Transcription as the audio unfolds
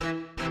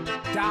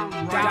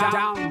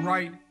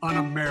Downright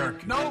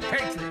un-American. No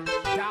patriot.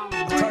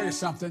 I'll tell you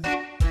something.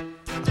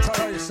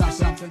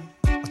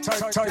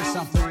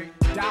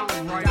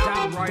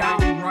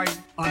 Downright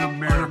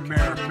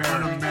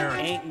un-American.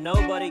 Ain't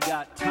nobody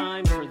got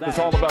time for that. It's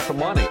all about the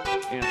money.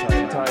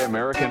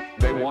 Anti-American.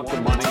 They want the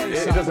money.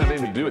 It doesn't have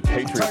anything to do with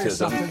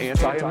patriotism.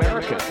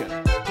 Anti-American.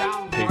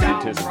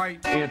 Patriotism.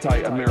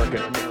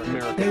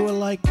 Anti-American. They were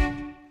like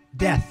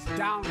death.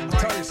 I'll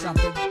tell you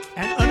something.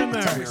 And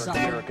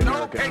un-American.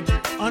 No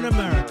patriot.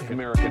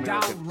 Un-American.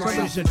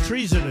 Somebody said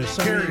treasonous.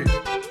 Period.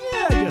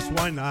 Yeah, just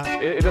why not?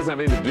 It doesn't have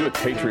anything to do with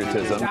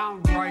patriotism.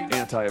 Downright.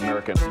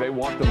 Anti-American. They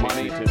want the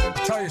money. I'll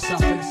tell you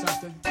something.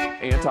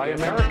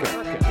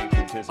 Anti-American.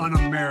 Patriotism.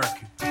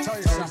 Un-American. I'll tell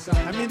you something.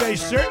 I mean, they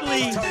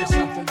certainly I'll tell you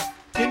something.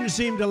 didn't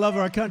seem to love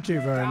our country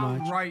very much.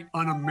 Downright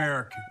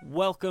un-American.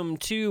 Welcome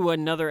to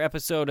another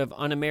episode of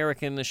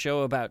Un-American, the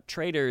show about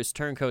traitors,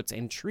 turncoats,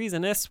 and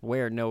treasonous,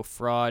 where no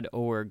fraud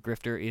or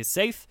grifter is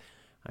safe.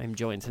 I'm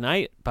joined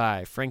tonight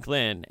by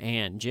Franklin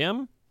and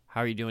Jim.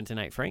 How are you doing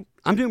tonight, Frank?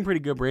 I'm doing pretty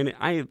good, Brandon.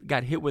 I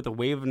got hit with a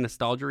wave of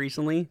nostalgia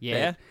recently.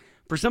 Yeah?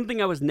 For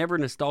something I was never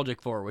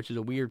nostalgic for, which is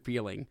a weird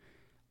feeling.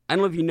 I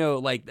don't know if you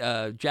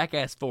know,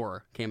 Jackass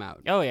 4 came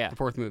out. Oh, yeah. The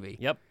fourth movie.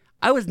 Yep.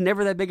 I was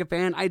never that big a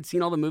fan. I'd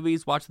seen all the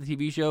movies, watched the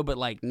TV show, but,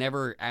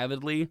 never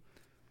avidly.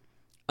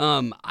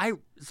 In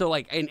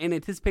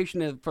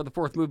anticipation for the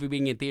fourth movie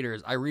being in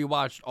theaters, I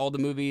rewatched all the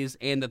movies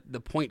and the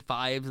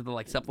 .5s of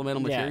the,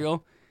 supplemental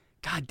material.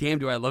 God damn,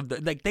 do I love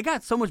that. They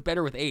got so much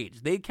better with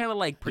age. They kind of,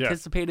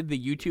 participated the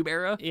YouTube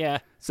era. Yeah.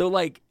 So,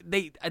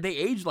 they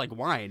aged like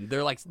wine.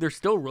 They're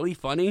still really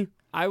funny.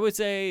 I would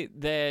say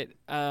that,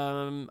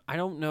 I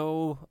don't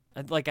know,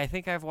 I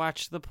think I've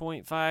watched the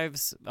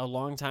 .5s a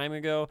long time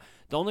ago.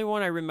 The only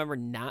one I remember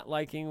not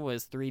liking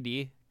was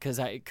 3D, because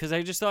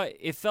I just thought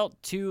it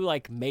felt too,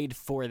 made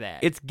for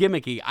that. It's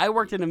gimmicky. I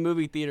worked in a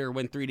movie theater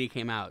when 3D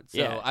came out, so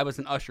Yeah. I was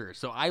an usher.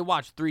 So I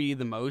watched 3D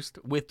the most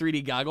with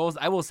 3D goggles.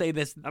 I will say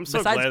this. I'm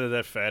so glad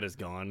that fad is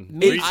gone.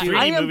 Me too. 3D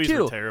I am movies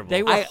too. were terrible.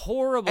 They were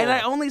horrible. And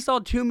I only saw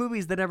two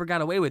movies that ever got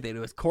away with it. It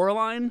was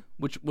Coraline,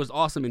 which was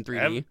awesome in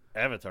 3D.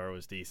 Avatar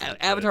was decent.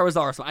 Avatar was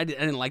awesome. I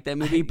didn't like that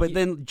movie, but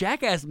then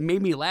Jackass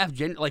made me laugh.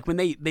 When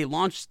they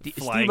launched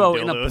Flying Steve-O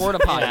in a dildos. porta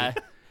potty. Yeah.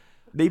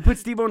 They put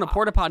Steve-O in a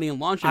porta potty and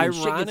launched him, and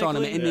shit gets on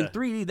him. Ironically- And in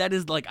 3D, that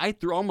is I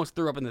almost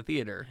threw up in the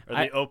theater. Or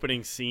the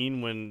opening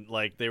scene when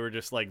they were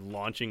just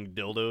launching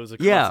dildos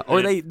across. Yeah, or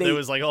it they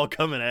was all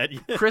coming at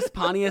you. Chris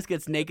Pontius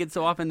gets naked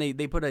so often they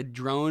put a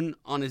drone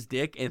on his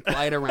dick and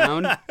fly it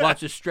around while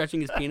just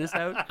stretching his penis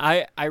out.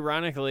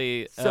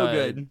 Ironically, So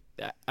good.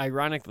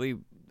 Ironically,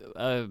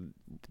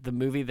 the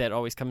movie that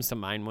always comes to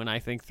mind when I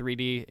think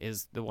 3D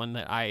is the one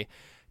that I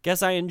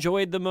guess I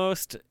enjoyed the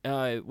most,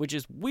 which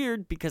is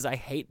weird because I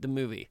hate the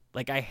movie.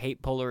 I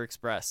hate Polar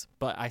Express,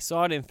 but I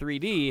saw it in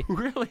 3D.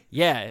 Really?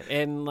 Yeah,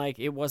 and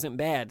it wasn't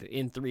bad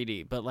in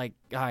 3D, but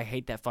I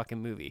hate that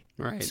fucking movie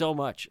so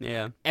much.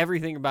 Yeah.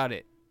 Everything about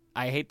it.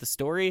 I hate the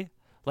story.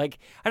 I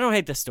don't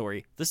hate the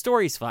story. The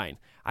story's fine.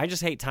 I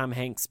just hate Tom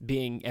Hanks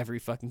being every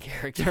fucking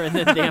character in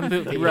the damn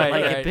movie.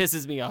 Right. It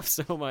pisses me off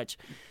so much.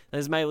 That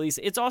is my least.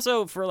 It's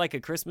also for a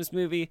Christmas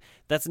movie.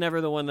 That's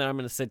never the one that I'm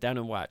going to sit down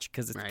and watch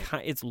because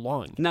it's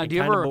long. Now, and do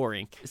you kind of ever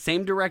boring?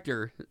 Same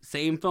director,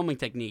 same filming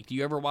technique. Do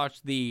you ever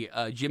watch the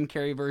Jim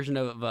Carrey version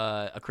of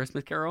A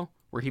Christmas Carol,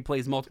 where he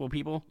plays multiple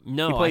people?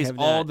 No, he plays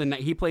I have not.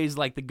 He plays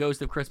the ghost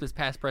of Christmas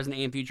past, present,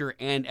 and future,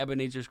 and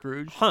Ebenezer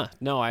Scrooge. Huh?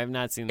 No, I have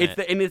not seen that.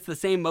 It's the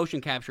same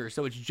motion capture,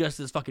 so it's just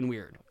as fucking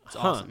weird. It's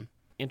awesome.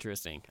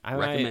 Interesting. I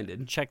Recommended.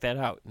 might check that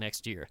out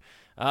next year.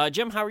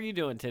 Jim, how are you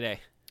doing today?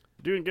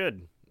 Doing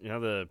good.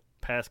 The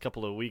past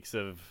couple of weeks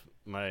of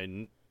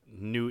my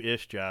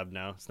new-ish job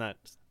now. It's not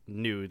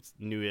new. It's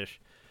new-ish.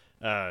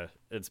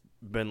 It's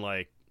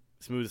been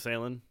smooth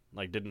sailing.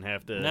 Didn't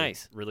have to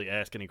really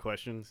ask any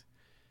questions.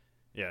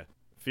 Yeah.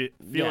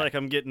 Feel like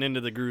I'm getting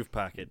into the groove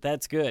pocket.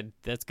 That's good.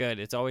 That's good.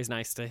 It's always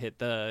nice to hit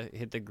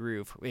the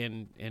groove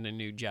in a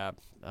new job.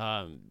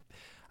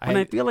 And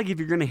I feel like if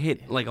you're going to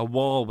hit a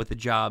wall with a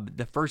job,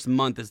 the first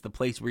month is the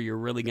place where you're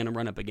really going to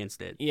run up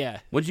against it. Yeah.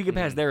 Once you get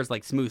past there,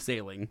 it's smooth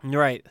sailing.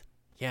 Right.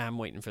 Yeah, I'm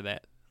waiting for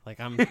that.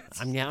 I'm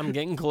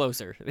getting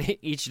closer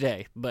each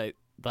day, but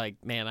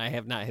man, I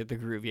have not hit the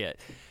groove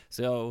yet.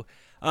 So,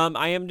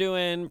 I am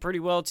doing pretty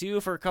well too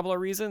for a couple of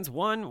reasons.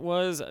 One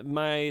was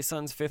my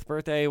son's 5th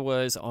birthday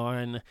was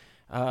on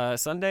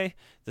Sunday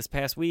this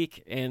past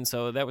week, and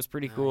so that was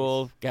pretty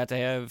cool. Got to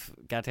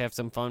have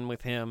some fun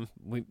with him.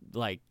 We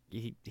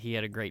he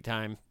had a great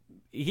time.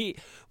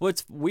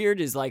 What's weird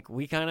is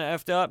we kind of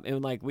effed up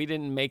and we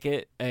didn't make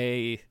it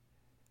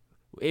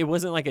it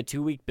wasn't a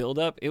 2-week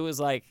build-up. It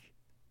was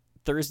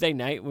Thursday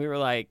night we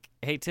were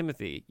hey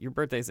Timothy, your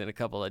birthday's in a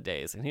couple of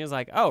days, and he was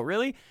oh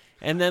really?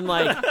 and then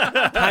like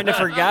kind of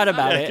forgot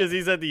about it. Because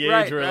he's at the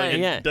age where like,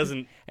 Yeah. it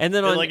doesn't. And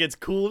then like it's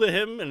cool to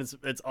him, and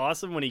it's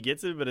awesome when he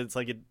gets it, but it's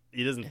like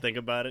he doesn't think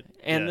about it.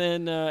 And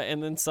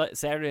then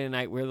Saturday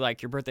night we're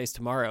like, your birthday's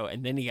tomorrow,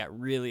 and then he got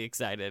really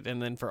excited,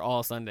 and then for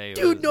all Sunday,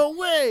 no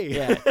way.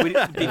 Yeah,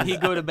 Did he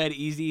go to bed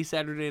easy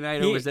Saturday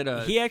night, or was it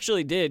a? He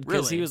actually did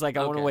because he Really? was like,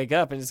 I want to Okay. wake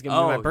up and it's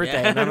gonna be my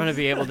birthday, yeah. and I'm gonna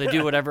be able to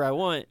do whatever I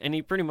want, and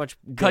he pretty much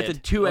Cut did.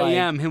 to 2 Like,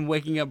 a.m. him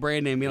waking up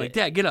Brandon and being like,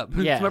 "Dad, get up!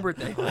 Yeah. It's my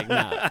birthday." Like,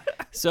 nah.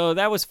 So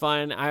that was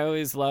fun. I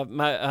always love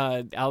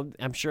my.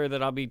 I'm sure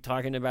that I'll be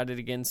talking about it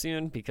again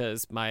soon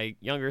because my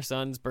younger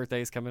son's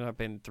birthday is coming up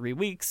in 3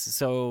 weeks.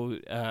 So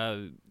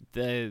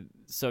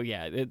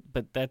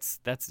but that's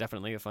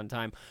definitely a fun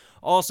time.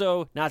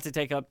 Also, not to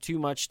take up too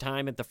much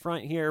time at the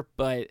front here,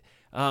 but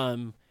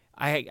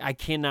I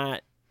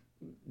cannot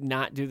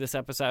not do this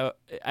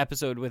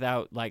episode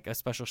without like a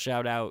special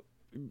shout out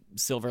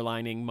silver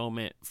lining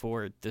moment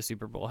for the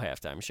Super Bowl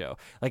halftime show.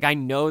 Like, I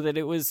know that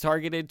it was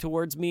targeted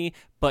towards me,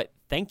 but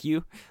thank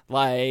you.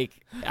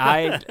 Like,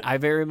 I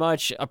very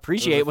much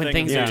appreciate when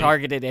things are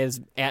targeted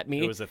at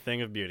me. It was a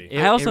thing of beauty.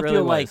 I also really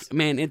feel was. like,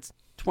 man, it's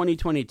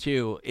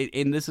 2022,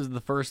 and this is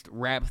the first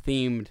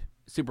rap-themed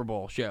Super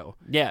Bowl show.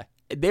 Yeah.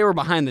 They were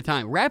behind the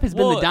time. Rap has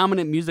been the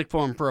dominant music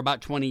form for about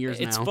 20 years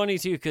now. It's funny,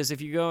 too, because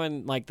if you go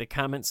in, like, the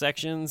comment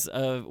sections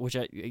of, which,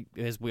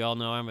 as we all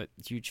know, I'm a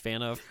huge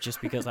fan of,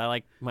 just because I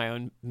like my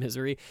own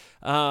misery.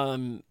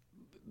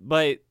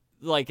 But,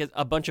 like,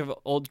 a bunch of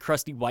old,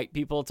 crusty white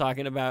people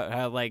talking about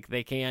how, like,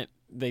 they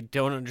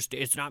don't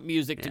understand. It's not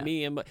music to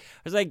me. And I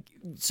was like,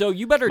 so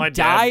you better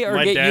die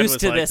or get used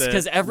to this,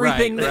 because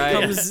everything that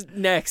comes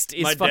next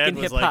is fucking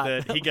hip hop.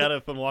 Like that. He got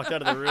up and walked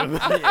out of the room.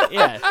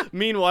 Yeah.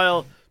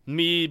 Meanwhile,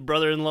 me,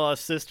 brother-in-law,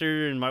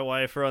 sister, and my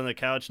wife are on the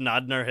couch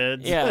nodding our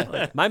heads.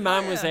 Yeah. My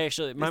mom was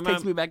actually... This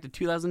takes me back to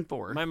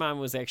 2004. My mom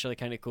was actually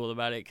kind of cool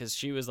about it because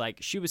she was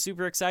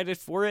super excited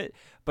for it.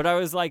 But I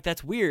was like,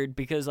 that's weird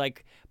because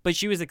but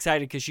she was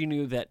excited because she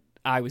knew that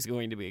I was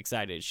going to be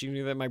excited. She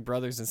knew that my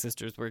brothers and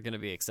sisters were going to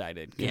be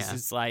excited. Yeah.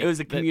 It's like... It was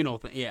a communal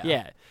thing. Yeah.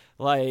 Yeah.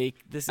 Like,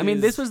 this I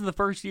mean, this was the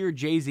first year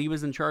Jay-Z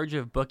was in charge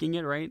of booking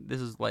it, right?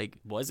 This is like...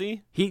 Was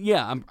he?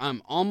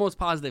 I'm almost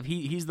positive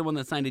he's the one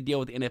that signed a deal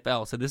with the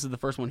NFL, so this is the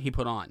first one he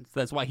put on. So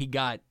that's why he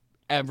got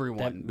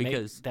everyone,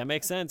 because... That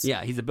makes sense.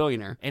 Yeah, he's a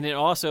billionaire. And it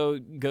also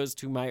goes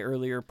to my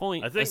earlier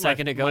point I think a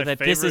second ago my that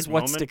this is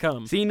favorite what's to moment-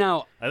 come. See,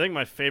 now... I think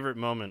my favorite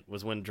moment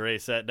was when Dre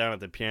sat down at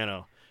the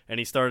piano and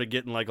he started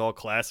getting like all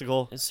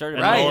classical. It started,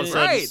 and all of a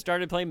sudden- right.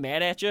 started playing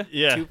Mad at You,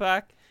 Yeah.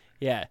 Tupac.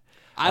 Yeah.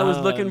 I was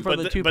looking for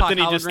the Tupac but then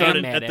he just hologram.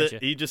 started Mad at you.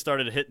 he just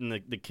started hitting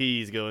the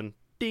keys, going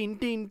ding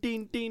ding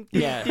ding ding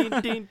Yeah. ding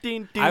ding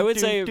ding. I would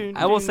ding, say- ding,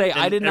 I will ding, say and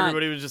I did not-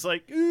 Everybody was just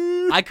like,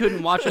 ooh. I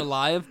couldn't watch it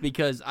live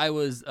because I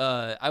was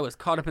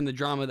caught up in the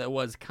drama that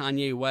was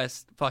Kanye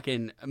West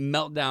fucking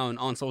meltdown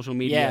on social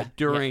media Yeah.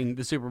 during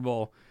the Super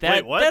Bowl.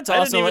 Wait, what? That's I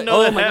didn't also even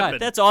know that my God.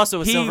 happened. That's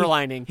also a He- silver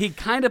lining. He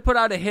kind of put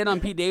out a hit on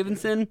Pete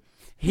Davidson.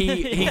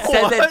 He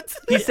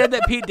said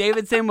that Pete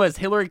Davidson was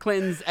Hillary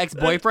Clinton's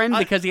ex-boyfriend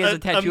because he has a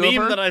tattoo A of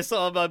meme her. that I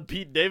saw about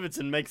Pete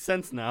Davidson makes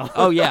sense now.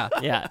 Oh yeah,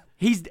 Yeah.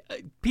 He's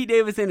Pete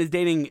Davidson is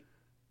dating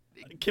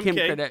Kim K.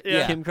 Kardashian.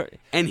 Yeah. Kim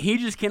and he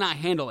just cannot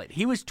handle it.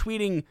 He was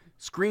tweeting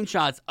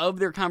screenshots of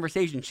their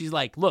conversation. She's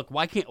like, "Look,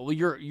 why can't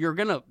you're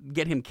gonna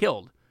get him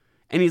killed?"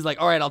 And he's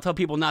like, "All right, I'll tell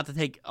people not to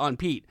take on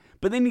Pete."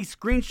 But then he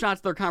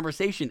screenshots their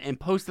conversation and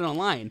posts it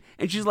online.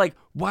 And she's like,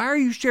 "Why are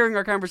you sharing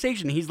our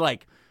conversation?" He's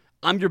like,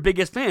 "I'm your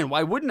biggest fan.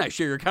 Why wouldn't I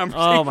share your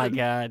conversation?" Oh my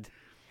god.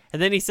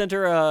 And then he sent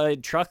her a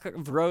truck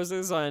of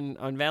roses on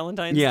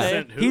Valentine's Yeah, Day.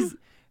 Sent who? he's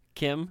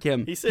Kim.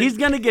 He said- he's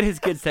gonna get his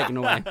kids taken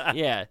away.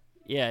 Yeah.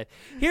 Yeah.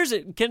 Here's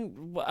it.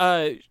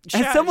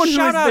 someone who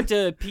shout has out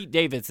to Pete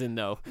Davidson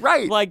though.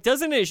 Right. Like,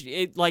 doesn't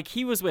it like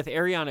he was with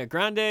Ariana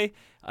Grande,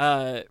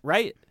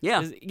 right?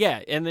 Yeah.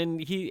 Yeah. And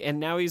then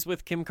now he's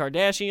with Kim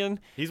Kardashian.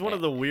 He's one of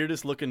the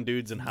weirdest looking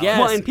dudes in Hollywood. Yes.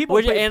 Well, and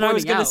people keep and I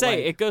was pointing gonna out, say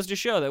like, it goes to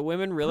show that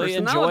women really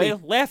personality.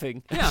 enjoy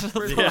laughing. Yeah.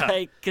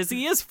 Like, because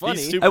he is funny.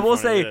 He's super I will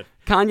funny, say, yeah.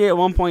 Kanye at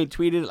one point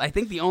tweeted, I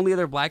think the only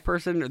other black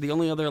person or the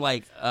only other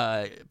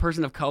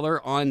person of color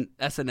on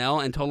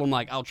SNL, and told him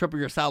like, "I'll triple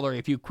your salary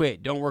if you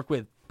quit. Don't work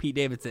with Pete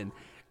Davidson."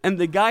 And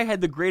the guy had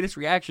the greatest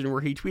reaction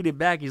where he tweeted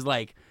back, he's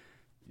like,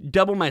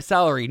 "Double my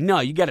salary? No,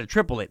 you got to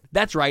triple it.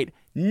 That's right,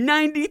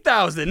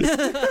 90,000."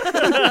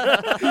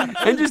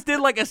 And just did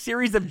like a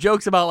series of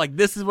jokes about like,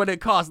 this is what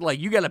it costs. Like,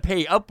 you got to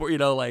pay up,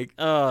 like,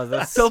 Oh,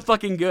 that's so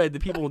fucking good. The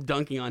people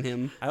dunking on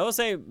him. I will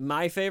say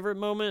my favorite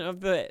moment of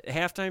the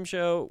halftime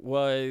show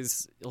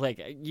was like,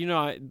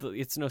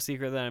 it's no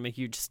secret that I'm a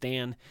huge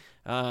stan.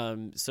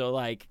 So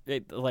I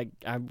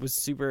was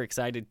super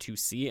excited to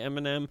see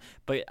Eminem,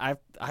 but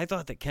I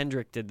thought that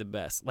Kendrick did the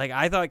best. Like,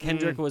 I thought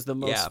Kendrick was the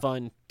most yeah.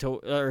 fun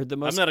or the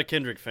most. I'm not a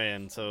Kendrick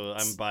fan, so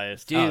I'm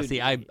biased. Dude. Oh,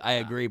 see, I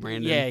agree,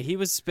 Brandon. Yeah, he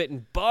was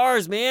spitting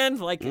bars, man.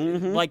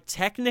 Like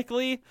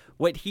technically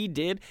what he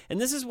did. And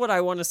this is what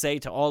I want to say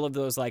to all of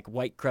those like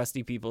white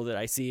crusty people that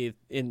I see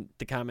in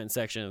the comment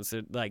sections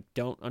that like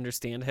don't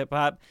understand hip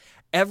hop.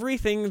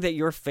 Everything that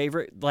your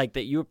favorite, like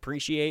that you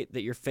appreciate,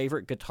 that your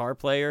favorite guitar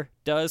player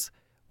does,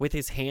 with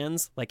his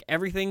hands, like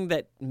everything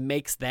that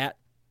makes that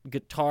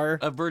guitar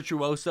A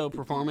virtuoso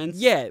performance.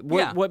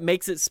 what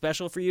makes it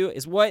special for you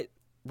is what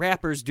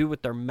rappers do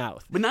with their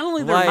mouth. But not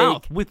only their Like-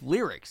 mouth, with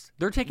lyrics.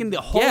 They're taking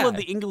the whole Yeah. of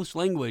the English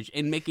language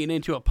and making it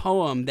into a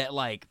poem that,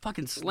 like,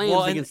 fucking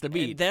slams against the and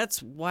beat.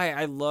 that's why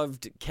I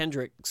loved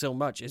Kendrick so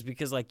much, is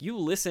because, like, you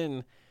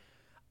listen.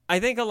 I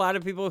think a lot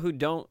of people who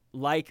don't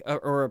like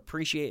or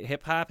appreciate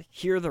hip hop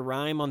hear the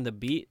rhyme on the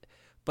beat,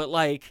 but,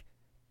 like,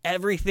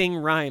 everything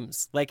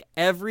rhymes. Like,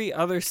 every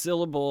other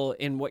syllable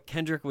in what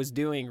Kendrick was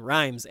doing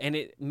rhymes, and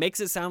it makes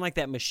it sound like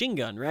that Machine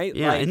Gun, right?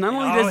 Yeah, like, and not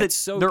only does it's it,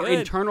 so there good. are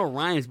internal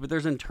rhymes, but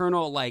there's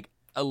internal, like,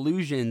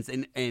 allusions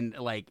and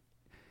like,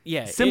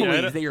 Yeah,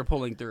 similes that you're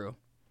pulling through.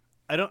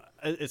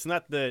 It's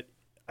not that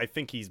I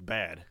think he's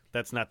bad.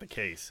 That's not the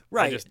case.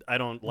 Right. I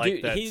don't like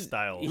Dude, that he's-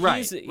 style.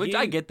 Right, which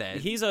I get that.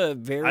 He's a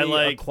very I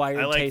like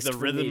acquired taste the for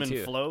rhythm me, and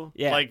too. flow.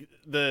 Yeah. Like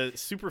the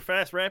super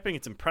fast rapping,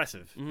 it's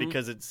impressive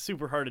because it's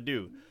super hard to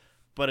do.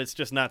 But it's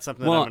just not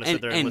something that I'm going to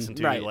sit there and listen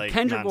to. right. Like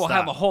Kendrick will nonstop.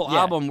 have a whole Yeah.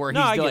 album where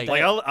No, I he's get like, that.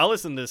 Like I'll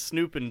listen to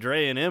Snoop and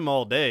Dre and M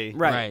all day.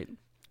 Right.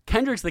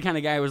 Kendrick's the kind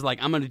of guy who's like,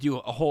 I'm going to do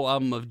a whole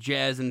album of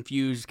jazz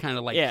infused kind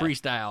of like Yeah.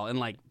 freestyle, and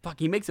like, fuck,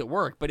 he makes it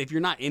work. But if you're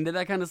not into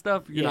that kind of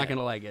stuff, you're not going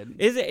to like it.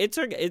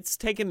 It's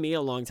taken me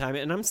a long time,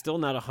 and I'm still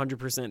not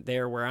 100%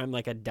 there where I'm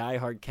like a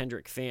diehard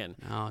Kendrick fan.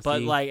 Oh, but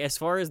see? like as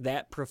far as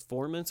that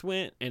performance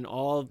went, and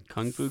all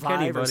Kung Fu 5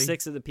 Kenny, or buddy.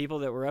 6 of the people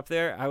that were up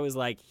there, I was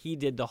like, he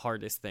did the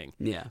hardest thing.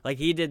 Yeah. Like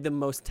he did the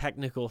most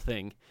technical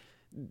thing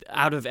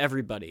out of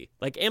everybody.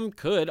 Like M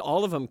could,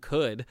 all of them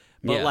could,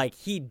 but Yeah. like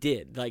he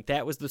did. Like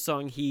that was the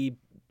song he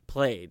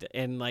played,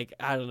 and like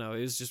I don't know,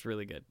 it was just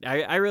really good.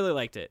 I really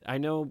liked it. I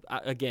know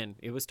again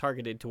it was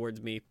targeted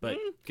towards me, but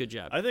good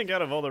job. I think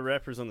out of all the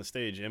rappers on the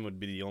stage, M would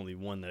be the only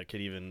one that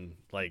could even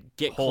like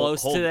Get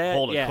close to that?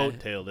 hold a Yeah.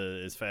 coattail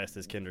to as fast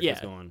as Kendrick is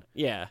going.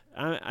 Yeah,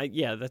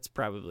 yeah, that's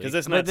probably Because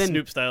it's But not then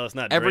Snoop style, it's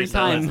not every Dre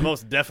style, time- it's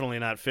most definitely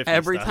not 50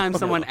 Every style. time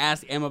someone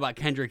asks M about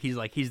Kendrick, he's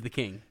like, he's the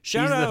king.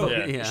 Shout He's out,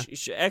 the,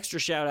 Yeah. extra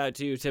shout out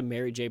to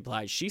Mary J.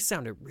 Blige. She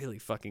sounded really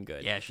fucking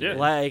good. Yeah, she Yeah. did.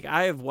 Like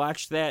I have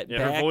watched that.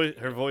 Yeah, back.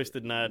 her voice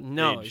did not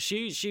No, age.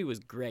 she was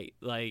great.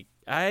 Like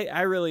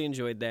I really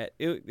enjoyed that.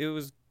 It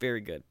was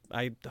very good.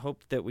 I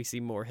hope that we see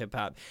more hip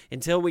hop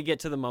until we get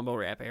to the mumble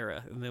rap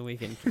era, and then we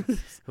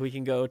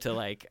can go to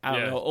like I don't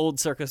Yeah. know, old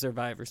Circa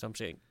Survive or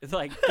something. It's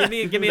like give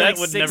me That like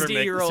would never make the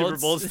 60-year-olds. Super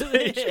Bowl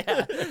stage.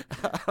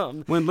 Yeah.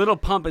 When Little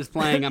Pump is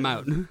playing, I'm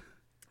out.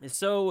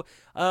 So,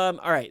 all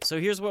right. So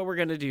here's what we're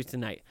gonna do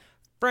tonight.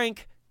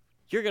 Frank,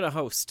 you're gonna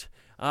host,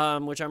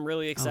 which I'm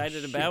really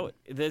excited shit. about.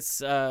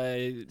 This,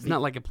 It's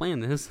not like I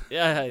planned this.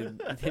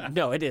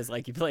 no, it is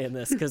like you playing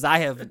this because I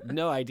have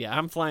no idea.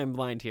 I'm flying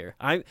blind here.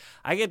 I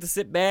get to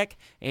sit back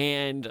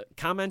and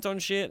comment on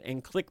shit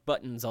and click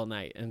buttons all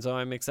night, and so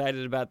I'm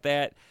excited about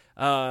that.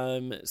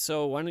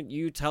 So why don't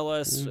you tell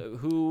us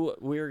who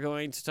we're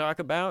going to talk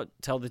about?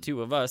 Tell the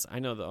two of us. I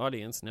know the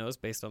audience knows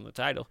based on the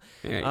title.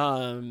 All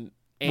right.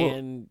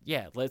 And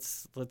yeah,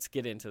 let's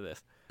get into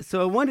this.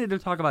 So I wanted to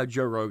talk about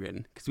Joe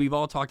Rogan because we've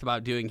all talked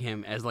about doing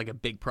him as like a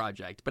big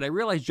project, but I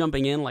realized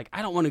jumping in, like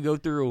I don't want to go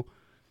through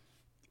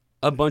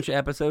a bunch of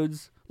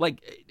episodes.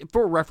 Like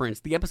for reference,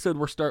 the episode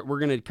we're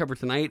going to cover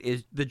tonight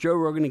is the Joe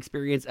Rogan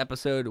Experience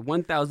episode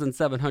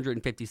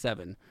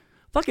 1757.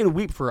 Fucking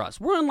weep for us.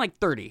 We're on like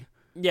 30.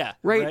 Yeah,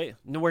 Right?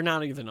 No, we're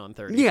not even on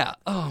 30. Yeah.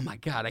 Oh my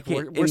god, I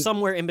can't. We're and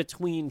somewhere in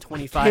between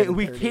 25 and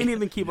we 30. can't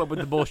even keep up with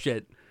the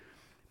bullshit.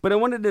 But I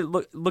wanted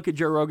to look at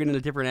Joe Rogan in a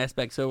different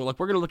aspect. So, like,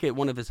 we're going to look at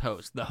one of his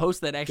hosts, the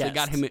host that actually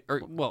got him,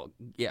 or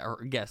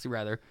guest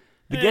rather,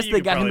 the guest you that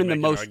could got him probably in the make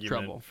an most argument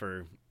trouble.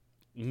 for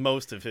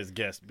most of his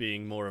guests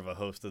being more of a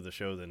host of the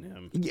show than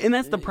him. And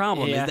that's the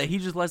problem Yeah. is that he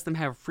just lets them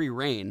have free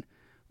reign.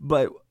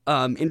 But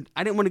and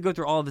I didn't want to go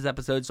through all of his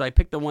episodes, so I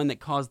picked the one that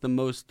caused the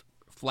most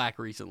flack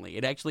recently.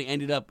 It actually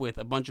ended up with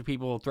a bunch of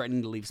people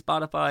threatening to leave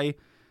Spotify.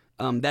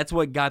 That's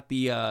what got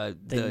the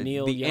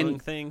Neil Young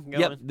thing going?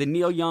 Yep, the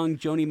Neil Young,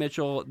 Joni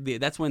Mitchell.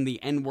 That's when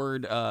the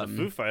N-word.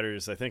 Foo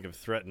Fighters, I think, have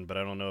threatened, but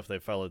I don't know if they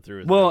followed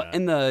through with it Well, or not.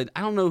 and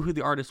I don't know who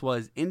the artist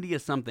was, India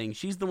something.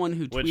 She's the one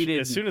who Which, tweeted.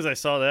 as soon as I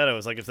saw that, I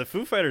was like, if the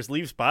Foo Fighters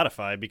leave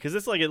Spotify, because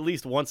it's like at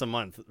least once a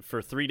month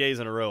for 3 days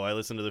in a row, I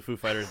listen to the Foo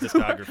Fighters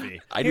discography.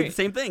 I do the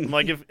same thing. I'm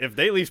like, if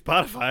they leave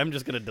Spotify, I'm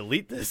just going to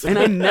delete this. And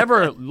I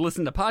never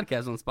listen to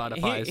podcasts on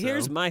Spotify.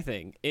 Here's so. my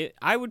thing.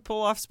 I would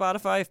pull off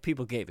Spotify if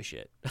people gave a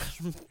shit.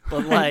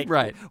 But like,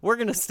 Right. we're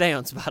gonna stay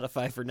on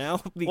Spotify for now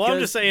because well, I'm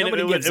just saying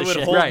nobody it would, gives a it would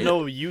shit. hold Right.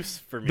 no use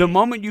for me. The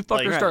moment you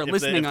fuckers Like, start if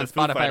listening the on Foo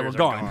Spotify, we're Fighters are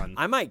gone.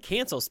 I might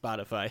cancel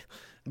Spotify,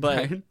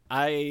 but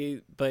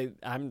Right. but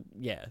I'm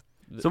yeah.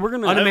 So we're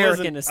gonna.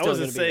 Un-American is I still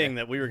wasn't gonna be saying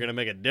there. that we were going to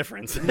make a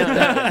difference.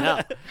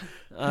 No.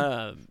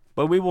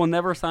 But we will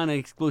never sign an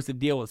exclusive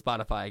deal with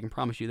Spotify. I can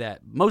promise you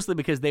that. Mostly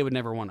because they would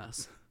never want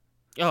us.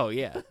 Oh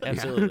yeah,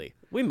 absolutely.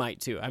 We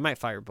might too. I might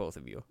fire both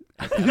of you.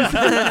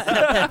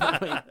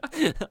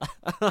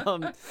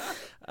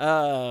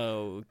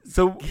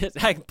 So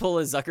I can pull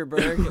a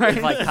Zuckerberg,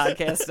 like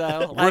podcast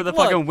style. we're Like, the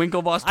look, fucking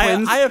Winklevoss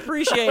twins. I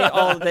appreciate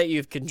all that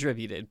you've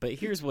contributed, but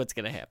here's what's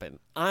gonna happen.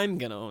 I'm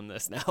gonna own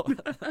this now.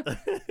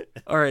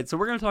 All right, so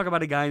we're going to talk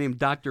about a guy named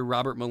Dr.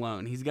 Robert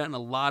Malone. He's gotten a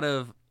lot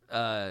of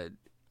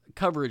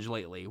coverage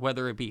lately,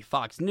 whether it be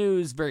Fox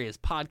News, various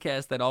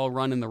podcasts that all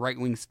run in the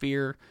right-wing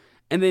sphere,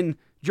 and then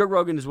Joe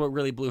Rogan is what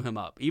really blew him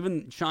up.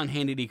 Even Sean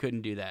Hannity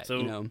couldn't do that.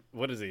 So,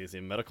 what is he? Is he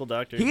a medical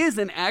doctor? He is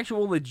an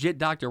actual legit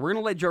doctor. We're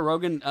going to let Joe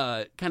Rogan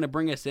kind of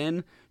bring us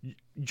in.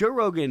 Joe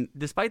Rogan,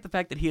 despite the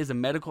fact that he is a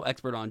medical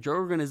expert on, Joe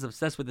Rogan is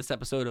obsessed with this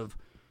episode of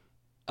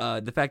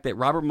the fact that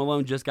Robert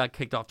Malone just got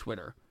kicked off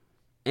Twitter.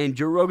 And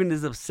Joe Rogan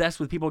is obsessed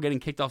with people getting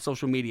kicked off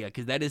social media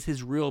because that is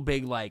his real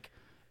big,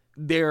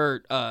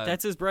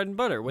 that's his bread and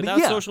butter.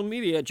 Without social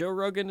media, Joe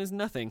Rogan is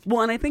nothing.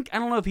 Well, and I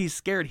don't know if he's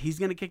scared he's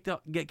going to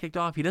get kicked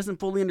off. He doesn't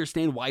fully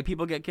understand why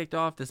people get kicked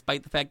off,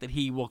 despite the fact that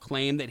he will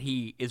claim that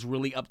he is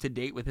really up to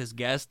date with his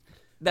guest.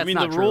 That's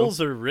not the true.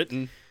 rules are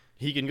written.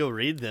 He can go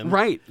read them.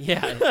 Right.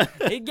 Yeah.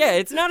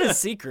 It's not a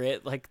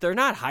secret. Like, they're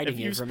not hiding it from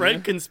you. If you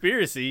spread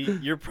conspiracy,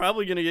 you're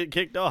probably going to get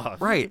kicked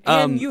off. Right.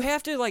 And you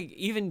have to,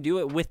 even do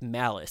it with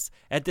malice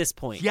at this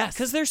point. Yes.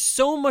 Because there's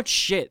so much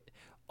shit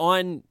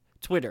on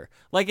Twitter.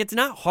 It's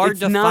not hard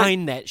to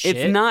find that shit.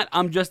 It's not,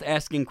 I'm just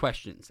asking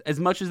questions. As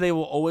much as they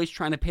will always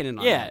try to pin it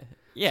on that.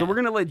 Yeah. So we're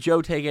going to let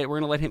Joe take it. We're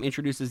going to let him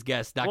introduce his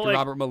guest, Dr.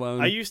 Robert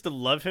Malone. I used to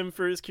love him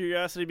for his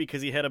curiosity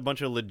because he had a bunch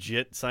of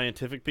legit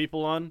scientific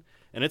people on.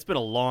 And it's been a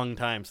long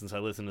time since I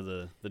listened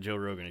to the Joe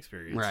Rogan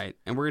Experience. Right,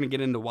 and we're going to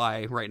get into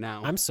why right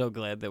now. I'm so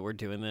glad that we're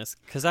doing this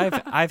because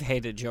I've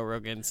hated Joe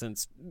Rogan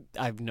since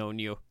I've known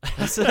you.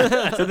 So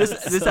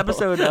this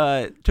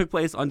episode took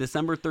place on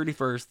December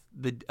 31st,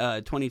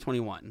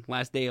 2021,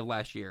 last day of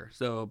last year.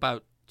 So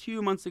about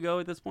 2 months ago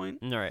at this point.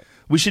 All right.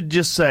 We should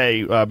just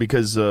say,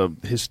 because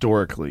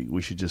historically,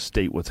 we should just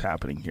state what's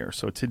happening here.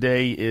 So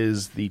today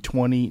is the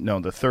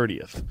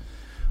 30th.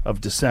 Of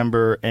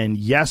December, and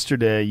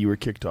yesterday you were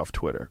kicked off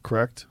Twitter,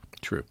 correct?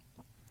 True.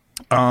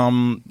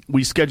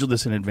 We scheduled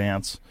this in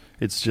advance.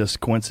 It's just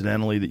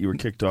coincidentally that you were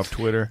kicked off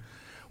Twitter.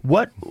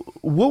 What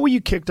were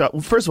you kicked off?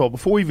 Well, first of all,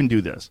 before we even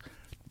do this,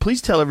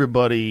 please tell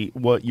everybody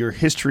what your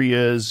history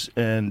is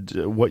and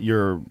what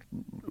your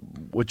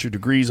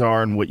degrees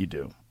are and what you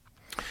do.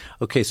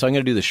 Okay, so I'm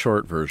going to do the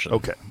short version.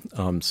 Okay.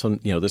 So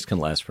this can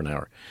last for an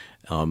hour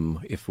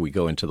if we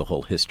go into the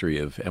whole history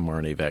of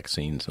mRNA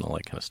vaccines and all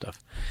that kind of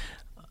stuff.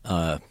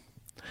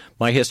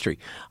 My history.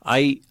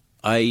 I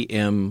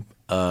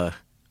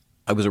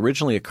was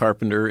originally a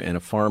carpenter and a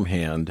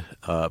farmhand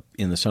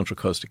in the Central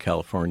Coast of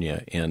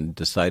California, and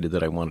decided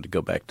that I wanted to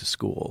go back to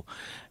school,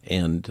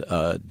 and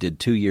did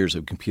 2 years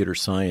of computer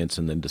science,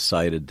 and then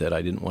decided that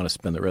I didn't want to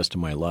spend the rest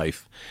of my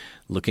life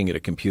looking at a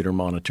computer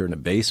monitor in a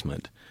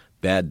basement.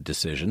 Bad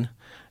decision.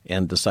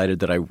 And decided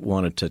that I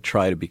wanted to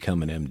try to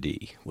become an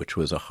MD, which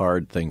was a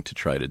hard thing to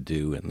try to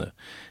do in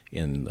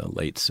the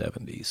late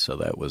 70s. So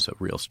that was a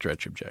real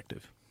stretch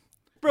objective.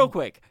 Real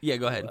quick. Yeah,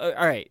 go ahead.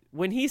 All right.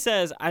 When he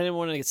says, I didn't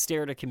want to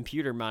stare at a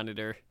computer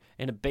monitor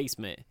in a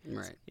basement,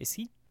 right?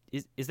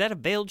 Is that a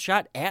veiled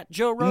shot at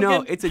Joe Rogan?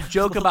 No, it's a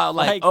joke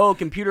about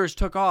computers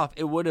took off.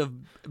 It would have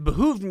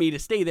behooved me to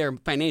stay there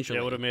financially.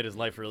 Yeah, it would have made his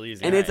life real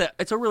easy. And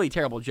it's a really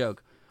terrible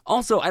joke.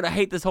 Also, I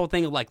hate this whole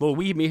thing of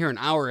we can be here an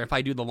hour if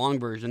I do the long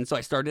version. So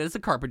I started as a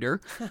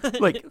carpenter.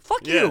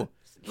 Fuck you.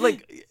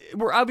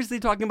 We're obviously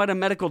talking about a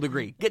medical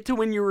degree. Get to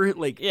when you were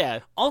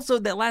Also,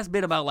 that last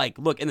bit about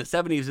look, in the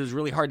 70s it was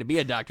really hard to be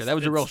a doctor. That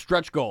was a real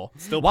stretch goal.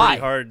 Still Why?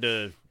 pretty hard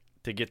to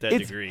get that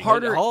degree.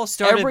 Harder. It all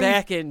started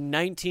back in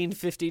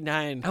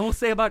 1959. I will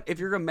say about if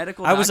you're a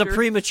medical doctor. I doctor. was a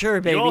premature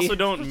baby. You also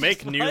don't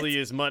make nearly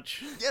as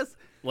much. Yes.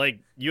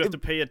 You have to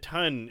pay a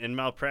ton in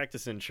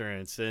malpractice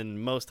insurance, and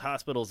most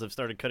hospitals have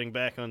started cutting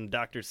back on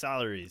doctors'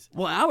 salaries.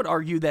 Well, I would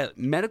argue that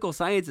medical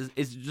science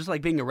is just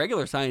like being a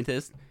regular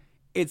scientist.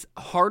 It's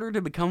harder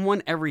to become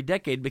one every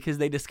decade because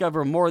they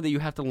discover more that you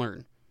have to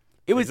learn.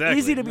 It was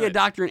easy to be a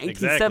doctor in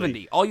 1870.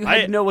 Exactly. All you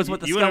had to know was what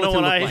the skeleton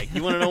looked like.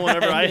 You want to know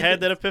whenever I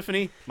had that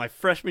epiphany? My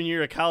freshman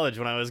year of college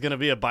when I was going to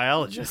be a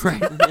biologist.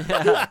 Right.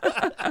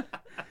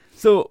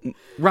 So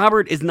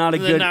Robert is not a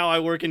and good. Now I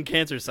work in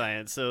cancer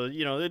science, so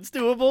it's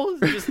doable.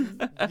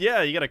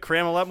 You got to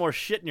cram a lot more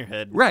shit in your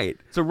head. Right.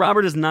 So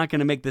Robert is not going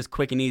to make this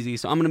quick and easy.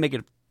 So I'm going to make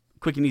it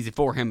quick and easy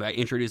for him by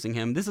introducing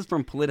him. This is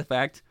from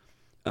PolitiFact.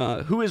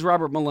 Who is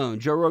Robert Malone?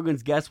 Joe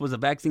Rogan's guest was a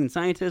vaccine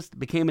scientist,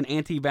 became an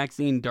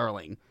anti-vaccine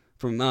darling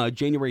from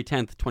January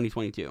 10th,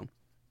 2022.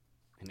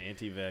 An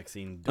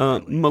anti-vaccine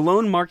darling.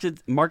 Malone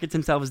markets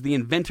himself as the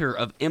inventor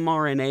of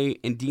mRNA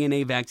and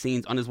DNA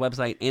vaccines on his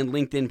website and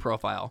LinkedIn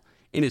profile.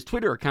 In his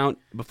Twitter account,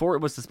 before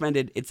it was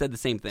suspended, it said the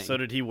same thing. So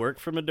did he work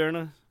for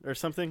Moderna or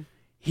something?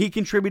 He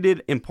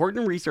contributed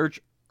important research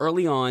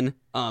early on.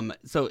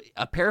 So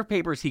a pair of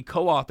papers he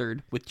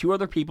co-authored with 2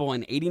 other people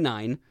in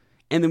 89,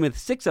 and then with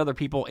 6 other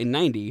people in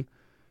 90,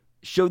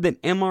 showed that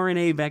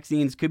mRNA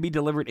vaccines could be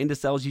delivered into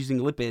cells using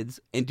lipids,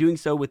 and doing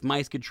so with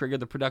mice could trigger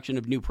the production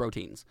of new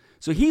proteins.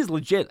 So he's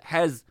legit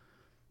has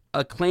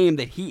a claim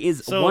that he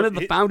is one of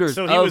the founders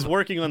of was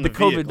working on the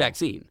COVID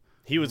vaccine.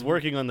 He was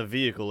working on the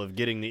vehicle of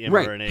getting the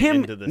mRNA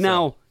into the cell.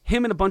 Now,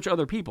 him and a bunch of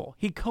other people.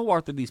 He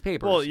co-authored these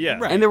papers. Well, yeah.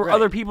 Right, and there were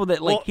other people that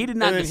he did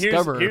not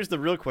discover. Here's the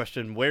real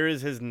question. Where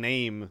is his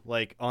name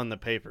on the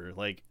paper?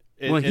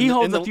 he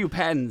holds a few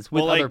patents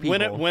with other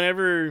people.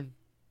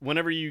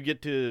 Whenever you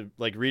get to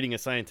like reading a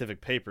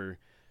scientific paper,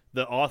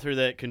 the author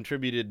that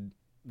contributed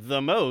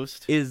the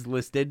most is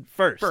listed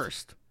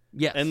first.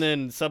 Yes. And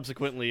then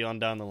subsequently on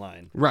down the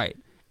line. Right.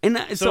 And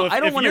so I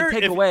don't want to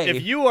take away.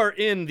 If you are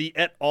in the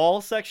et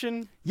al.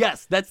 Section,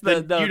 yes, that's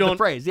the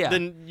phrase. Yeah.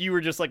 Then you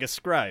were just like a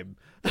scribe.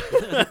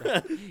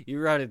 You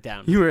wrote it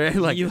down. You were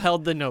like you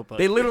held the notebook.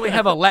 They literally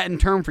have a Latin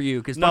term for you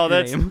because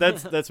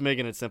that's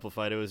making it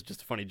simplified. It was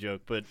just a funny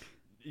joke, but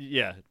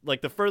yeah,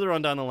 like the further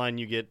on down the line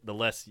you get, the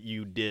less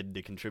you did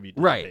to contribute.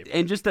 To right, the paper.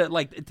 and just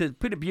to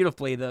put it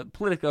beautifully, the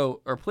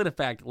Politico or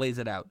PolitiFact lays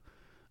it out.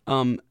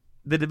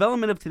 The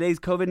development of today's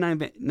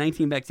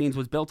COVID-19 vaccines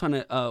was built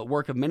on a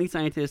work of many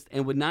scientists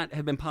and would not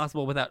have been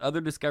possible without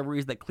other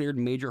discoveries that cleared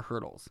major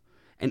hurdles.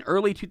 An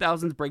early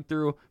 2000s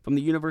breakthrough from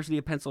the University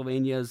of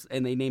Pennsylvania's,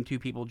 and they named two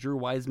people, Drew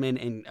Weissman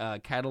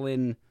and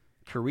Catalin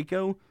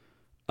Carrico,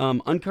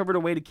 uncovered a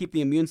way to keep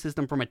the immune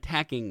system from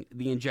attacking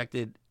the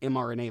injected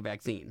mRNA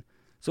vaccine.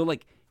 So,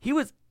 like, he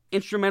was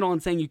instrumental in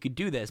saying you could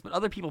do this, but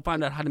other people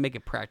found out how to make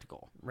it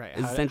practical. Right,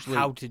 Essentially,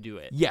 how to do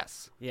it.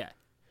 Yes. Yeah.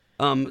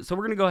 So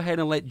we're gonna go ahead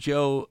and let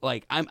Joe.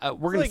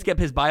 We're gonna skip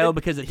his bio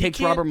because it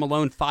takes Robert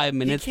Malone 5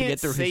 minutes to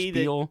get through his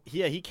spiel.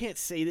 He can't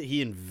say that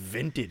he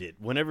invented it.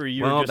 Whenever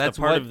you're just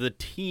a part of the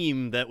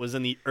team that was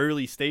in the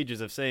early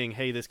stages of saying,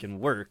 "Hey, this can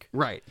work."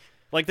 Right.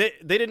 Like they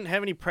didn't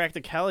have any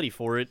practicality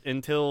for it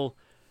until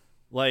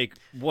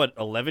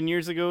 11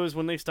 years ago is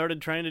when they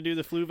started trying to do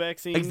the flu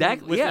vaccine.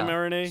 Exactly. With yeah.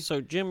 mRNA. So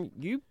Jim,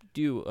 you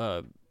do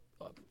a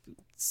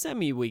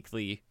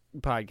semi-weekly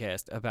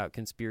podcast about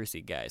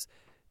conspiracy guys.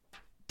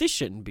 This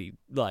shouldn't be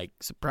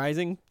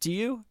surprising to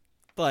you,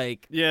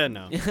 yeah,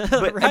 no.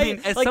 But right? I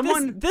mean, as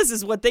someone, this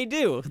is what they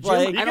do.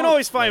 Jim, you can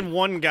always find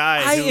one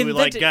guy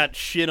who got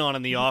shit on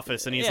in the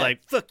office, and he's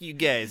like, "Fuck you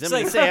guys! I'm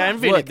gonna say I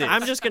invented this."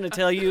 I'm just gonna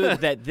tell you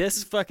that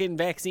this fucking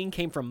vaccine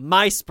came from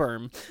my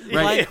sperm.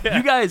 Right?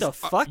 You guys, the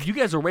fuck? You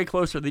guys are way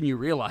closer than you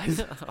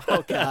realize.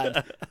 Oh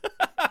God.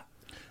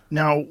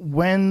 Now,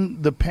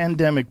 when the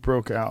pandemic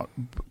broke out,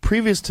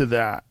 previous to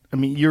that, I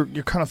mean, you're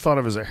kind of thought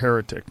of as a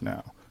heretic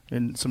now.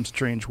 In some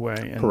strange way.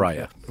 And,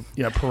 pariah.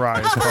 Yeah,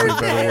 pariah is probably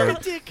a better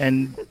word.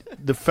 And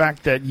the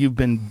fact that you've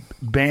been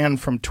banned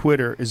from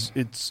Twitter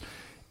it's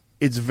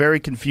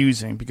very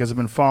confusing because I've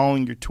been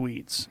following your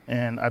tweets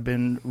and I've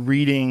been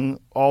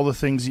reading all the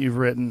things you've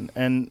written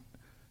and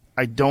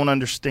I don't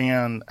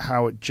understand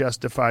how it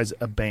justifies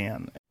a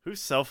ban. Who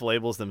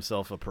self-labels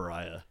themselves a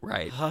pariah?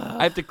 Right.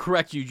 I have to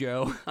correct you,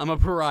 Joe. I'm a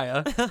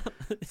pariah.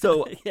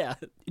 So, yeah.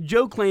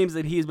 Joe claims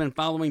that he's been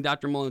following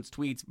Dr. Malone's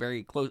tweets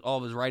very close, all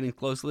of his writings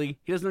closely.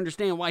 He doesn't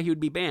understand why he would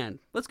be banned.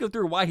 Let's go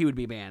through why he would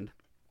be banned.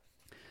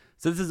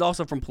 So this is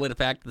also from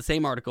PolitiFact, the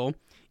same article.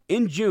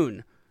 In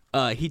June,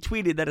 he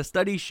tweeted that a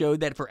study showed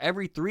that for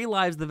every 3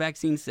 lives the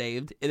vaccine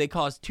saved, they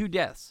caused 2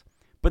 deaths.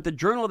 But the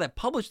journal that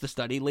published the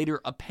study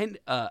later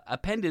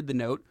appended the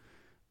note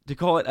to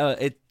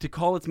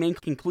call its main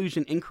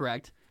conclusion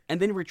incorrect, and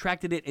then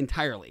retracted it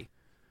entirely.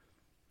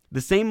 The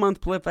same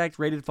month, PolitiFact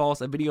rated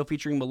false a video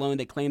featuring Malone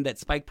that claimed that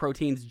spike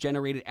proteins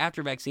generated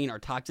after vaccine are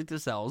toxic to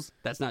cells.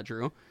 That's not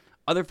true.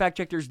 Other fact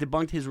checkers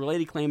debunked his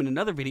related claim in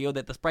another video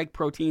that the spike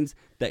proteins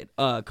that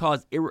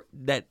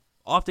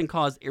often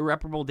cause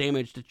irreparable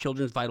damage to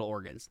children's vital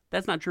organs.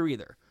 That's not true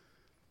either.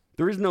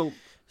 There is no.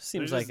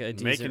 Seems like a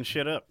decent, making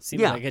shit up.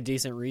 Seems like a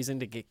decent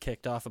reason to get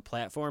kicked off a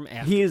platform.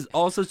 After. He is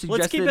also suggested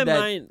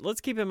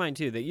Let's keep in mind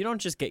too that you don't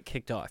just get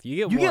kicked off.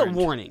 You get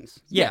warnings.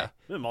 Yeah.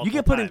 You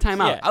get put in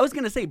timeout. Yeah. I was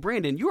going to say,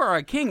 Brandon, you are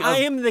a king of I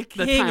am the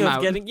king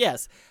of getting.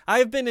 Yes,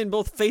 I've been in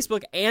both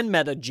Facebook and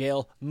Meta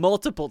jail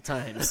multiple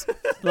times.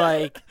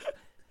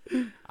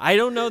 I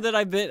don't know that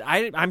I've been.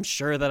 I'm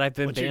sure that I've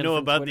been. What banned you know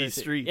from about Twitter these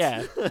streets?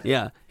 Yeah,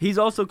 yeah. He's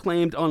also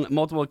claimed on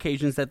multiple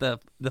occasions that the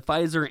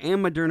Pfizer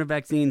and Moderna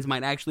vaccines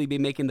might actually be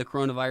making the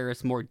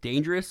coronavirus more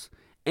dangerous,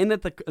 and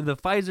that the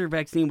Pfizer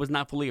vaccine was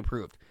not fully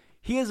approved.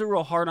 He is a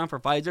real hard-on for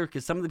Pfizer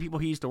because some of the people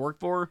he used to work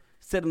for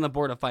sit on the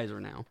board of Pfizer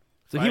now,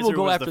 so Pfizer he will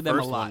go was after the them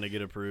first a lot. one to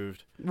get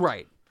approved,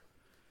 right?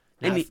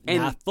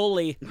 Not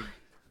fully.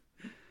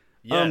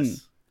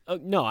 Yes. Oh,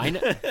 no, I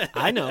know.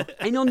 I know.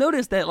 And you'll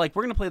notice that, we're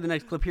going to play the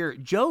next clip here.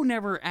 Joe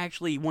never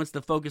actually wants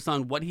to focus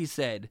on what he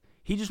said.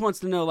 He just wants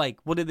to know,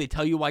 well, did they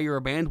tell you why you were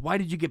banned? Why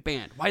did you get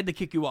banned? Why did they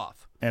kick you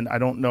off? And I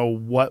don't know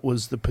what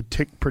was the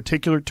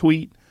particular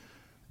tweet.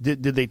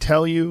 Did they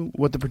tell you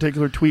what the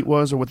particular tweet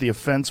was or what the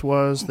offense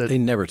was? That they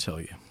never tell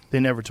you.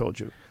 They never told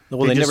you.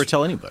 Well, they never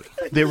tell anybody.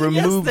 They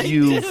removed they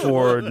you do.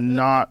 for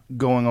not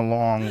going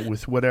along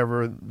with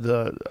whatever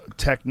the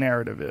tech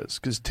narrative is,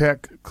 because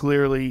tech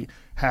clearly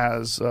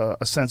has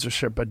a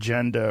censorship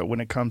agenda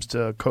when it comes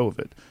to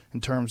COVID,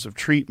 in terms of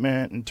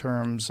treatment, in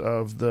terms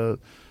of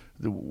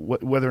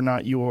whether or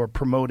not you are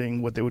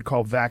promoting what they would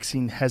call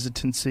vaccine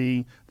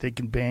hesitancy. They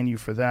can ban you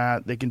for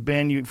that. They can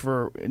ban you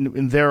for,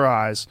 in their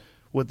eyes,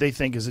 what they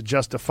think is a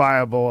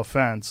justifiable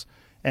offense.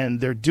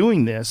 And they're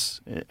doing this,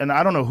 and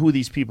I don't know who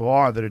these people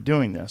are that are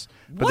doing this,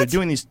 but they're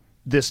doing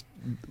this.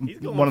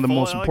 One of the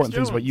most important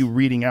things about you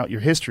reading out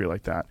your history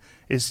like that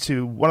is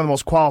to one of the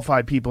most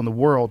qualified people in the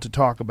world to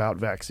talk about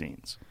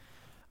vaccines.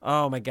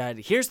 Oh my God.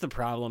 Here's the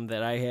problem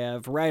that I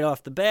have right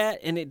off the bat,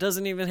 and it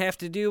doesn't even have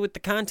to do with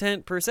the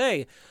content per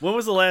se. When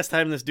was the last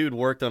time this dude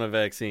worked on a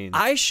vaccine?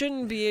 I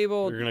shouldn't be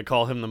able... We're going to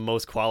call him the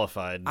most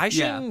qualified. I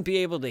shouldn't be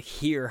able to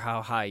hear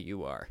how high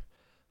you are.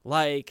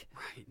 Like,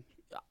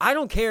 I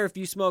don't care if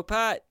you smoke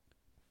pot.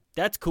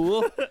 That's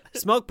cool.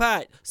 Smoke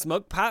pot.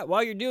 Smoke pot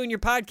while you're doing your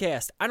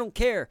podcast. I don't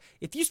care.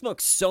 If you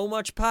smoke so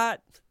much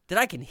pot that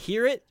I can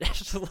hear it,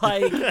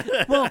 like,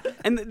 well,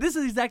 and this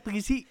is exactly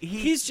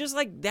he's just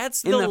like,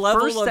 that's in the the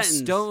level first of sentence,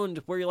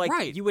 stoned where you're like,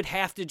 right. you would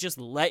have to just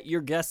let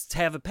your guests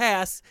have a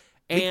pass.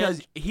 And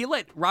because he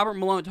let Robert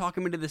Malone talk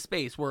him into the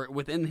space where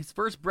within his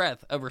first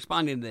breath of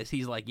responding to this,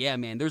 he's like, yeah,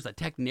 man, there's a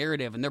tech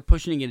narrative and they're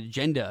pushing an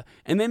agenda.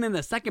 And then in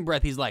the second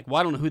breath, he's like, well,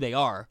 I don't know who they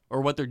are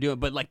or what they're doing,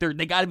 but like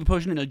they got to be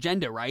pushing an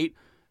agenda, right?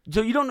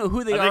 So you don't know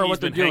who they are or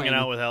what they're doing. He's been hanging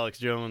out with Alex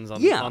Jones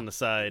on the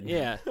side.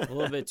 Yeah, a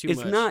little bit too much.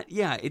 It's not,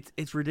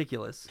 it's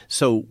ridiculous.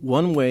 So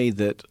one way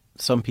that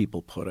some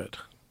people put it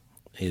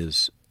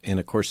is,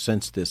 and of course,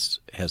 since this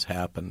has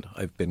happened,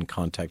 I've been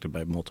contacted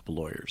by multiple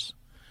lawyers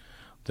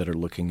that are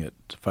looking at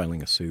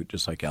filing a suit,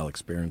 just like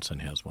Alex Berenson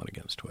has one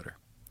against Twitter.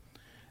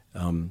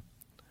 And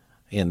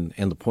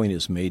the point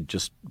is made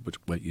just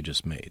what you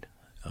just made.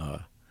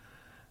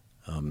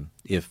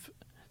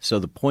 So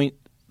the point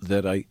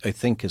that I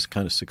think is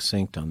kind of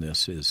succinct on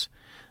this is,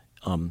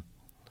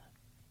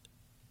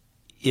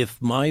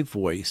 if my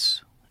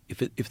voice,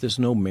 if there's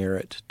no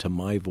merit to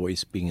my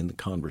voice being in the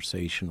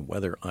conversation,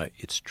 whether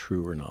it's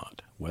true or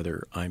not,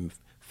 whether I'm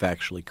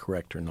factually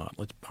correct or not,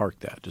 let's park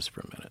that just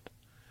for a minute.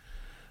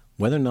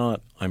 Whether or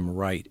not I'm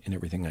right in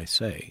everything I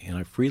say, and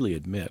I freely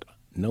admit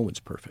no one's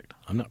perfect.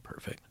 I'm not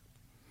perfect.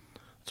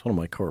 That's one of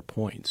my core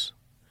points,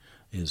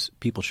 is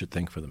people should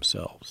think for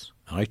themselves.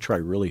 And I try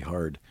really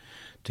hard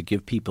to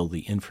give people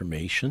the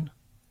information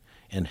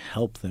and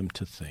help them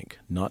to think,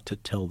 not to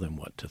tell them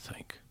what to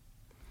think.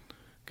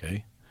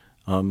 Okay?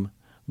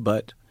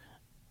 But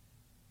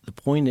the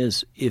point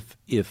is, if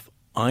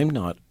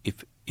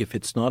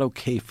it's not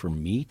okay for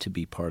me to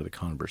be part of the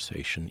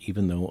conversation,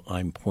 even though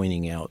I'm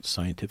pointing out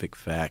scientific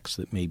facts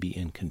that may be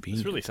inconvenient.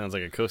 This really sounds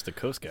like a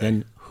coast-to-coast guy.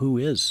 Then who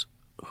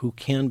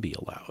can be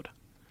allowed?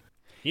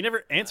 He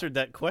never answered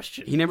that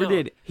question. He never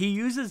did. He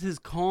uses his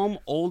calm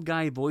old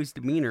guy voice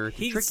demeanor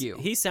to trick you.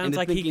 He sounds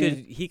like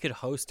he could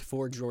host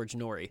for George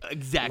Norrie.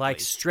 Exactly. Like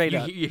straight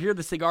up. You hear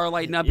the cigar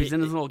lighting up. He's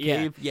in his little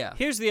cave. Yeah.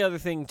 Here's the other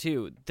thing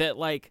too, that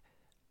like,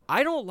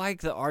 I don't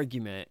like the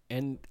argument,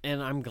 and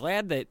I'm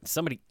glad that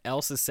somebody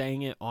else is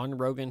saying it on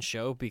Rogan's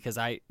show because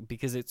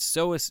it's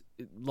so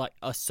like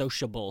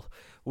associable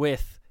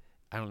with,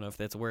 I don't know if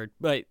that's a word,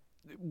 but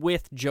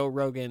with Joe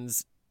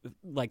Rogan's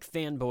like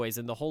fanboys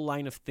and the whole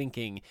line of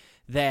thinking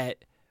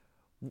that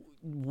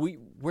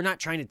we're not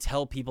trying to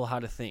tell people how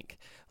to think.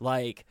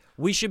 Like,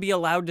 we should be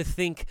allowed to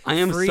think I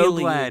am freely. so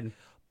glad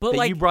but that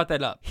like, you brought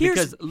that up.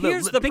 Here's the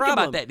think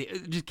problem. about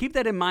that. Just keep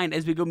that in mind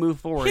as we go move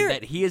forward,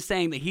 that he is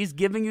saying that he's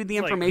giving you the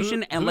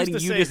information and letting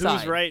you decide.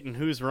 Who's right and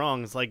who's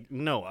wrong? It's like,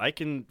 no, I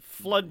can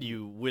flood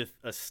you with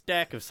a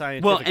stack of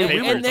scientific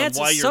papers on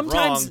why you're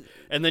wrong,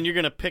 and then you're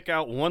going to pick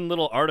out one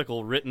little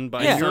article written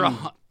by You're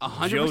some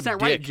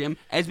 100% right, Jim.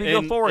 As we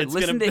go forward,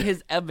 listen to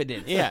his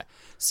evidence. Yeah.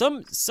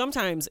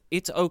 Sometimes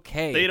it's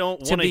okay. They don't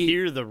want to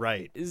hear the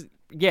right.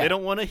 Yeah. They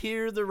don't want to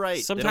hear the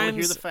right. They don't want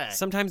to hear the facts.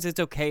 Sometimes it's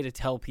okay to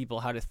tell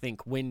people how to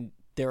think when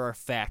there are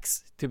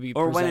facts to be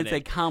or presented. when it's a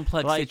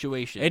complex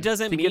situation. It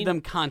doesn't to mean, give them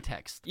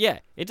context. Yeah.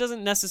 It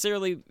doesn't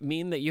necessarily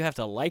mean that you have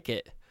to like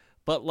it,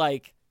 but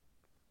like,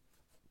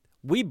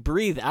 we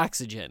breathe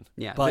oxygen.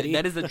 Yeah, buddy.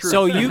 that is the truth.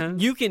 So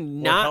you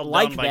can not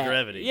like by that.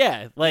 Gravity.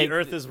 Yeah, like the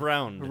Earth is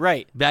round.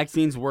 Right.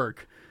 Vaccines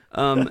work.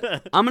 I'm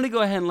going to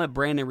go ahead and let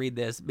Brandon read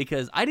this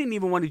because I didn't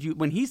even want to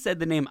when he said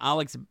the name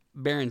Alex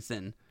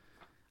Berenson,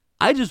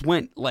 I just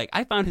went, like,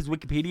 I found his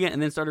Wikipedia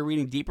and then started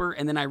reading deeper,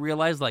 and then I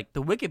realized, like,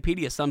 the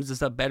Wikipedia sums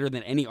this up better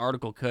than any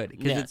article could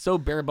because it's so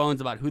bare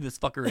bones about who this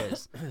fucker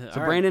is.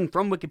 So, Brandon,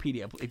 from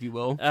Wikipedia, if you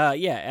will.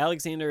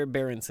 Alexander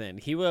Berenson.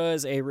 He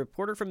was a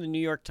reporter from the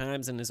New York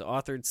Times and has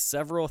authored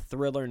several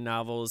thriller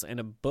novels and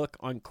a book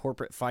on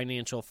corporate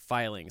financial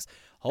filings.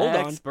 Hold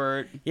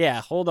Expert. on. Yeah,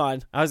 hold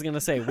on. I was going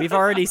to say, we've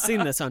already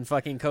seen this on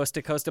fucking Coast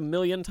to Coast a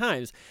million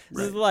times.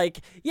 This is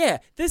like,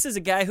 this is a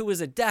guy who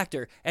was a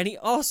doctor, and he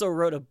also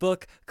wrote a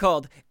book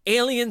called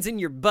Aliens in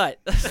Your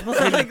Butt.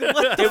 Like,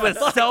 it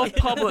was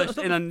self-published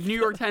in a New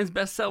York Times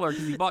bestseller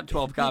because he bought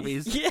 12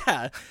 copies.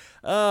 Yeah.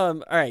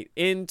 All right.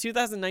 In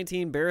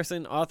 2019,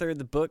 Berenson authored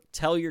the book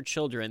Tell Your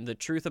Children, The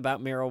Truth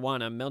About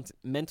Marijuana,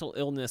 Mental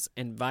Illness,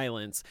 and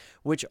Violence,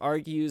 which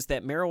argues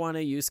that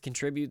marijuana use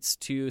contributes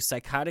to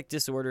psychotic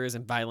disorders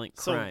and violent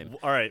crime. So,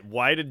 all right,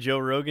 why did Joe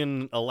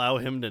Rogan allow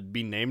him to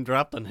be name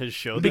dropped on his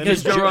show?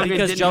 Because Joe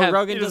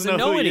Rogan doesn't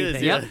know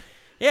anything. Yep.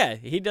 Yeah,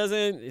 he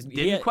doesn't.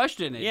 Didn't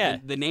question it. Yeah.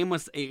 The name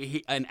was,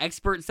 an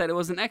expert said it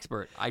was an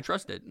expert. I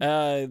trust it.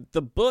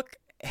 The book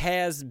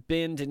has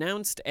been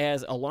denounced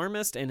as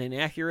alarmist and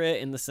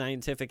inaccurate in the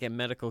scientific and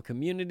medical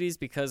communities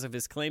because of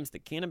his claims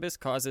that cannabis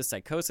causes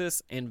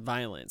psychosis and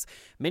violence.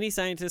 Many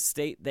scientists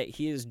state that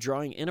he is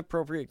drawing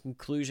inappropriate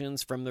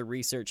conclusions from the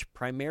research,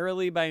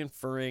 primarily by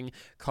inferring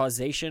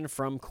causation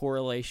from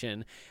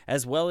correlation,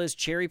 as well as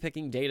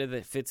cherry-picking data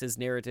that fits his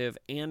narrative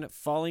and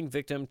falling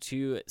victim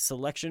to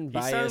selection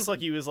bias. He sounds like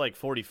he was like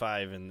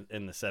 45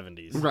 in the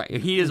 70s. Right.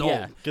 He is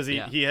old. Because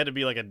he had to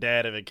be like a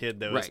dad of a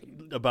kid that was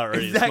Right. about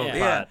ready Exactly. to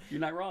smoke pot. You're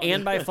not wrong.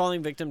 And by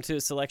falling victim to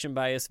selection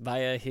bias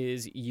via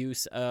his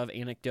use of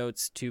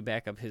anecdotes to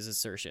back up his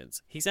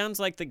assertions. He sounds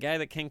like the guy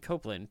that Ken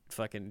Copeland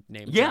fucking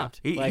name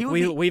dropped.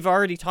 We've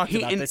already talked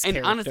about this and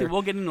character. honestly,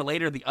 we'll get into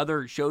later the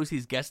other shows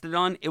he's guested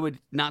on. It would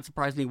not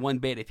surprise me one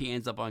bit if he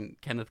ends up on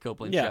Kenneth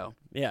Copeland's show.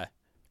 Yeah.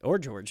 Or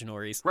George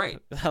Norrie's. Right.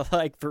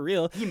 Like, for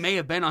real. He may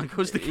have been on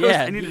Coast to Coast.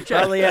 Yeah, I need to he check.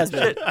 probably has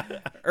been.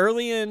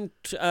 Early in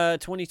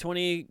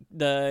 2020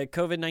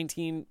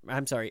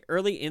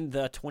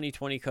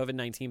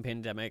 COVID-19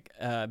 pandemic,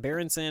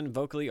 Berenson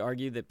vocally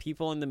argued that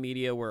people in the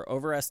media were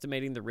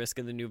overestimating the risk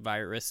of the new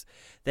virus,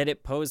 that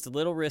it posed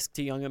little risk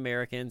to young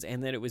Americans,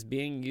 and that it was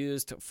being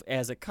used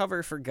as a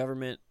cover for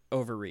government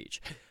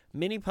overreach.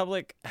 Many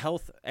public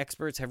health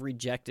experts have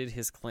rejected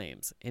his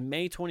claims. In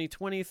May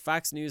 2020,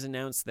 Fox News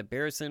announced that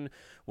Berenson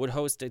would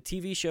host a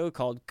TV show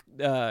called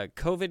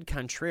COVID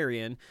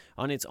Contrarian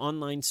on its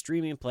online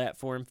streaming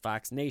platform,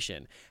 Fox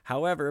Nation.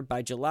 However,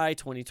 by July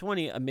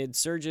 2020, amid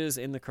surges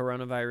in the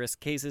coronavirus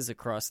cases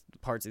across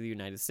parts of the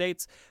United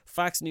States,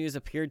 Fox News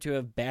appeared to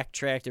have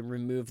backtracked and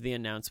removed the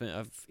announcement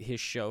of his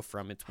show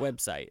from its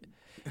website.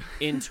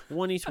 In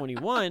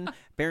 2021,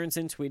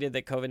 Berenson tweeted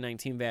that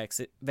COVID-19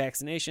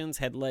 vaccinations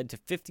had led to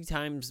 50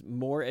 times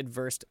more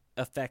adverse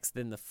effects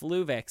than the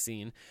flu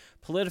vaccine.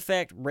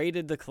 PolitiFact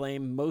rated the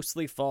claim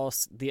mostly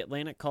false. The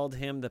Atlantic called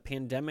him the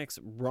pandemic's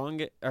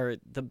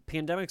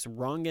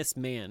wrongest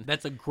man.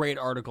 That's a great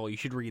article. You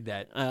should read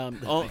that.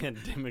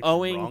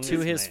 Owing to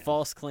his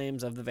false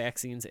claims of the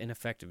vaccine's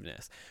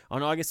ineffectiveness.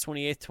 On August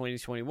 28th,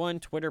 2021,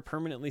 Twitter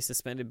permanently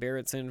suspended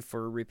Berenson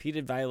for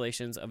repeated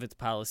violations of its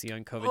policy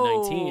on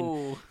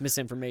COVID-19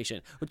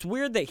 misinformation. It's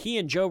weird that he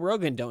and Joe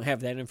Rogan don't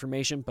have that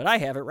information, but I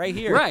have it right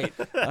here. Right.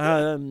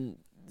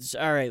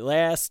 All right,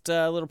 last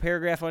little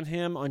paragraph on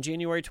him. On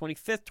January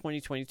 25th,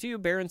 2022,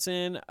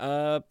 Berenson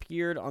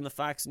appeared on the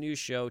Fox News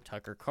show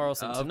Tucker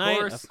Carlson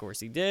Tonight. Of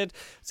course he did.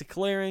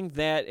 Declaring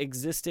that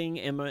existing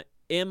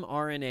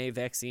mRNA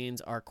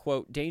vaccines are,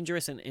 quote,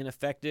 dangerous and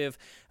ineffective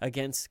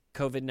against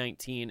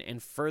COVID-19,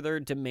 and further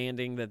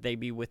demanding that they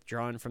be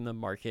withdrawn from the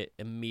market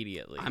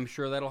immediately. I'm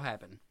sure that'll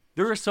happen.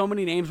 There are so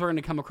many names we're going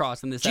to come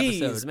across in this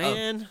episode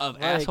man.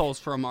 of assholes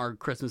from our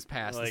Christmas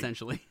past,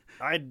 essentially.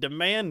 I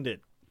demand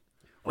it.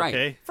 Right.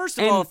 Okay. First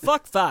of all,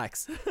 fuck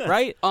Fox,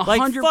 right?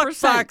 100%. Fuck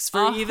Fox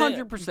for even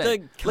 100%. the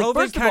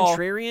COVID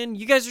contrarian.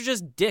 You guys are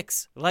just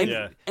dicks. Like,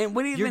 and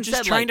when he you're even just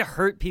said, trying to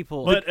hurt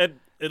people. But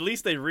at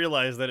least they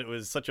realized that it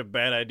was such a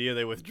bad idea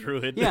they withdrew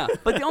it. Yeah,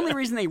 but the only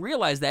reason they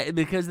realized that is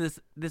because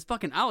this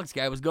fucking Alex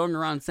guy was going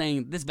around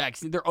saying this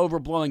vaccine, they're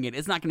overblowing it.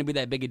 It's not going to be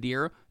that big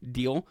a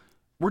deal.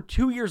 We're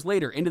 2 years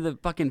later into the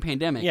fucking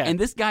pandemic, and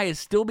this guy is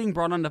still being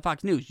brought onto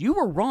Fox News. You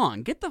were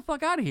wrong. Get the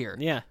fuck out of here.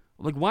 Yeah.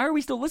 Like, why are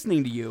we still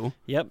listening to you?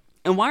 Yep.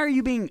 And why are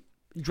you being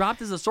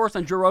dropped as a source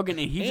on Joe Rogan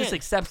and he just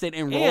accepts it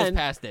and rolls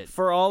past it?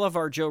 For all of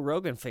our Joe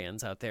Rogan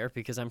fans out there,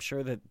 because I'm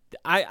sure that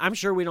I'm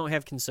sure we don't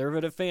have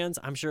conservative fans.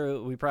 I'm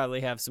sure we probably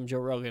have some Joe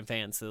Rogan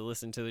fans that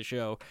listen to the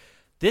show.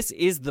 This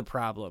is the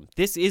problem.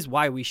 This is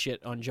why we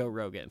shit on Joe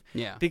Rogan.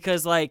 Yeah.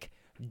 Because, like,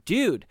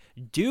 dude,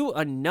 do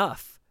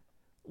enough.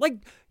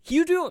 Like,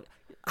 you do.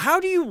 How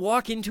do you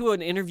walk into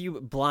an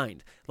interview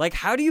blind? Like,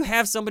 how do you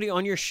have somebody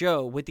on your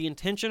show with the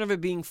intention of it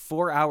being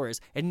 4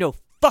 hours and know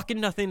fucking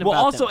nothing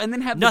about them? And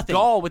then have nothing. the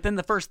gall within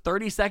the first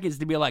 30 seconds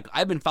to be like,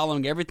 I've been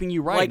following everything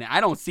you write, and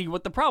I don't see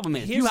what the problem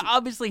is. You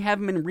obviously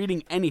haven't been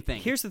reading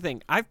anything. Here's the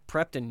thing. I've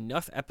prepped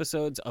enough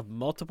episodes of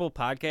multiple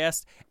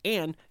podcasts,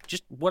 and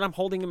just what I'm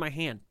holding in my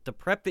hand, the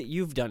prep that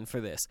you've done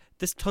for this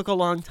took a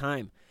long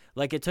time.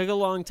 Like, it took a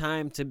long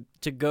time to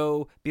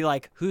go be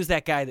like, who's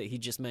that guy that he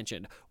just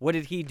mentioned? What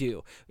did he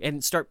do?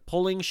 And start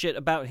pulling shit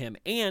about him.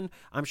 And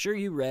I'm sure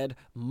you read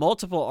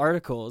multiple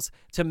articles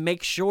to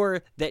make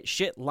sure that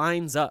shit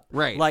lines up.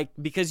 Right. Like,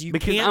 because I'm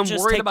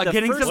just worried take about the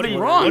getting first something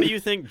one. wrong. What do you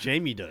think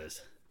Jamie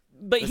does?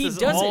 But This he is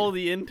doesn't. all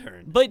the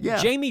intern. But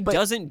Jamie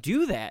doesn't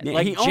do that. Yeah,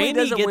 like, he only Jamie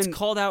does it gets when-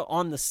 called out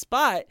on the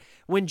spot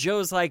when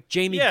Joe's like,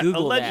 Jamie,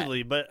 Google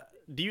allegedly, that. but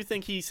do you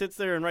think he sits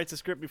there and writes a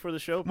script before the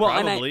show? Well,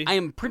 Probably. and I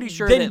am pretty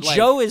sure Then that, like,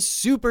 Joe is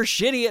super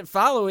shitty at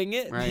following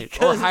it. Right.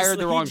 Because Or hired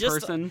the he wrong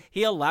just- person.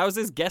 He allows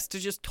his guests to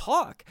just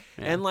talk.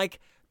 And, like,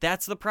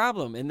 that's the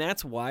problem. And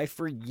that's why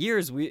for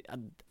years He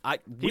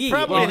in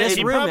probably, this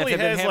he room probably have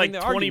been has having like the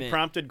 20 argument.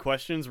 prompted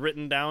questions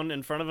written down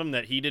in front of him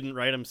that he didn't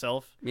write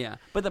himself. Yeah.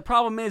 But the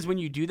problem is when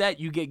you do that,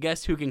 you get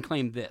guests who can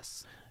claim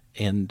this.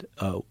 And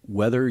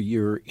whether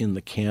you're in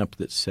the camp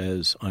that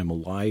says I'm a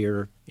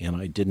liar and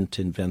I didn't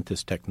invent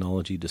this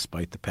technology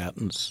despite the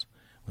patents,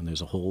 when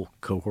there's a whole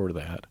cohort of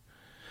that,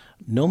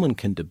 no one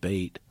can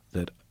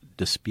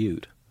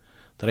dispute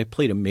that I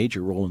played a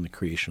major role in the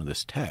creation of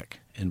this tech.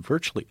 And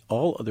virtually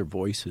all other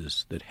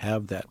voices that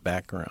have that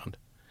background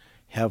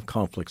have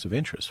conflicts of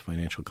interest,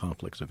 financial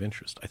conflicts of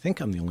interest. I think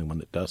I'm the only one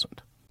that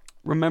doesn't.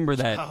 Remember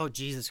that. Oh,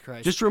 Jesus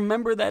Christ. Just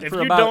remember that If for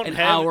you about don't an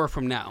have- hour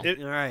from now.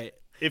 All right.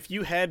 If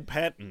you had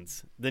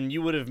patents, then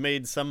you would have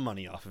made some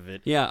money off of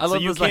it. Yeah, I so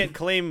love you this, can't like-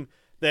 claim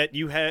that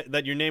you had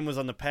that your name was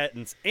on the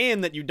patents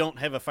and that you don't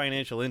have a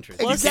financial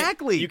interest.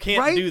 Exactly, You can't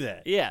right? do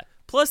that. Yeah.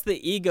 Plus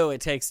the ego it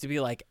takes to be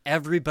like,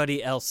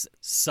 everybody else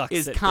sucks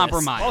Is at this.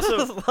 compromised.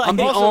 Also, I'm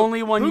the also,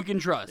 only one you can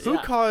trust. Who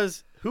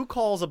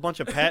calls a bunch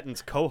of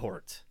patents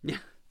cohorts? Yeah.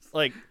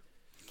 Like,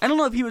 I don't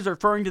know if he was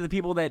referring to the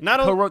people that Not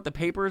o- co-wrote the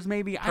papers,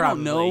 maybe. I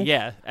don't know. Probably,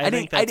 yeah. I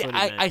think that's what he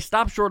meant. I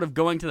stopped short of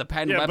going to the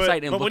patent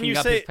website and when looking you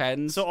up say, his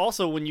patents. So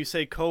also when you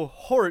say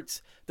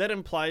cohorts, that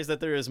implies that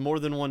there is more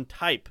than one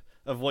type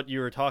of what you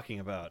were talking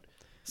about.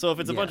 So if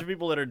it's a bunch of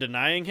people that are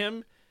denying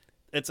him,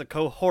 it's a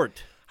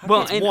cohort.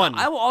 well, it's and one.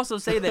 I will also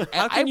say that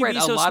How I can you read be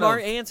a so lot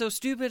smart of and so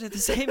stupid at the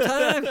same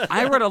time?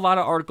 I read a lot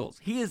of articles.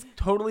 He is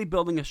totally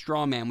building a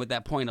straw man with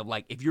that point of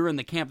like, if you're in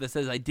the camp that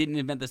says I didn't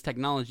invent this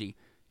technology,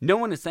 no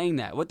one is saying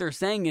that. What they're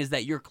saying is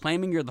that you're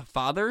claiming you're the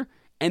father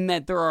and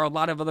that there are a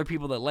lot of other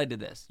people that led to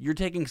this. You're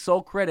taking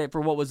sole credit for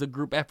what was a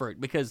group effort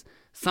because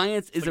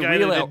science is the a guy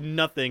relay. that did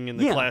nothing in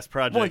the class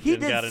project Well, he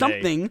and got did an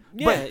something,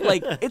 Yeah. but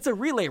like it's a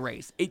relay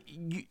race.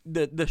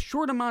 The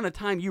short amount of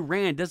time you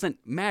ran doesn't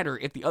matter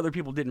if the other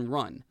people didn't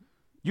run.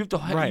 You have to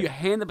Right. you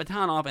hand the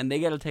baton off, and they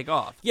got to take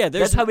off. Yeah,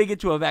 that's how we get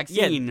to a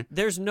vaccine. Yeah,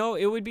 there's no.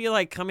 It would be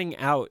like coming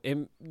out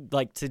in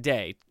like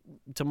today,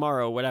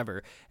 tomorrow,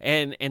 whatever,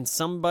 and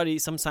some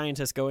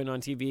scientist going on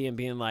TV and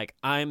being like,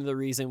 "I'm the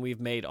reason we've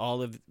made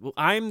all of.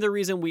 I'm the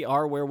reason we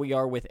are where we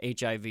are with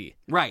HIV."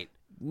 Right.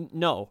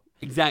 No.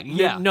 Exactly.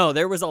 Yeah. No,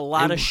 there was a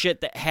lot And of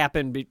shit that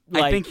happened.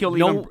 I think he'll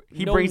no,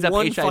 he no brings up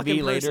one HIV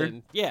fucking later.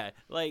 person. Yeah,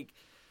 like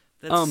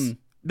that's,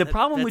 The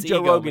problem with that's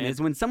Joe ego, Rogan man. is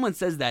when someone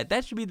says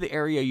that should be the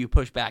area you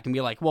push back and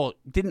be like, well,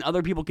 didn't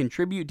other people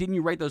contribute? Didn't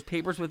you write those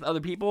papers with other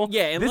people?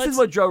 Yeah, and this is let's-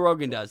 what Joe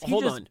Rogan does. He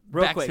Hold just on,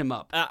 real backs quick. him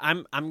up.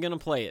 I'm gonna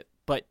play it,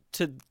 but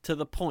to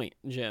the point,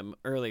 Jim,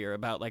 earlier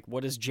about like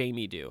what does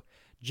Jamie do?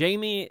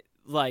 Jamie,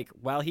 like,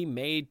 while he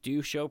may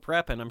do show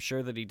prep, and I'm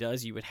sure that he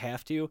does, you would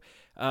have to.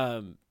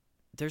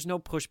 There's no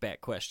pushback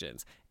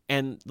questions,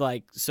 and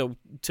like so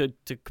to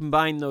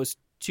combine those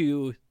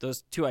two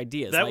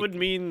ideas, That like, would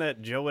mean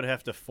that Joe would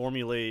have to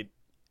formulate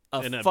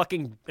an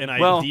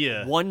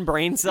idea. one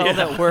brain cell Yeah.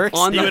 that works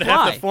On He the would have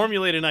fly. to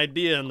formulate an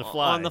idea on the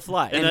fly. On the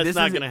fly. And, And that's this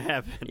not is- going to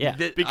happen. Yeah.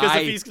 Because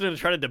if he's going to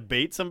try to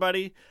debate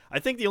somebody, I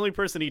think the only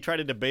person he tried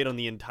to debate on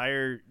the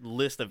entire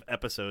list of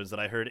episodes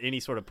that I heard any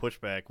sort of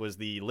pushback was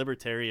the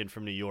libertarian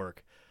from New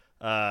York.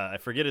 I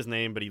forget his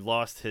name, but he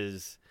lost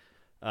his...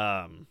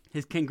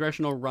 His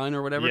congressional run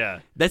or whatever. Yeah.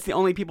 That's the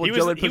only people He Joe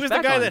was would push the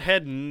back guy on. that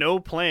had no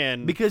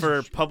plan Because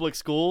for public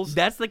schools.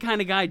 That's the kind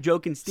of guy Joe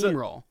can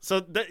steamroll. So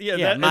that, Yeah,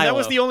 that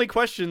was Milo. the only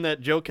question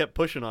that Joe kept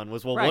pushing on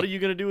was, well, Right. what are you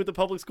going to do with the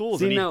public schools?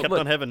 See, and he no, kept look,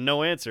 on having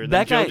no answer. And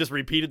that then Joe guy- just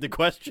repeated the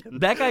question.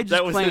 That guy just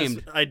that was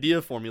claimed- his idea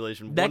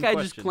formulation. That one guy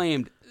question. just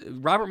claimed,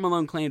 Robert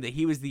Malone claimed that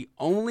he was the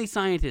only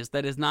scientist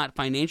that is not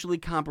financially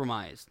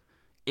compromised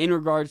in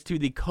regards to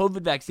the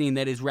COVID vaccine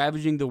that is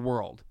ravaging the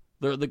world,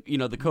 the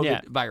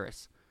COVID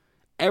virus.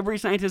 Every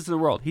scientist in the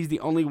world, he's the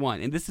only one.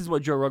 And this is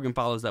what Joe Rogan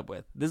follows up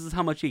with. This is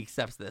how much he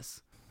accepts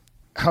this.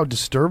 How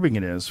disturbing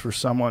it is for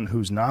someone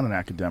who's not an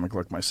academic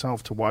like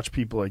myself to watch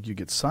people like you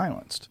get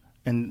silenced.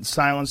 And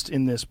silenced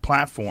in this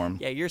platform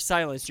Yeah, you're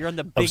silenced. You're on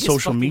the of biggest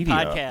social fucking media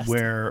podcast.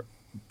 where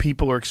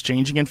people are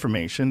exchanging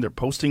information, they're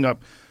posting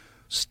up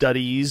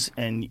studies,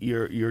 and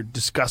you're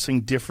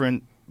discussing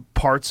different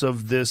parts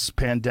of this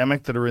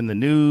pandemic that are in the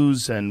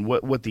news and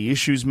what the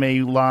issues may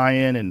lie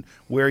in and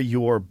where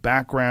your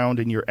background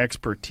and your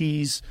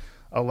expertise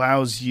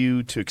allows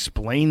you to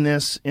explain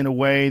this in a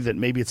way that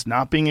maybe it's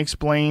not being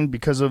explained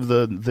because of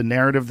the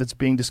narrative that's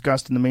being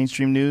discussed in the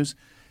mainstream news.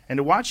 And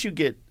to watch you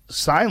get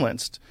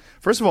silenced,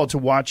 first of all, to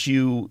watch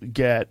you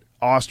get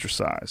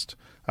ostracized.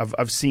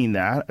 I've seen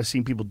that. I've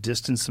seen people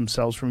distance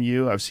themselves from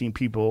you. I've seen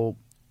people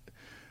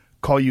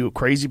call you a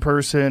crazy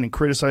person and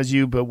criticize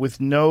you, but with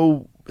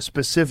no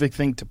specific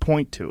thing to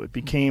point to. It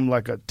became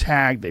like a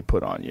tag they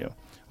put on you.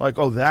 Like,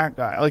 oh, that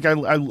guy. Like,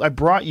 I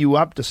brought you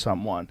up to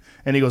someone,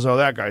 and he goes, oh,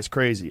 that guy's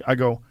crazy. I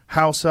go,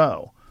 how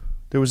so?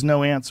 There was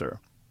no answer.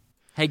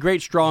 Hey,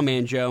 great straw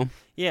man, Joe.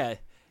 Yeah,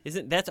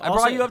 that's I also,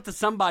 brought you up to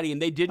somebody,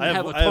 and they didn't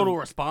have a total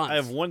response. I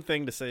have one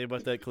thing to say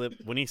about that clip.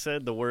 When he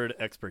said the word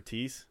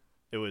expertise,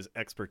 it was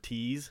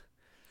expertise.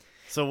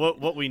 So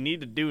what we need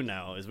to do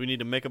now is we need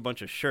to make a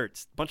bunch of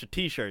shirts, a bunch of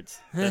T-shirts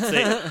that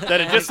say that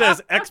it just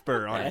says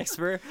expert on it.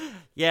 expert.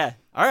 Yeah.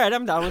 All right,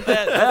 I'm down with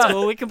that. That's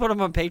cool. We can put them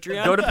on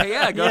Patreon. Go to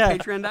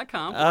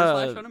patreon.com Uh,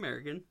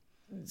 /UnAmerican.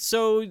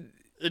 So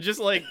It's just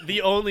like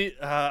the only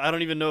I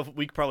don't even know if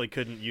we probably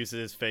couldn't use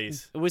his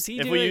face. was he?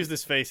 If we used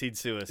his face, he'd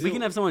sue us. We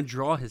can have someone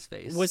draw his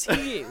face. Was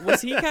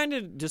he kind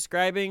of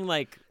describing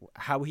like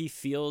how he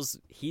feels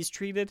he's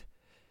treated?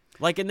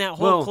 Like in that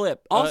whole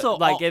clip. Also,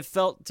 it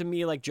felt to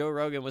me like Joe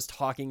Rogan was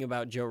talking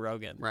about Joe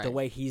Rogan. Right. The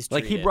way he's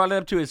like treated. he brought it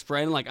up to his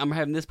friend, like, I'm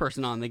having this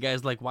person on. The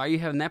guy's like, why are you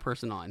having that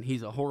person on?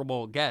 He's a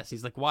horrible guest.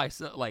 He's like, why?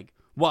 So, like,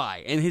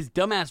 why? And his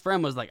dumbass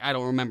friend was like, I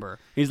don't remember.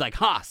 He's like,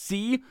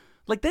 see?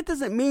 Like, that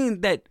doesn't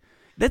mean that.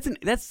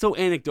 That's so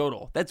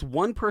anecdotal. That's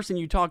one person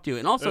you talk to,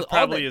 and also It was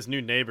probably his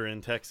new neighbor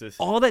in Texas.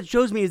 all that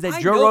shows me is that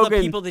I Joe know Rogan.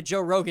 the people that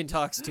Joe Rogan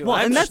talks to. Well,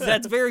 and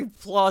that's very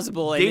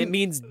plausible, and Ding- it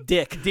means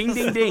dick. Ding,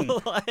 ding, ding.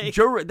 Like-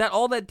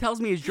 All that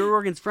tells me is Joe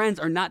Rogan's friends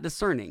are not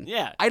discerning.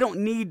 Yeah. I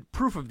don't need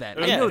proof of that.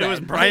 I Yeah, know It that. was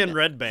Brian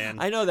Redband.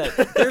 I know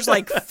that. There's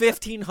like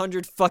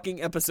 1,500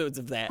 fucking episodes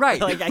of that. Right.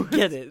 Like, I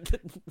get it.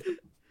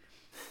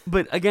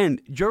 But again,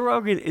 Joe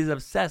Rogan is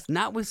obsessed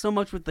not with so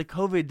much with the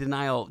COVID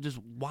denial, just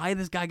why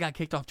this guy got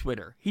kicked off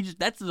Twitter.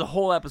 That's the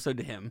whole episode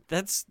to him.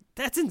 That's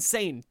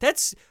insane.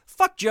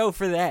 Fuck Joe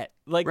for that.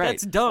 Like, Right.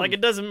 that's dumb. Like, it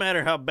doesn't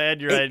matter how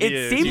bad your idea It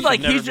is. seems you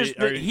like should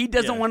never he's be- he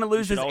doesn't want to you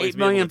lose should his always 8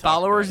 be able million to talk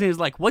followers, about and it. he's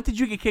like, what did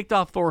you get kicked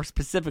off for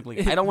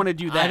specifically? I don't want to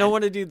do that. I don't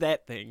want to do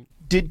that thing.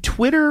 Did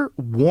Twitter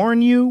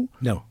warn you?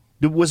 No.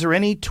 Was there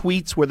any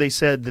tweets where they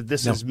said that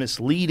this No. is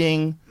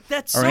misleading?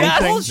 That's or so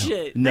anything?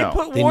 bullshit. No. They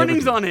put they never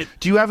warnings do. on it.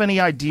 Do you have any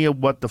idea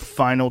what the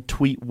final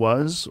tweet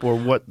was, or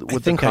what the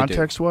think I do.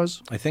 context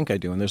was? I think I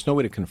do, and there's no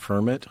way to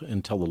confirm it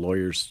until the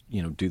lawyers,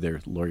 do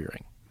their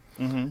lawyering.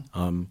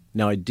 Mm-hmm.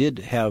 Now, I did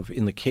have,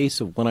 in the case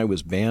of when I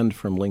was banned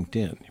from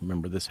LinkedIn,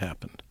 remember this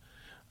happened.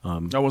 I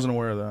wasn't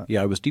aware of that.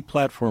 Yeah, I was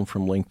deplatformed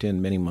from LinkedIn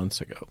many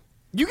months ago.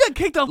 You got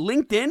kicked off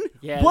LinkedIn?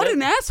 Yeah, what that-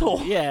 an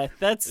asshole. Yeah,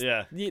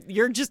 Yeah.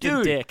 You're just a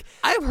Dude, dick.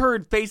 I've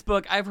heard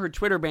Facebook, I've heard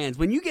Twitter bans.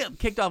 When you get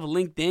kicked off of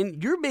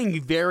LinkedIn, you're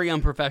being very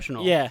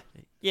unprofessional.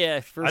 Yeah,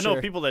 for I know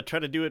sure. people that try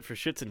to do it for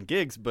shits and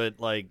gigs, but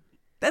like,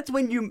 That's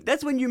when you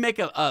make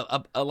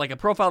a like a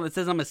profile that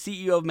says I'm a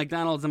CEO of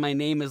McDonald's and my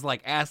name is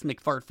like ass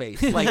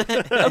McFartface. Like,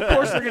 of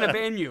course they're gonna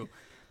ban you.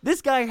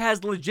 This guy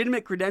has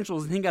legitimate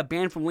credentials and he got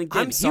banned from LinkedIn.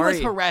 I'm sorry. He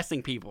was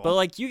harassing people. But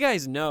like, you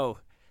guys know,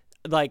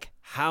 like,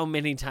 how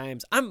many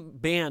times I'm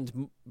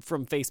banned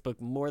from Facebook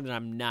more than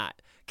I'm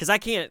not, because I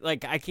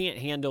can't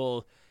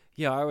handle.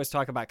 I always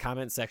talk about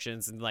comment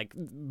sections, and like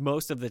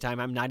most of the time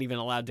I'm not even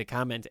allowed to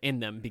comment in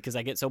them because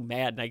I get so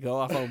mad and I go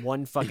off on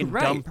one fucking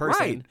Right, dumb person,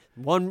 right.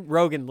 one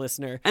Rogan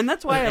listener. And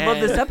that's why I love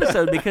this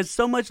episode, because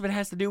so much of it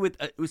has to do with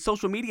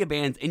social media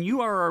bans, and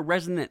you are a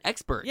resident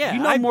expert. Yeah,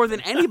 you know more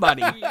than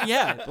anybody.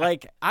 Yeah,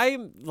 like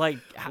I'm like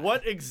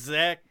what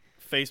exact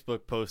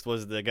Facebook post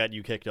was that got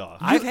you kicked off?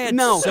 I've had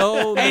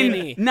so And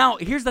many. now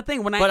here's the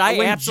thing: when I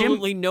when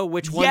absolutely Jim, know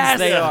which ones yes,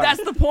 they are.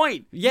 that's the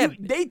point. Yeah.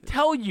 they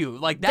tell you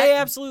like that. They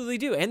absolutely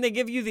do, and they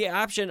give you the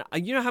option.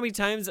 You know how many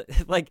times,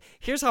 like,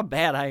 here's how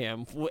bad I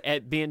am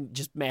at being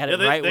just mad Yeah, at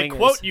right they wingers.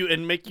 quote you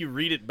and make you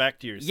read it back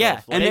to yourself. Yeah,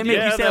 Like, and they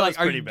make you say that like, was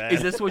pretty bad.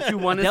 "Is this what you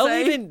want to They'll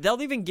say?"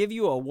 they'll even give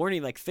you a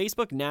warning. Like,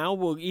 Facebook now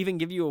will even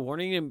give you a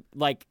warning, and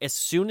like as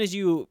soon as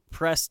you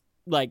press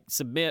like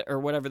submit or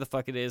whatever the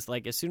fuck it is,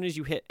 like as soon as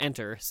you hit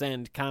enter,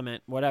 send,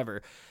 comment,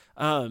 whatever,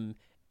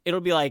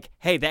 it'll be like,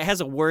 hey, that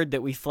has a word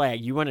that we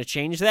flag. You want to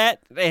change that?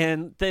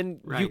 And then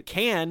you Right.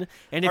 can.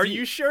 And if Are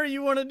you sure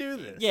you want to do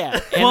this? Yeah.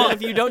 And then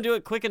if you don't do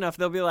it quick enough,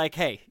 they'll be like,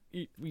 hey.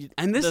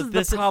 And this is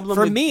the problem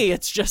for with- me.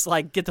 It's just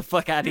like, get the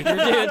fuck out of here,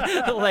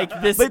 dude.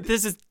 Like this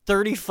is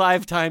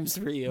 35 times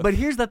for you. But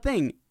here's the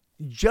thing: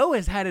 Joe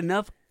has had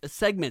enough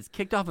segments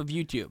kicked off of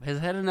YouTube, has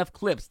had enough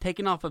clips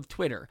taken off of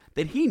Twitter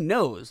that he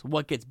knows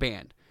what gets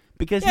banned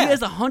because he Yeah.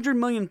 has 100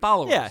 million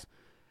followers. Yeah.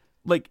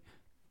 Like.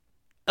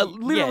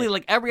 Literally, Yeah.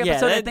 like every Yeah,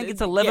 episode, I that- think it's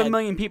 11 yeah.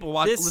 million people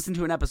listen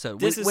to an episode.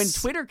 this When is-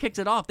 Twitter kicks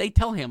it off, they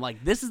tell him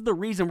like, "This is the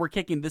reason we're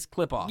kicking this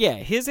clip off."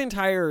 yeah,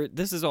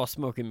 this is all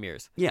smoke and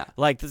mirrors. Yeah.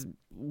 Like this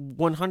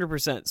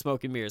 100%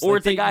 smoke and mirrors. Or Like,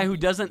 it's a guy who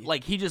doesn't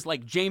like. He just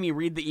like, Jamie,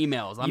 read the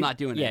emails. I'm not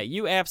doing Yeah, it.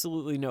 you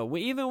absolutely know.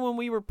 Even when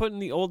we were putting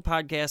the old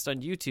podcast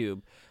on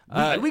YouTube,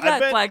 We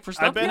got bet- flagged for I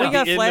stuff. bet we at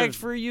got the end flagged of-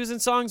 for using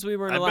songs we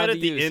weren't I allowed bet to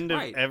at the use. end of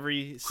Right.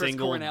 every Chris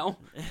single Cornell.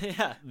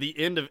 Yeah. the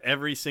end of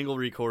every single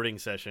recording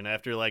session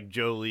after like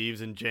Joe leaves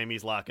and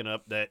Jamie's locking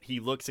up, that he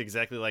looks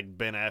exactly like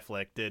Ben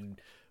Affleck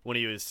did when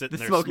he was sitting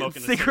there smoking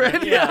smoking a a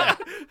cigarette. Yeah.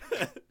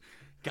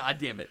 God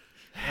damn it.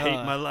 Hate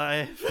my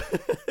life.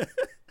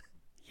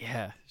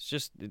 Yeah, it's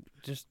just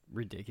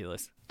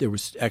ridiculous. There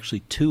was actually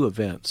 2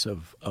 events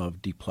of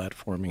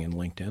deplatforming in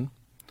LinkedIn.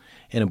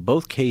 And in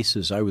both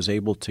cases, I was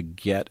able to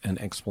get an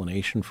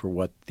explanation for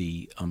what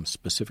the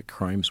specific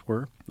crimes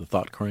were, the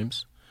thought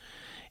crimes.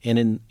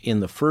 And in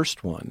the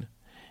first one,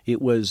 it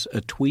was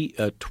a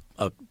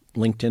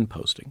LinkedIn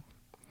posting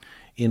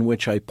in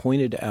which I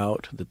pointed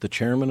out that the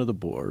chairman of the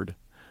board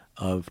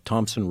of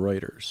Thomson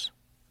Reuters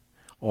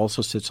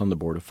also sits on the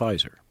board of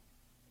Pfizer.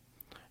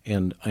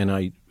 And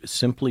I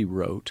simply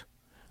wrote,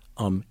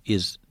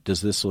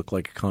 does this look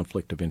like a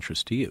conflict of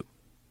interest to you?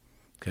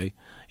 Okay,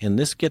 and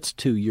this gets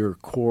to your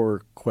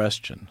core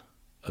question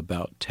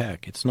about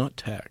tech. It's not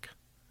tech.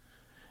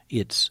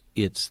 It's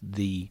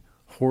the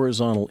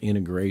horizontal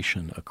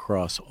integration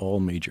across all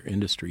major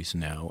industries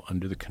now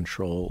under the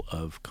control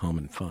of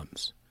common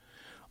funds.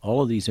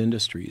 All of these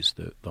industries,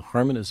 the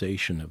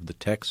harmonization of the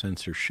tech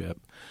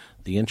censorship,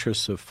 the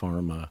interests of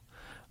pharma,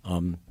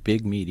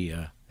 big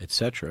media,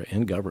 etc.,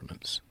 and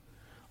governments,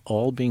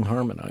 all being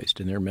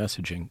harmonized in their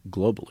messaging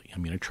globally. I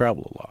mean, I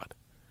travel a lot.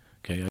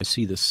 Okay, I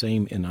see the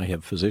same, and I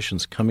have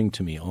physicians coming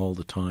to me all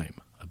the time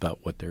about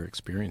what they're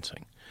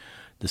experiencing.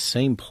 The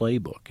same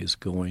playbook is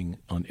going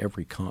on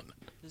every continent.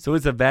 So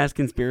it's a vast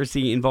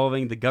conspiracy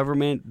involving the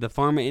government, the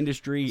pharma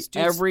industry,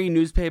 every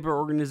newspaper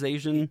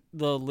organization,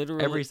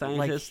 every scientist.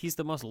 Like, he's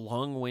the most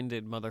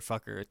long-winded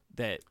motherfucker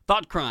that...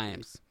 Thought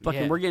crimes.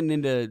 Fucking, we're getting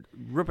into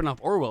ripping off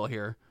Orwell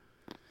here.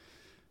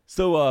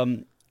 So,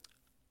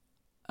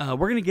 we're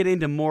going to get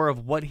into more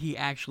of what he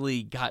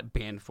actually got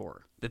banned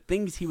for. The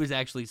things he was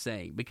actually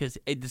saying. Because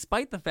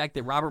despite the fact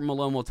that Robert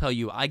Malone will tell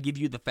you, I give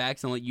you the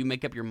facts and let you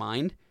make up your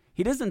mind,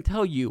 he doesn't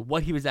tell you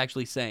what he was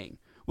actually saying.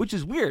 Which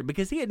is weird,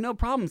 because he had no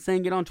problem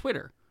saying it on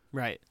Twitter.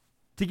 Right.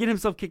 To get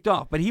himself kicked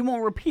off. But he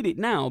won't repeat it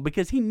now,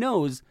 because he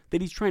knows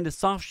that he's trying to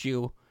soft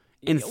shoe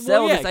and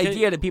sell this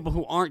idea to people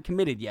who aren't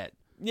committed yet.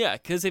 Yeah,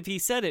 because if he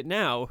said it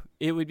now,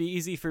 it would be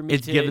easy for me to...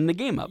 It's giving the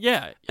game up.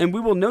 Yeah. And we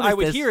will notice I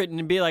would hear it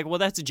and be like, well,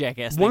 that's a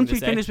jackass thing Once to we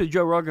say. finish with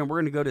Joe Rogan, we're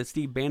going to go to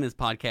Steve Bannon's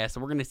podcast,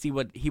 and we're going to see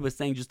what he was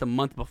saying just a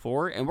month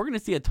before, and we're going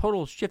to see a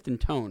total shift in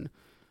tone.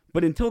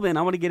 But until then,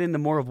 I want to get into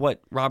more of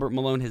what Robert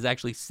Malone has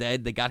actually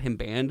said that got him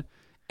banned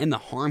and the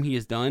harm he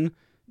has done.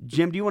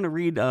 Jim, do you want to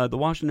read the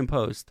Washington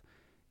Post?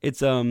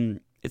 It's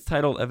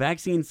titled, "A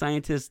Vaccine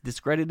Scientist's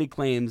Discredited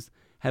Claims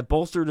Have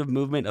Bolstered a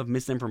Movement of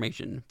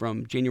Misinformation,"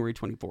 from January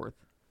 24th.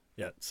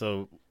 Yeah,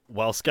 so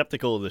while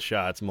skeptical of the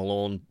shots,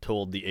 Malone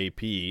told the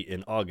AP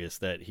in August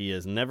that he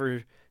has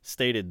never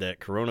stated that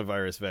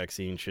coronavirus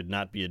vaccine should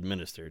not be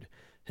administered.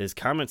 His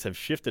comments have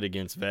shifted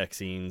against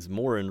vaccines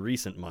more in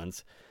recent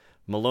months.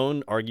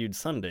 Malone argued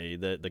Sunday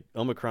that the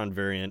Omicron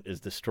variant is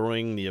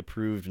destroying the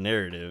approved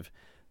narrative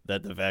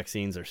that the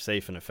vaccines are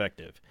safe and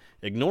effective,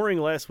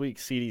 ignoring last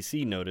week's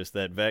CDC notice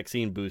that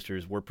vaccine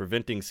boosters were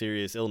preventing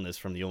serious illness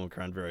from the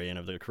Omicron variant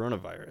of the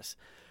coronavirus,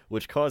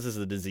 which causes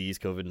the disease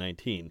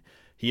COVID-19.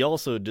 He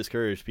also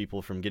discouraged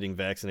people from getting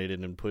vaccinated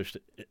and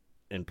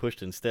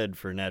pushed instead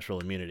for natural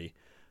immunity.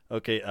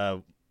 Okay,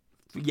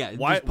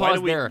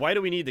 why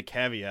do we need the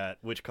caveat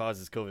which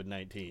causes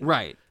COVID-19?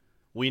 Right.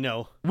 We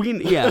know.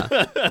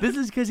 This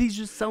is because he's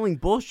just selling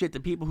bullshit to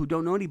people who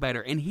don't know any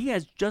better, and he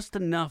has just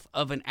enough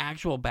of an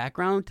actual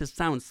background to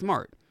sound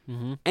smart.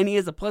 Mm-hmm. And he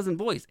has a pleasant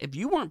voice. If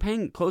you weren't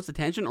paying close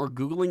attention or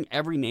Googling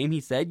every name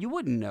he said, you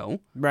wouldn't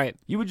know. Right.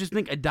 You would just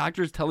think a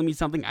doctor's telling me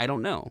something I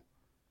don't know.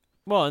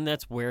 Well, and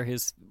that's where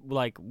his,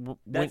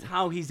 that's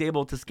how he's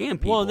able to scam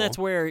people. Well, and that's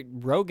where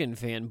Rogan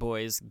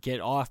fanboys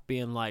get off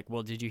being like,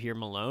 well, did you hear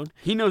Malone?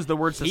 He knows the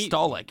word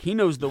systolic. He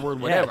knows the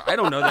word whatever. I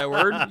don't know that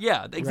word.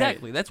 Yeah,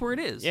 exactly. Right. That's where it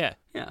is. Yeah.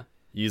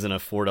 Use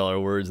enough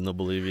 $4 words and they'll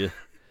believe you.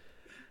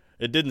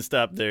 It didn't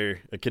stop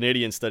there. A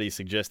Canadian study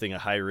suggesting a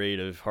high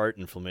rate of heart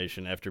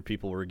inflammation after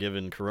people were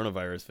given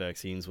coronavirus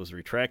vaccines was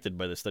retracted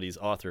by the study's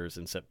authors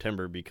in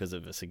September because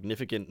of a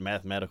significant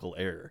mathematical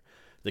error.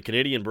 The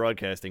Canadian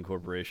Broadcasting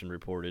Corporation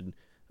reported...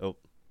 Oh,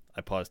 I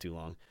paused too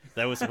long.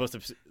 That was supposed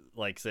to say...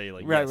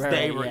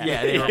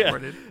 They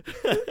reported.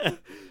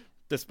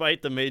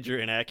 Despite the major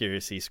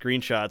inaccuracy,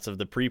 screenshots of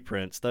the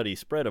preprint study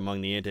spread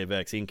among the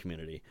anti-vaccine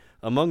community.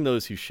 Among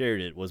those who shared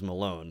it was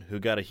Malone, who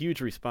got a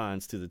huge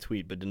response to the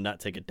tweet but did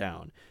not take it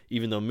down,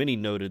 even though many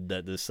noted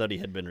that the study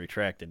had been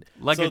retracted.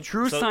 Like a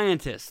true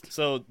scientist.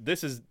 So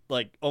this is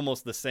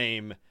almost the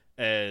same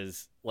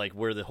as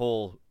where the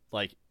whole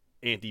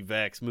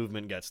anti-vax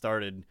movement got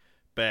started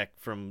back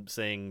from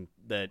saying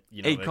that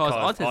it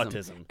caused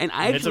autism. And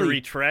it's a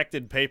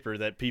retracted paper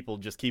that people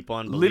just keep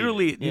on believing.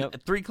 Literally,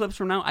 3 clips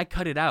from now, I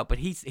cut it out. But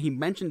he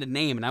mentioned a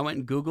name, and I went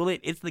and Googled it.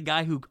 It's the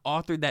guy who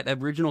authored that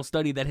original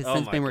study that has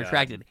since been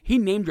retracted. He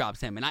name drops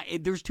him, and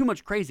there's too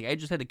much crazy. I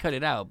just had to cut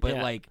it out. But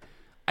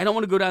I don't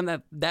want to go down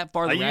that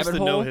far. The rabbit hole. I used to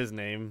know his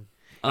name.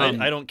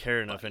 I don't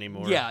care enough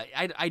anymore. Yeah,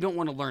 I don't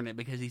want to learn it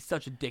because he's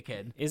such a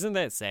dickhead. Isn't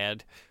that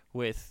sad?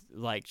 With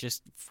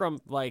just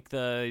from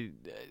the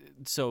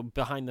so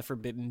behind the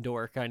forbidden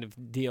door kind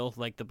of deal,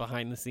 the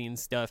behind the scenes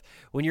stuff,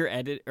 when you're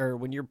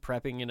when you're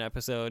prepping an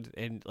episode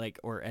and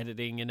or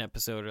editing an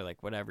episode or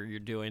whatever you're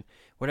doing,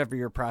 whatever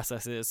your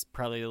process is,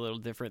 probably a little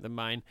different than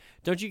mine.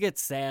 Don't you get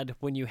sad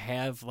when you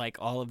have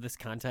all of this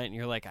content and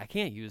you're like, I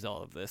can't use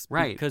all of this,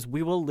 right? Because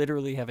we will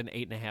literally have an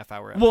 8.5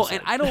 hour episode. Well,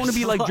 and I don't want to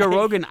be like Joe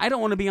Rogan. I don't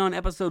want to be on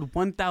episode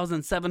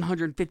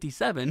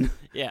 1757.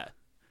 Yeah.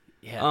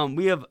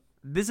 We have.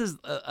 This is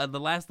the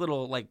last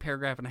little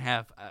paragraph and a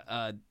half.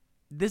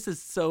 This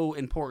is so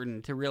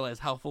important to realize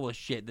how full of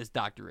shit this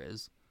doctor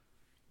is.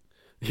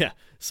 Yeah.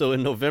 So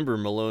in November,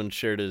 Malone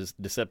shared his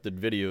deceptive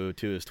video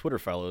to his Twitter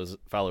followers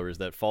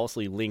that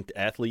falsely linked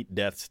athlete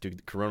deaths to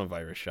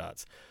coronavirus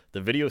shots. The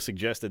video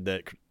suggested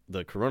that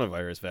the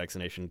coronavirus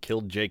vaccination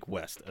killed Jake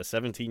West, a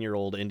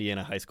 17-year-old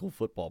Indiana high school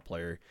football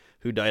player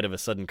who died of a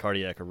sudden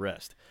cardiac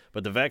arrest.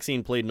 But the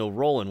vaccine played no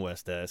role in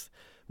West's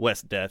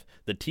death.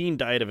 The teen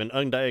died of an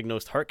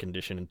undiagnosed heart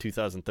condition in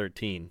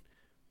 2013.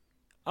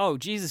 Oh,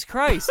 Jesus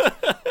Christ.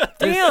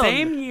 The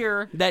same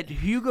year that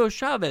Hugo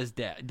Chavez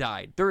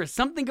died. There is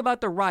something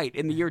about the right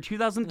in the year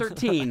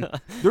 2013.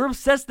 They're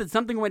obsessed that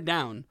something went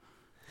down.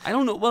 I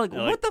don't know. Well,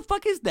 what the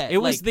fuck is that? It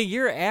was the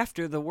year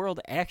after the world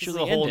actually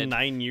this is a whole ended.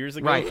 9 years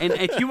ago. Right, and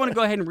if you want to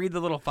go ahead and read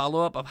the little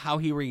follow-up of how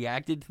he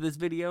reacted to this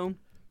video.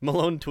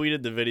 Malone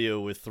tweeted the video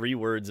with 3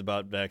 words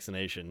about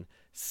vaccination: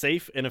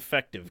 safe and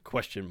effective, ?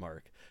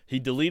 He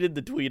deleted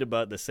the tweet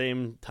about the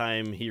same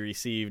time he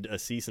received a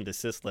cease and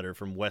desist letter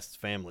from West's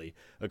family,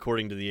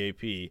 according to the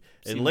AP,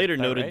 and later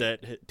noted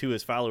that to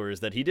his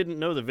followers that he didn't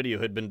know the video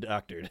had been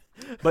doctored.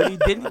 But he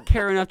didn't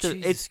care enough to.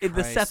 It's the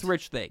Christ. Seth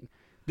Rich thing.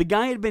 The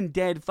guy had been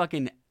dead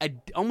fucking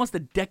almost a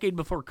decade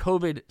before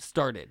COVID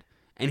started,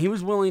 and he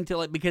was willing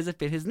to because it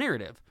fit his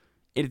narrative.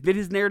 It fit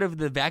his narrative.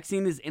 The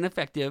vaccine is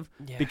ineffective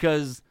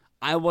because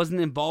I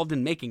wasn't involved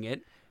in making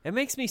it. It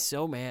makes me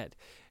so mad.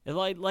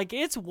 Like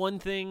it's one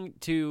thing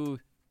to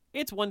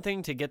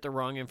get the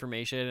wrong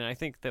information, and I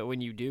think that when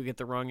you do get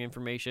the wrong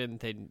information,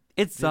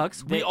 It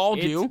sucks. We all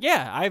do.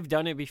 Yeah, I've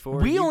done it before.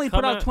 We You only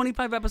come put out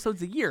 25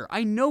 episodes a year.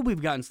 I know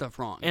we've gotten stuff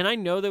wrong. and I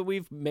know that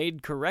we've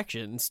made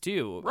corrections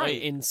too,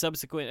 Right. in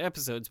subsequent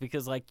episodes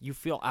because you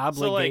feel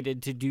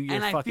obligated to do your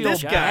and I fucking feel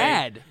job.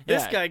 bad.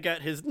 This Yeah. guy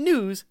got his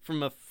news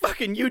from a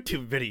fucking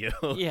YouTube video.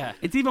 Yeah.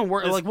 It's even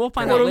worse. This We'll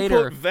find out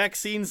quote-unquote later.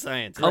 vaccine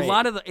science. A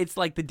lot of it's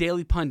like the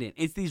Daily Pundit.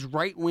 It's these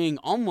right-wing,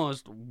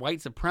 almost white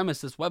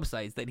supremacist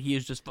websites that he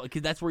is just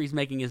because that's where he's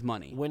making his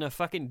money. When a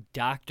fucking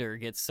doctor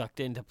gets sucked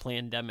into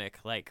pandemic,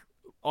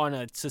 on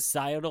a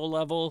societal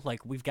level,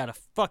 we've got a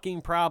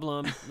fucking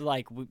problem.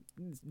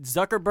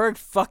 Zuckerberg,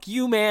 fuck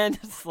you, man.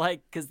 It's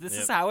because this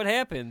is how it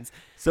happens.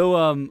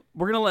 So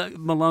we're gonna let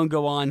Malone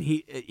go on.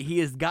 He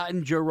has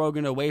gotten Joe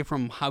Rogan away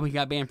from how he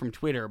got banned from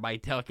Twitter by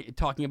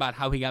talking about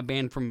how he got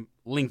banned from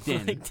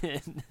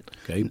LinkedIn.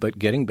 Okay, but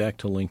getting back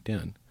to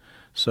LinkedIn,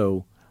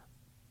 so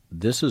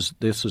this is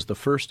the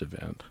first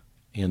event,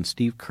 and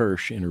Steve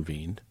Kirsch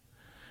intervened,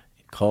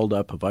 called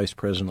up a vice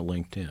president of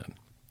LinkedIn.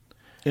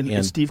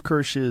 And Steve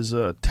Kirsch is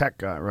a tech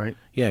guy, right?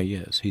 Yeah, he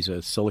is. He's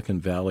a Silicon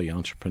Valley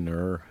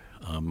entrepreneur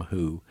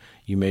who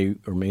you may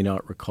or may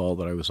not recall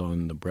that I was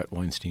on the Brett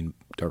Weinstein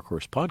Dark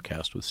Horse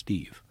podcast with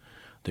Steve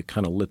that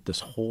kind of lit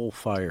this whole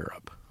fire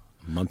up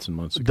months and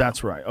months ago.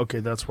 That's right. Okay,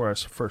 that's where I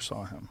first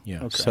saw him.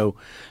 Yeah. Okay.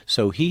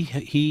 So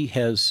he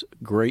has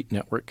great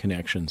network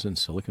connections in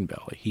Silicon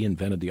Valley. He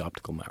invented the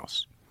optical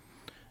mouse,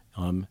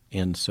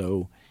 and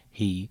so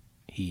he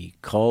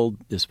called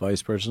this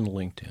vice president of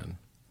LinkedIn.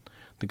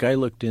 The guy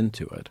looked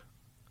into it.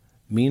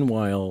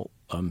 Meanwhile,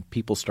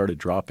 people started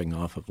dropping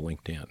off of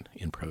LinkedIn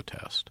in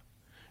protest,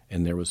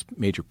 and there was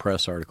major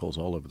press articles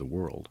all over the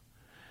world.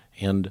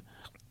 And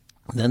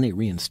then they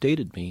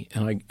reinstated me,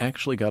 and I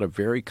actually got a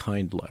very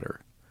kind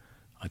letter.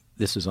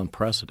 This is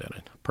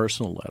unprecedented, a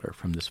personal letter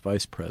from this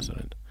vice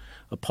president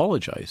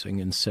apologizing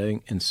and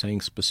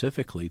saying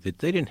specifically that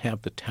they didn't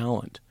have the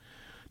talent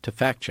to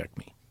fact check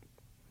me,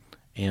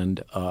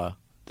 and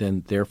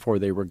then therefore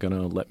they were going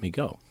to let me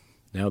go.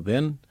 Now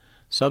then,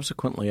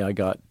 subsequently I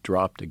got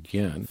dropped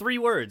again. 3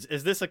 words.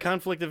 Is this a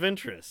conflict of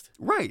interest?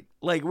 Right.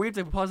 We have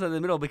to pause that in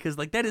the middle because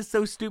that is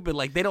so stupid.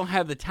 They don't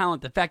have the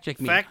talent to fact check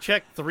me. Fact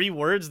check 3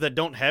 words that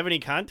don't have any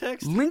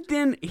context?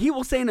 LinkedIn, he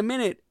will say in a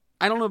minute,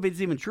 I don't know if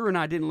it's even true or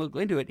not, I didn't look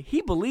into it.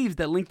 He believes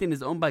that LinkedIn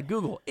is owned by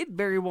Google. It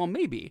very well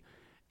may be.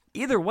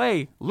 Either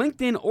way,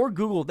 LinkedIn or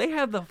Google, they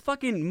have the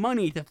fucking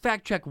money to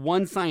fact check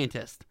one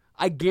scientist.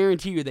 I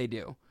guarantee you they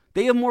do.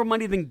 They have more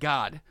money than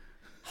God.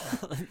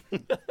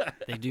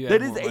 They do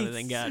have more money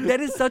than God. That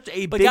is such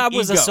a But big God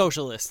was a ego.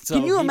 socialist. So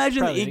Can you he imagine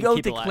the probably didn't ego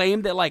keep to a lot.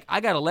 claim that, I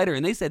got a letter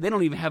and they said they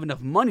don't even have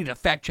enough money to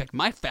fact check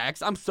my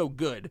facts. I'm so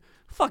good.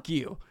 Fuck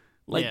you.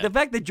 Yeah. The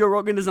fact that Joe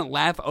Rogan doesn't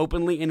laugh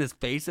openly in his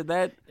face at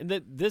that.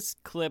 This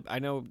clip, I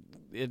know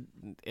it,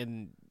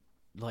 and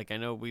I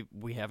know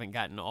we haven't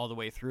gotten all the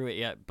way through it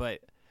yet,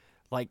 but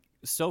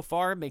so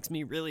far it makes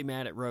me really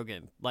mad at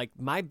Rogan.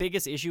 My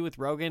biggest issue with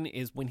Rogan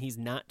is when he's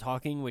not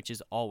talking, which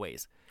is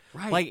always.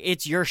 Right.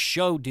 It's your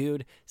show,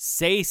 dude.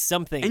 Say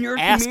something. And you're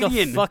a Ask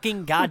comedian. a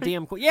fucking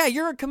goddamn question. Yeah,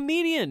 you're a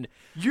comedian.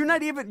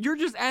 You're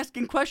just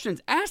asking questions.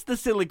 Ask the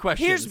silly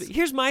questions.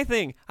 Here's my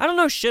thing. I don't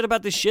know shit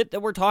about the shit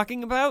that we're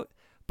talking about,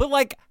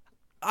 but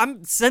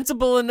I'm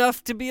sensible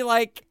enough to be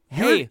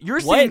hey,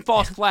 you're what? seeing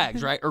false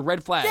flags, right? Or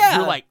red flags.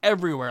 Yeah. You're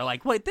everywhere.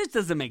 Wait, this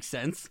doesn't make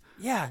sense.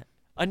 Yeah.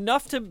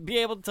 Enough to be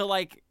able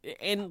to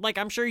and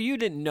I'm sure you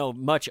didn't know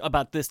much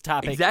about this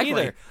topic Exactly.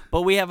 either,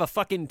 but we have a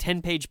fucking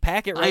 10-page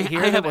packet right here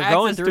I have that we're access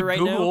going through to right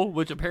Google,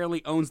 which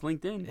apparently owns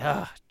LinkedIn.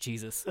 now.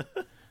 Jesus.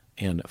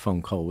 And a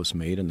phone call was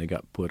made and they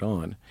got put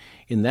on.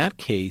 In that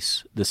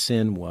case, the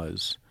sin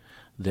was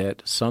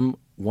that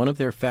one of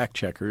their fact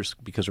checkers,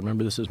 because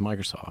remember this is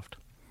Microsoft,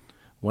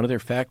 one of their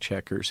fact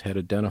checkers had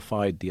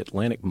identified the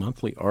Atlantic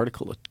Monthly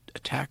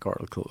attack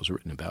article that was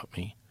written about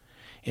me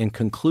and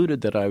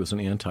concluded that I was an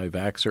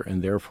anti-vaxxer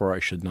and therefore I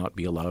should not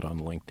be allowed on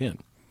LinkedIn.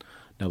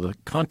 Now, the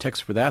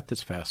context for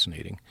that's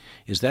fascinating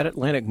is that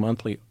Atlantic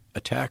Monthly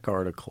attack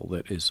article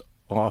that is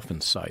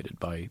often cited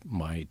by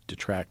my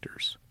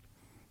detractors,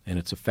 and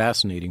it's a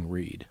fascinating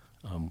read.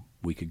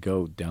 We could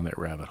go down that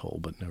rabbit hole,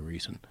 but no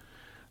reason.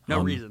 No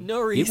reason. No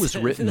reason. It was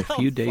written a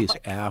few No, days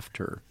fuck.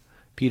 after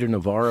Peter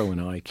Navarro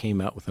and I came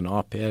out with an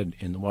op-ed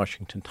in the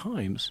Washington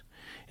Times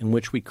in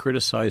which we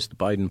criticized the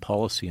Biden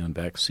policy on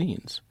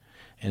vaccines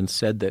and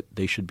said that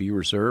they should be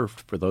reserved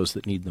for those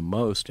that need them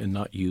most and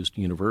not used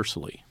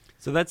universally.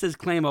 So that's his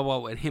claim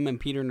about what him and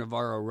Peter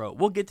Navarro wrote.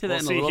 We'll get to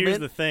that in a little bit. Here's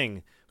the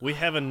thing. We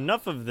have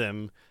enough of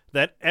them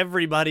that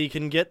everybody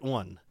can get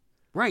one.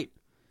 Right.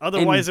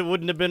 Otherwise, it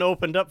wouldn't have been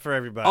opened up for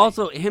everybody.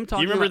 Also, him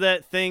talking. You remember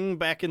that thing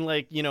back in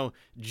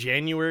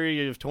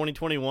January of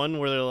 2021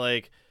 where they're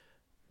like,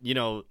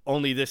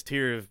 only this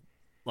tier of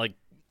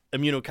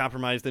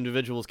immunocompromised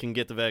individuals can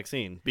get the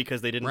vaccine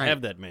because they didn't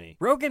have that many.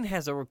 Rogan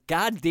has a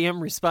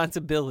goddamn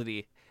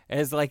responsibility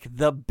as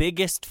the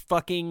biggest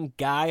fucking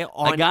guy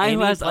on a guy any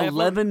who has platform.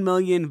 11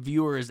 million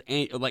viewers,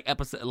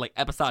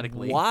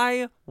 episodically.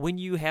 Why, when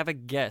you have a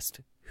guest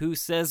who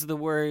says the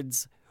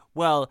words,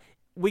 "Well,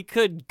 we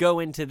could go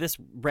into this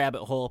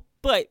rabbit hole,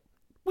 but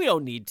we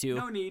don't need to."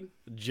 No need.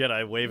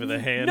 Jedi wave of the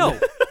hand. No,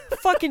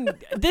 fucking.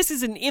 This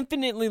is an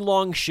infinitely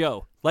long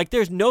show.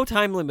 There's no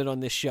time limit on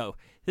this show.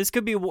 This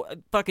could be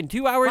fucking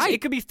 2 hours. Right.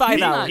 It could be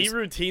 5 hours. He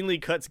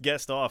routinely cuts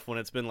guests off when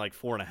it's been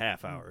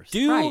 4.5 hours.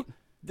 Do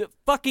the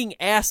fucking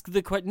ask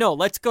the question. No,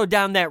 let's go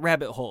down that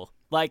rabbit hole.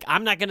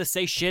 I'm not gonna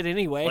say shit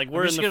anyway.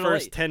 We're in the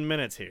first 10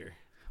 mintes here.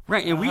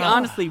 Right, and we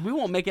honestly, we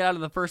won't make it out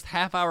of the first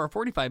half hour or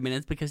 45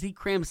 minutes because he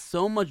crams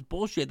so much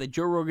bullshit that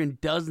Joe Rogan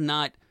doesn't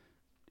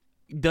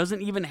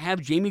even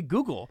have Jamie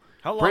Google.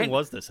 How long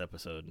was this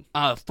episode?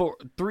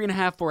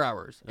 3.5, 4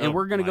 hours. And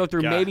we're going to go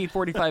through God. maybe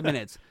 45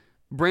 minutes.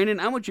 Brandon,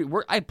 I want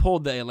you, I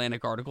pulled the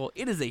Atlantic article.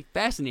 It is a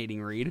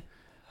fascinating read.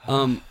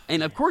 And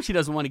of course he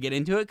doesn't want to get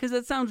into it because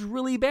it sounds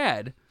really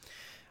bad.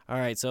 All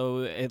right,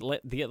 so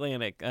the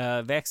Atlantic,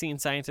 vaccine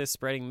scientists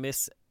spreading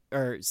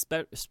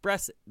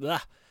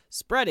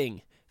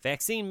spreading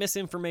vaccine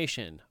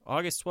misinformation,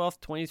 August 12th,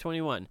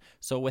 2021.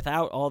 So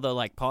without all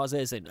the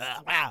pauses and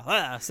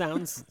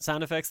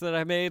sound effects that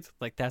I made,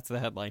 that's the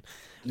headline.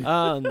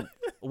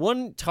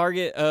 One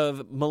target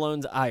of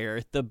Malone's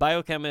ire, the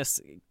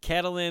biochemist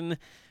Catalin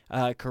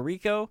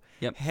Carrico,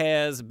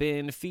 has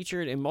been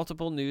featured in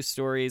multiple news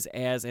stories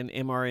as an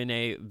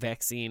mRNA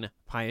vaccine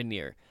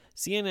pioneer.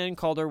 CNN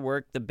called her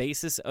work the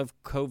basis of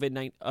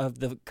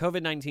the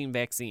COVID-19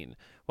 vaccine,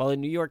 while a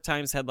New York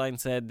Times headline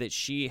said that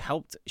she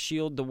helped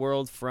shield the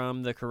world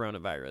from the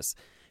coronavirus.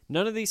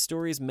 None of these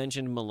stories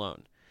mentioned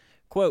Malone.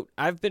 Quote,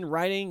 I've been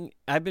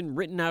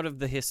written out of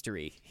the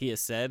history, he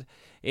has said.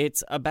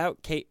 It's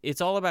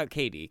all about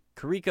Katie.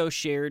 Carrico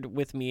shared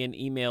with me an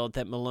email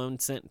that Malone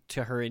sent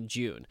to her in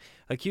June,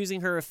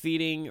 accusing her of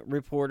feeding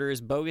reporters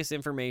bogus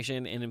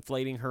information and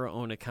inflating her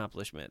own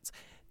accomplishments.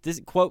 This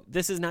quote,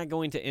 this is not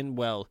going to end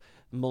well,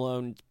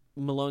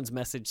 Malone's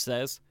message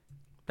says.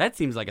 That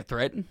seems like a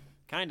threat.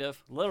 Kind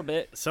of, a little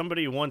bit.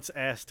 Somebody once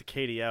asked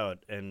Katie out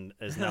and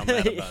is now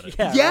mad about it.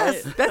 Yeah,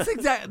 yes, right? that's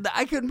exactly.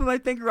 I couldn't put my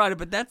finger on it,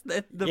 but that's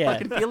the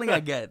fucking feeling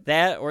I get.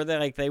 That, or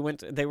that they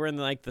were in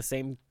the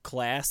same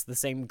class, the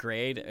same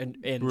grade, and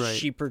right.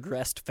 She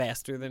progressed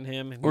faster than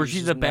him. Or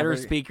she's a better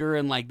speaker,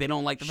 and they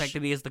don't like the fact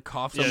that he has to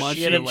cough so much.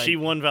 She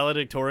won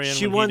valedictorian.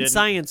 She won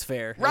science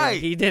fair. Right,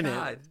 he didn't.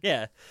 God.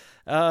 Yeah.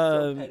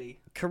 So petty.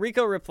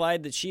 Carrico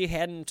replied that she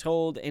hadn't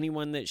told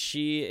anyone that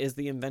she is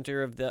the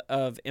inventor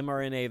of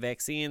mRNA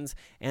vaccines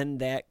and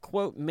that,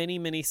 quote,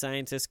 many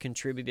scientists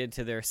contributed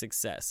to their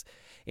success.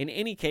 In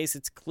any case,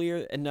 it's clear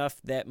enough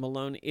that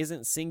Malone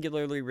isn't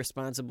singularly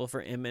responsible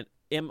for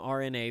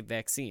mRNA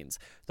vaccines.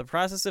 The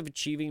process of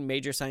achieving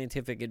major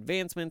scientific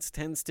advancements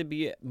tends to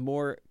be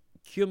more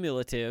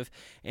cumulative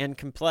and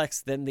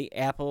complex than the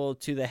apple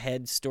to the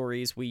head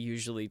stories we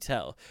usually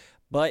tell.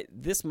 But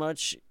this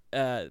much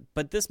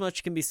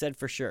can be said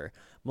for sure.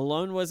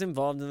 Malone was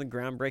involved in the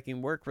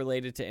groundbreaking work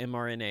related to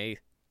mRNA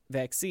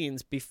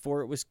vaccines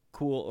before it was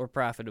cool or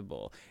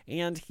profitable,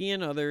 and he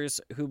and others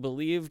who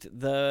believed in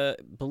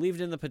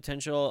the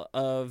potential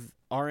of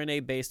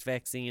RNA-based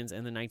vaccines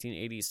in the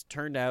 1980s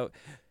turned out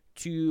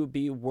to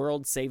be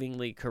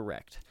world-savingly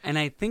correct. And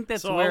I think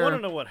that's so where I want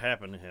to know what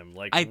happened to him.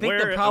 I think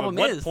the problem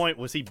at what is, point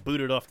was he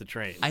booted off the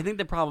train? I think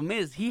the problem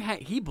is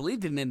he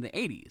believed it in the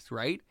 80s,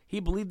 right? He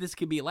believed this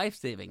could be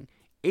life-saving.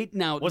 It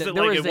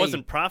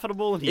wasn't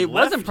profitable and he left?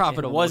 Wasn't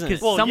profitable. It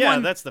wasn't. Well, yeah,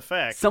 that's the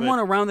fact. Someone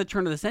around the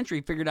turn of the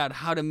century figured out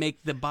how to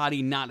make the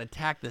body not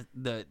attack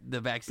the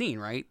vaccine,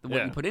 right?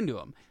 What you put into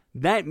them.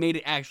 That made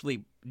it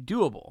actually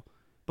doable.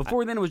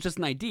 Before then, it was just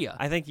an idea.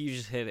 I think you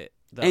just hit it.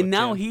 And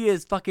now he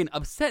is fucking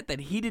upset that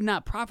he did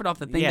not profit off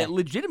the thing that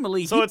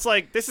legitimately. So it's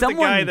this is the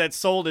guy that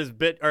sold his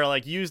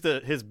used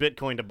his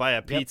Bitcoin to buy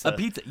a pizza. A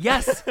pizza,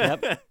 yes.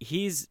 Yep.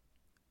 He's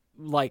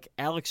like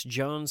Alex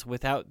Jones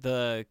without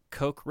the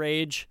Coke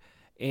rage.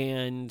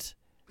 And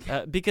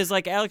because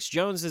Alex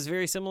Jones is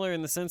very similar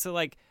in the sense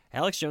that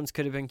Alex Jones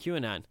could have been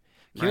QAnon.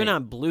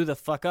 QAnon blew the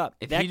fuck up.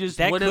 If that he just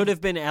could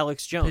have been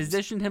Alex Jones.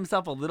 Positioned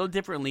himself a little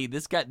differently.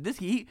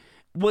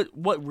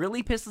 What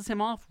really pisses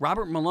him off?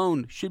 Robert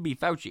Malone should be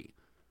Fauci.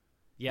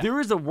 Yeah. There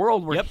is a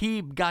world where Yep.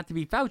 he got to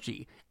be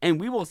Fauci, and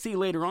we will see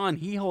later on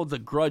he holds a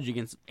grudge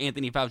against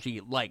Anthony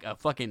Fauci like a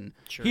fucking.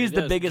 Sure he's he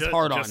the does. biggest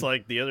hard on. Just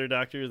like the other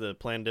doctor, the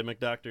pandemic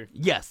doctor.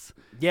 Yes.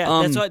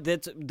 Yeah,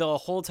 that's the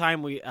whole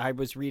time I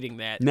was reading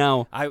that.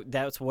 Now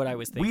that's what I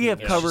was thinking.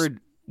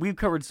 we've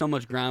covered so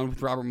much ground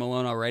with Robert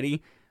Malone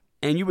already,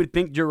 and you would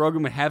think Joe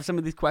Rogan would have some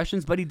of these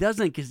questions, but he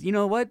doesn't because you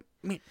know what?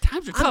 I mean,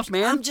 times are tough,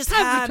 man. I'm just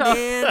times high, are tough.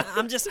 man.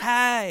 I'm just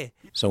high.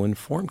 So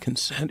informed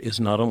consent is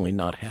not only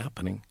not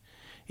happening,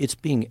 it's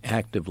being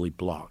actively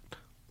blocked.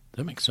 Does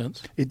that make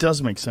sense? It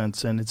does make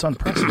sense, and it's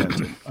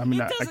unprecedented. I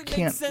mean, It I doesn't make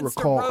can't sense to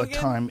recall a Rogan.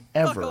 time Fuck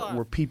ever off.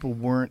 where people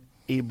weren't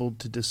able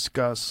to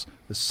discuss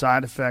the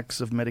side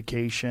effects of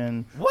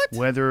medication, What?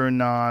 whether or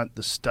not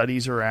the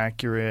studies are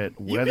accurate,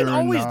 You whether can or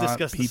always not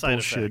discuss the side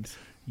people should effects.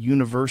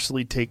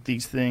 universally take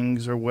these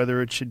things, or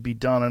whether it should be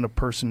done on a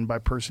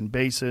person-by-person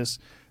basis.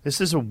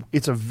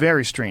 It's a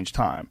very strange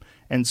time,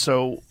 and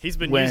so He's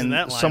been using when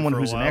that line someone for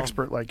a who's an while.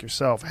 expert like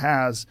yourself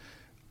has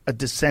a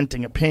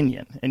dissenting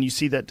opinion, and you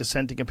see that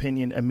dissenting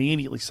opinion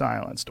immediately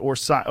silenced, or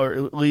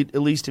at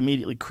least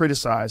immediately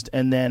criticized,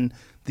 and then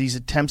these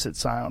attempts at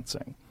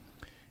silencing,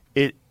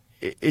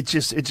 it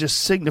just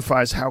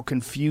signifies how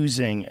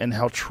confusing and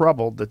how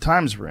troubled the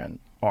times we're in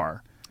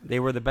are. They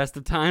were the best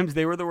of times.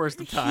 They were the worst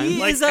of times.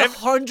 He is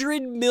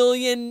 100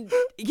 million.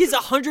 He's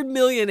 100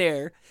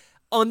 millionaire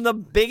on the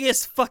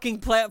biggest fucking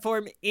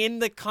platform in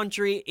the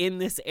country in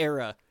this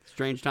era.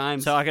 Strange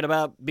times. Talking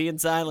about being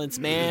silenced,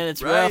 man.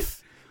 It's Right.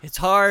 rough. It's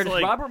hard.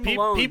 Like, Robert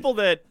Malone- people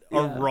that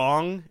are Yeah.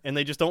 wrong and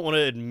they just don't want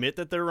to admit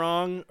that they're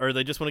wrong, or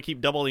they just want to keep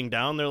doubling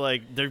down.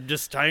 They're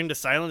just trying to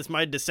silence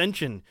my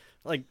dissension.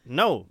 Like,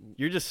 no,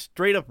 you're just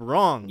straight up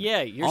wrong.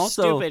 Yeah, you're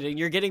Also- stupid and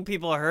you're getting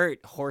people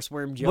hurt.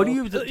 Horseworm Joe. What are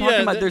you talking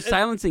yeah, about? They're it-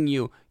 silencing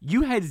you.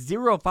 You had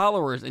 0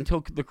 followers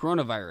until the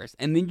coronavirus,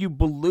 and then you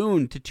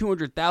ballooned to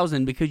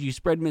 200,000 because you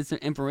spread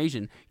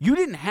misinformation. You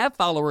didn't have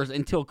followers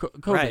until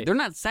COVID. Right. They're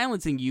not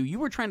silencing you. You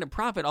were trying to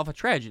profit off a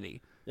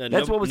tragedy. Yeah,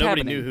 That's what was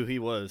nobody happening. knew who he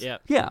was. Yeah.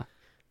 Yeah,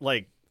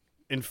 Like,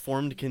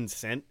 informed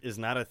consent is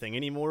not a thing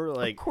anymore.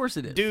 Like, of course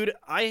it is. dude,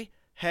 I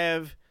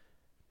have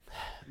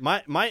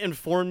my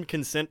informed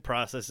consent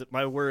process at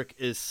my work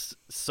is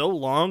so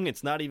long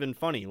it's not even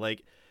funny.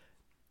 Like,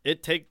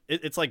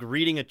 it's like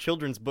reading a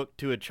children's book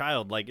to a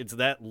child. Like, it's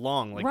that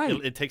long. Like, Right.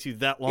 it takes you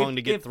that long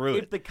to get If through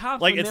it. the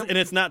cops Like, would it's never- and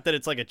it's not that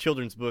it's like a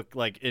children's book,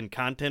 like in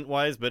content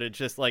wise, but it's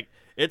just like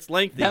it's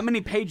lengthy. that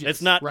many pages.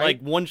 It's not right? like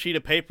one sheet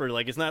of paper.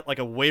 Like, it's not like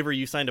a waiver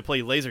you signed to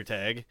play laser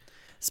tag.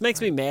 This makes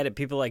me mad at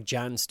people like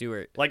Jon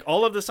Stewart. Like,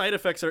 all of the side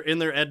effects are in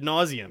there ad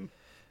nauseum.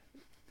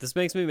 This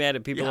makes me mad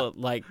at people Yeah.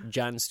 like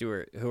Jon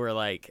Stewart who are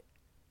like,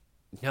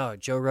 no,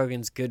 Joe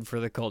Rogan's good for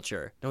the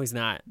culture. No, he's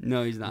not.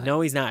 No, he's not.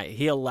 No, he's not.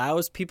 He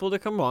allows people to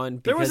come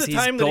on There was because a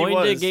he's time that he going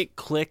to was. get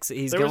clicks.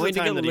 He's There was going a to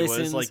time get that he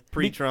listens. was like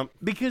pre-Trump.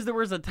 Because there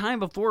was a time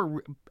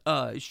before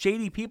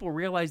shady people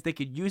realized they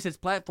could use his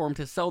platform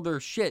to sell their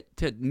shit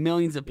to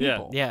millions of Yeah.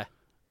 people. yeah.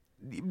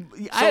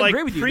 I So, like,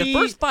 agree with you. The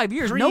first 5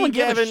 years, no one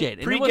gave a shit.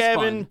 And it was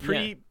Pre-Gavin,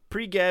 fun.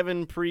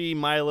 pre-Gavin,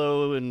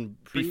 pre-Milo,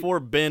 and before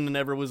Ben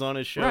ever was on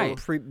his show.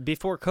 Right.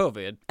 Before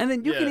COVID. And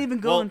then you can Yeah. even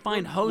go Well, and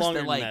find hosts longer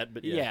that than like. that,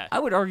 but Yeah. I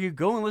would argue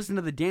go and listen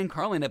to the Dan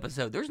Carlin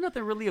episode. There's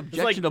nothing really like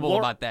objectionable Lor-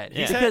 about that.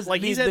 He's Because had,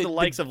 like, he's had the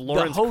likes of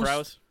Lawrence host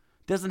Krauss.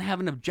 doesn't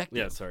have an objective.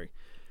 Yeah, sorry.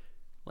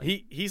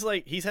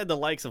 He's had the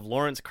likes of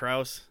Lawrence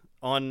Krauss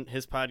on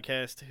his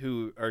podcast,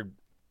 who are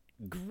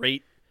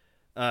great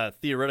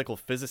theoretical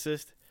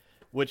physicists,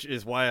 which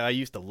is why I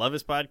used to love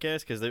his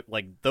podcast, because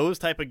like those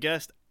type of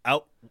guests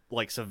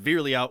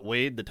severely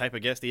outweighed the type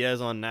of guest he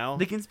has on now.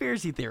 The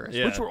conspiracy theorists,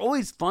 Yeah. which were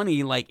always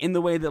funny, like in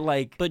the way that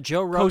like. But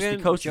Joe Coast to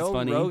Rogan, Coast is Joe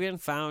funny. Rogan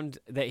found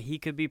that he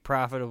could be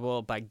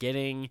profitable by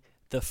getting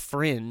the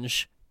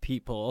fringe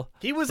people.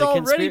 He was the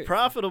already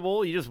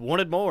profitable. You just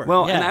wanted more.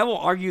 Well, Yeah. and I will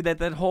argue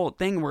that whole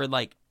thing where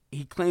like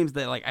he claims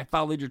that like I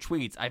followed your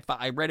tweets,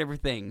 I read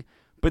everything,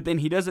 but then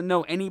he doesn't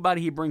know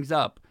anybody he brings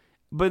up.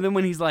 But then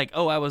when he's like,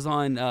 "Oh, I was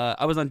on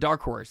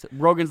Dark Horse,"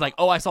 Rogan's like,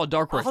 "Oh, I saw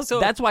Dark Horse. Also-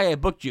 That's why I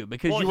booked you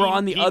because Well, you were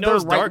on the he other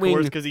knows right Dark wing,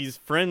 Horse because he's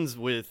friends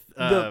with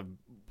the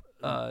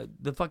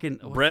fucking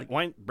what's Brett the-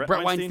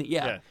 Weinstein. Weinstein,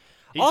 yeah.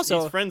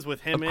 Also, he's friends with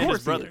him Of and course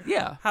his brother. he is.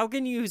 Yeah. How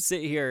can you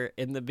sit here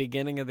in the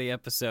beginning of the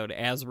episode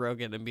as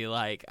Rogan and be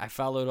like, I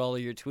followed all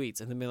of your tweets,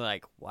 and then be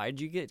like,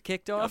 why'd you get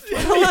kicked off?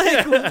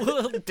 Like,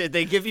 well, did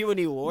they give you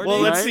any warning?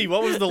 Well, let's Right? see.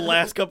 What was the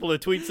last couple of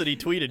tweets that he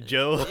tweeted,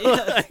 Joe?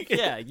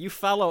 yeah, you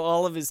follow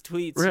all of his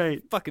tweets. Right.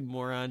 You fucking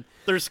moron.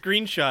 They're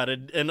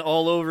screenshotted and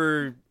all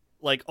over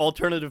like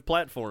alternative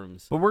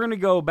platforms. But we're gonna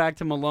go back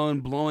to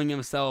Malone blowing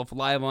himself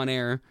live on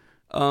air.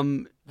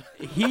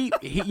 He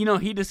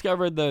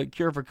discovered the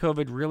cure for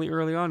COVID really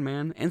early on,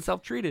 man, and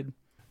self-treated.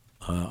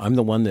 I'm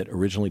the one that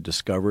originally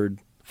discovered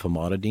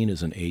famotidine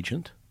as an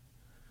agent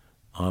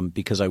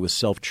because I was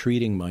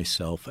self-treating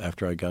myself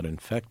after I got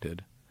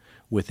infected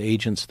with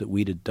agents that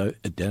we'd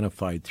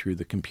identified through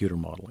the computer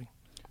modeling.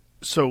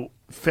 So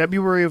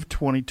February of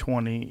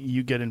 2020,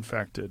 you get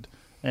infected.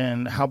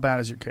 And how bad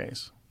is your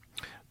case?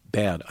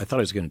 Bad. I thought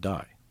I was going to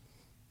die.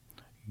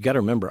 You got to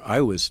remember, I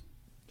was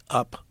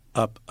up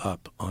up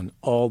on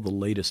all the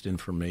latest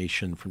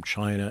information from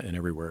China and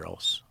everywhere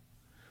else.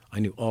 I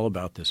knew all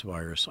about this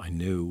virus. I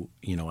knew,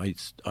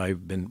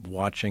 I've been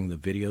watching the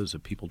videos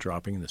of people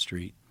dropping in the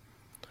street.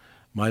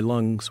 My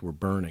lungs were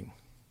burning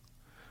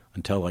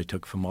until I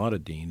took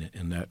famotidine,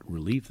 and that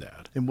relieved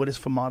that. And what is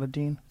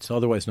famotidine? It's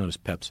otherwise known as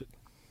Pepsid.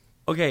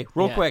 Okay,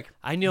 real quick.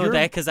 I know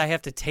that because I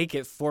have to take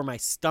it for my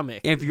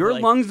stomach. If your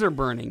lungs are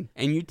burning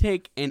and you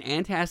take an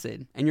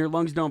antacid and your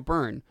lungs don't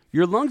burn,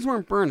 your lungs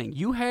weren't burning.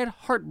 You had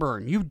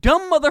heartburn. You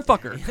dumb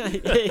motherfucker.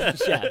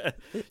 Yeah.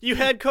 You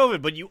had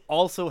COVID, but you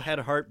also had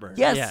heartburn.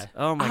 Yes. Yeah.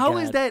 Oh my How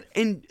God. is that?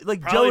 And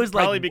Probably, Joe is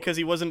like, probably because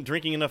he wasn't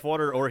drinking enough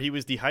water or he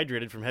was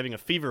dehydrated from having a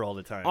fever all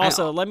the time.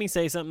 Also, let me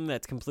say something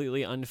that's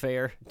completely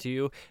unfair to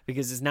you,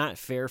 because it's not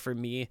fair for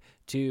me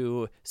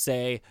to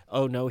say,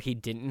 oh, no, he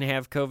didn't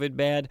have COVID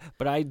bad.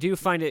 But I do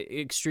find it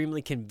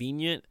extremely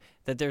convenient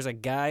that there's a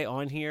guy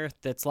on here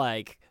that's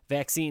like,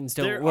 vaccines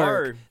don't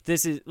work.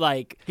 This is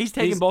like... he's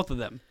taking both of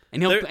them.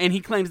 And he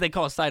claims they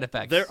cause side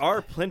effects. There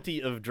are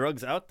plenty of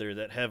drugs out there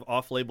that have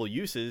off-label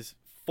uses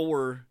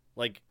for,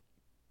 like,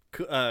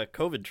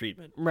 COVID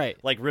treatment. Right.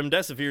 Like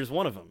remdesivir is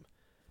one of them.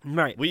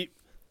 Right.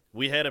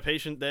 We had a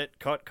patient that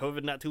caught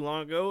COVID not too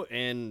long ago,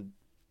 and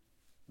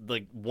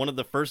like one of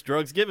the first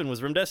drugs given was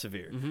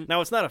remdesivir. Mm-hmm.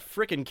 Now, it's not a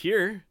freaking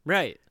cure.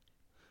 Right.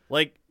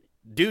 Like,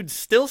 dude's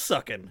still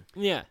sucking.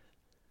 Yeah.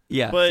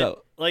 Yeah.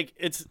 But, like,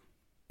 it's...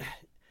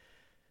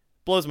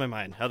 blows my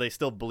mind how they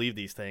still believe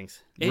these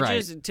things. It Right.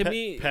 just, to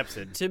me...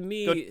 Pepsid. To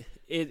me,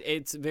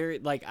 it's very,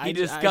 like... he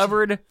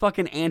discovered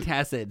fucking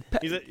antacid.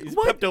 He's a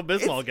What?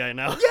 Pepto-Bismol guy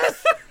now.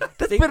 Yes!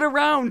 That's been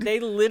around. They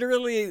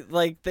literally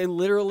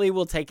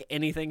will take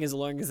anything as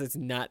long as it's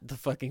not the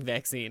fucking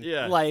vaccine.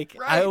 Yeah. Like,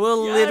 Right, I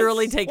will yes.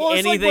 literally take Well,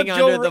 it's anything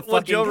like under the fucking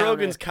what Joe counter.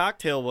 Rogan's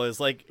cocktail was.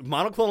 Like,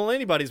 monoclonal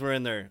antibodies were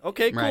in there.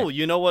 Okay, cool. Right.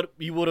 You know what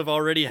you would have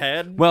already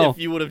had Well- if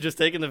you would have just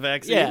taken the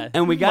vaccine? Yeah.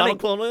 And we gotta-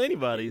 monoclonal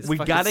antibodies. We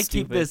fucking got to keep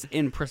stupid. this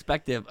in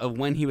perspective of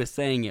when he was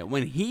saying it.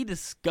 When he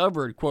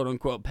discovered, quote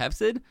unquote,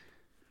 Pepsid,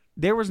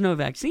 there was no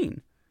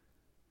vaccine.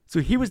 So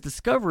he was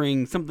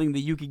discovering something that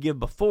you could give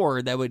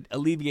before that would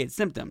alleviate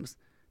symptoms.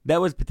 That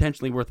was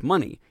potentially worth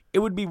money. It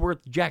would be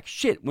worth jack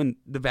shit when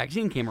the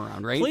vaccine came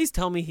around, right? Please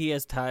tell me he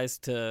has ties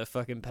to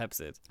fucking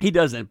Pepsid. He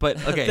doesn't, but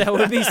okay. That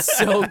would be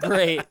so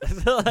great.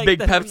 Like, Big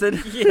that-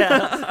 Pepsid?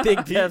 Yeah, Big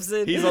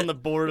Pepsid. He's on the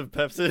board of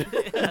Pepsid.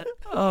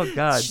 Oh,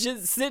 God.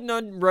 Just sitting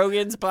on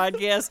Rogan's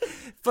podcast,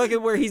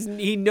 fucking where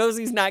he knows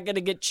he's not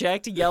gonna get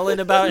checked, yelling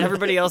about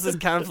everybody else's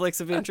conflicts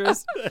of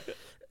interest.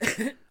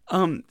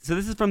 So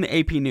this is from the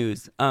AP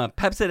News.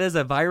 Pepsid as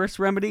a virus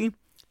remedy.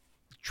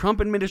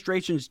 Trump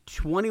administration's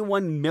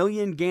 $21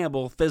 million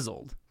gamble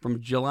fizzled from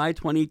July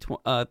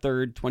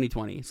 3rd,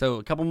 2020. So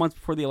a couple months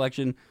before the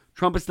election,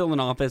 Trump is still in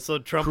office. So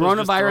Trump was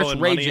just coronavirus throwing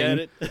money raging. at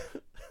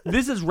it.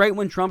 This is right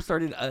when Trump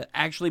started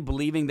actually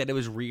believing that it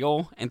was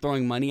real and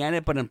throwing money at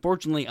it. But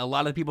unfortunately, a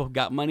lot of people who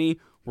got money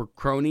were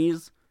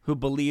cronies who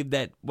believed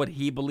that what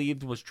he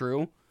believed was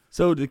true.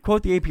 So to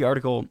quote the AP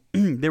article,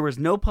 there was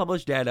no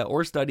published data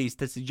or studies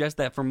to suggest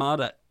that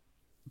famotidine,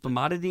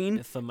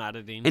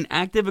 Famotidine. an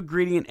active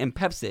ingredient in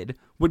Pepsid,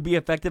 would be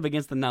effective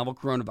against the novel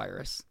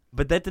coronavirus.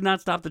 But that did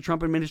not stop the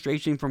Trump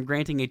administration from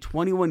granting a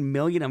 $21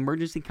 million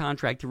emergency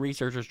contract to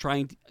researchers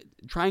trying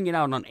it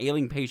out on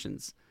ailing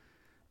patients.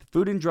 The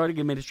Food and Drug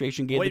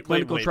Administration gave the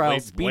clinical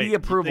trial speedy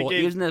approval,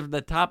 even as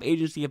the top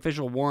agency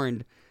official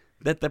warned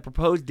that the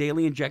proposed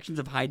daily injections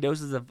of high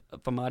doses of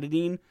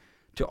famotidine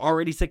to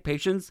already sick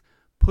patients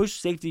push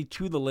safety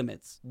to the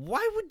limits.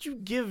 Why would you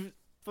give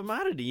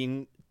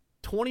famotidine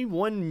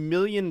 $21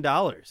 million?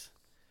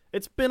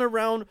 It's been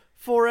around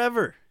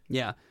forever.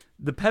 Yeah.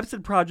 The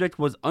Pepsid project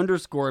was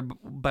underscored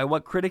by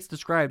what critics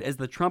described as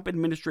the Trump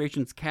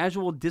administration's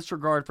casual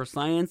disregard for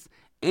science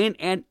and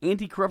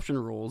anti-corruption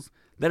rules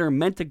that are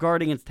meant to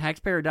guard against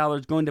taxpayer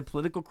dollars going to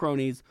political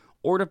cronies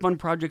or to fund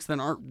projects that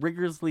aren't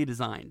rigorously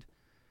designed.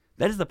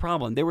 That is the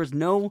problem. There was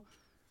no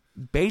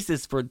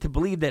basis to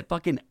believe that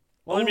fucking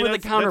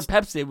over-the-counter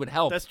Pepsid would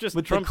help That's just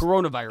with Trump's, the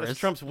coronavirus. That's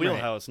Trump's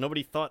wheelhouse. Right.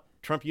 Nobody thought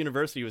Trump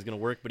University was going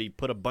to work, but he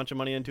put a bunch of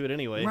money into it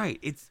anyway. Right.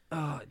 It's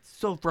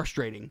so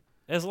frustrating.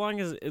 As long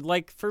as,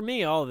 like, for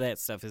me, all of that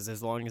stuff is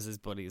as long as his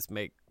buddies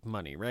make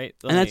money, right?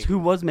 Like, And that's who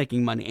was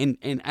making money.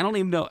 And I don't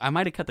even know, I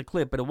might have cut the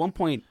clip, but at one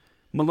point,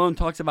 Malone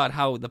talks about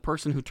how the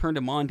person who turned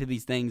him on to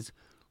these things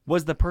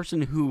was the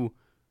person who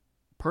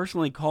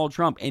personally called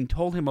Trump and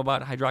told him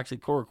about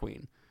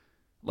hydroxychloroquine.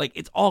 Like,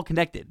 it's all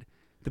connected.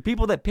 The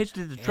people that pitched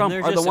it to Trump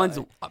are the ones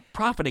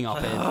profiting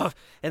off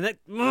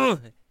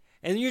it.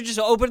 And you're just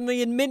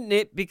openly admitting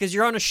it because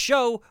you're on a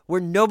show where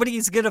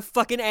nobody's going to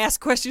fucking ask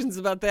questions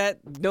about that.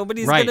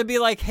 Nobody's going to be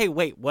like, hey,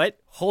 wait, what?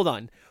 Hold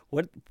on.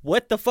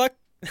 What the fuck?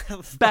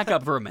 Back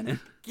up for a minute.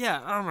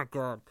 Yeah, oh my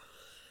God.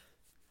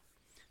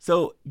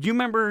 So, do you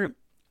remember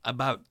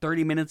about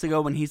 30 minutes ago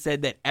when he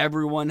said that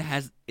everyone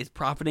is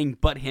profiting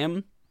but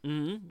him?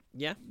 Mm-hmm.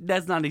 Yeah.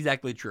 That's not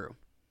exactly true.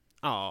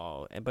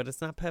 Oh, but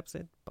it's not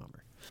Pepsid?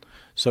 Bummer.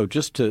 So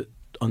just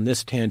on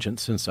this tangent,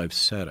 since I've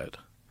said it,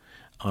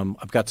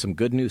 I've got some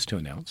good news to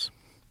announce.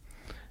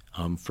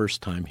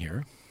 First time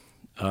here.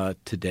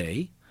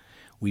 Today,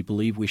 We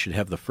believe we should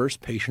have the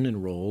first patient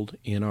enrolled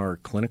in our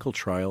clinical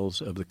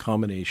trials of the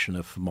combination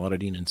of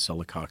famotidine and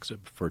celecoxib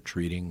for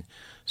treating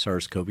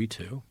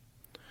SARS-CoV-2.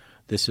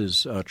 This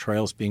is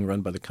trials being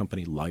run by the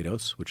company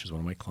Leidos, which is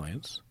one of my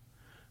clients,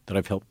 that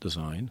I've helped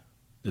design,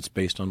 that's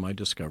based on my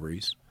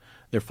discoveries.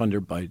 They're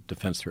funded by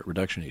Defense Threat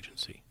Reduction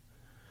Agency.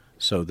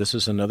 So this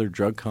is another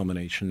drug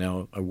combination.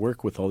 Now, I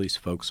work with all these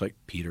folks like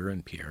Peter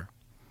and Pierre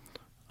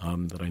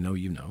that I know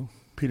you know.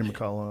 Peter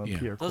McCullough, Yeah.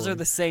 Pierre Those Corey. are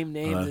the same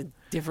names in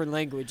different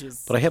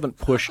languages. But I haven't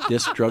pushed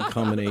this drug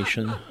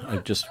combination. I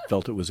just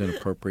felt it was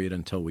inappropriate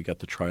until we got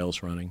the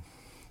trials running.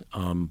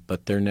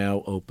 But they're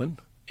now open,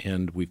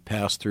 and we've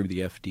passed through the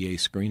FDA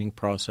screening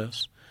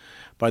process.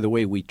 By the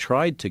way, we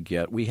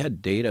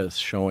had data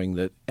showing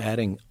that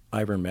adding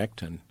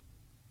ivermectin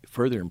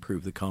further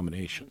improved the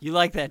combination. You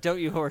like that, don't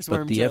you, Horseworm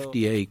But the Joe?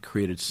 FDA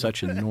created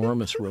such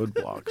enormous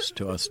roadblocks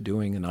to us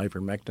doing an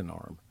ivermectin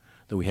arm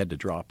that we had to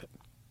drop it.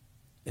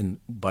 And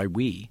by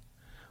we,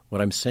 what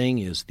I'm saying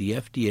is the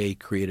FDA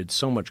created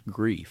so much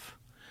grief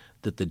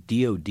that the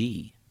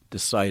DOD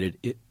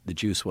decided the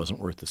juice wasn't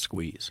worth the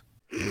squeeze.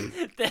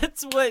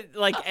 That's what,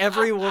 like,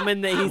 every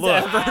woman that he's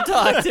ever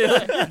talked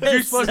to.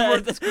 Juice wasn't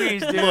worth the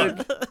squeeze, dude.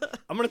 Look,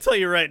 I'm going to tell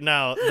you right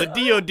now, the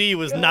DOD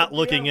was not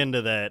looking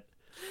into that.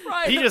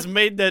 Right. He just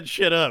made that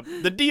shit up.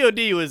 The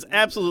DOD was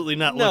absolutely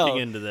not looking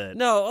into that.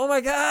 No, oh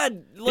my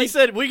God. He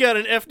said, we got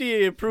an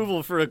FDA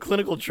approval for a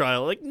clinical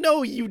trial. Like,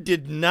 no, you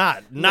did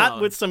not. Not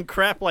No. with some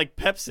crap like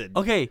Pepsid.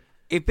 Okay,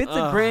 if it's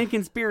a grand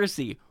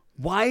conspiracy,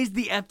 why is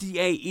the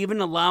FDA even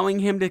allowing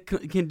him to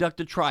conduct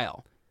a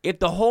trial? If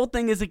the whole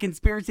thing is a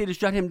conspiracy to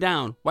shut him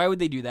down, why would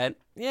they do that?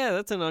 Yeah,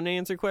 that's an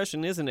unanswered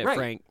question, isn't it, Right.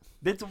 Frank?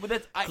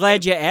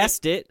 Glad you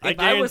asked it. I If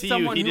I was guarantee you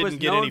someone he who was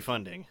didn't get known- any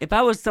funding. If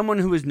I was someone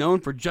who was known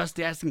for just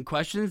asking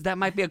questions, that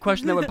might be a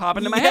question that would pop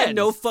into my Yeah, head.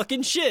 no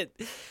fucking shit.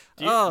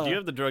 Do you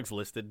have the drugs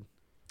listed?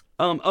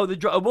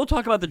 We'll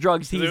talk about the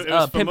drugs he's It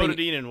was pimping.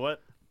 famotidine and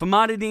what?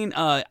 Famotidine,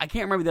 I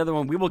can't remember the other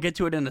one. We will get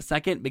to it in a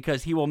second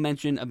because he will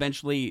mention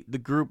eventually the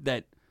group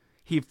that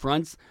he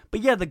fronts.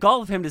 But yeah, the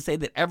gall of him to say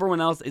that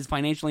everyone else is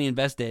financially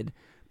invested,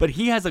 but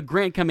he has a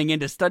grant coming in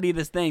to study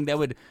this thing that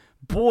would,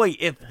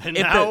 And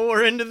now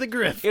we're into the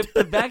grift. if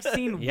the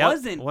vaccine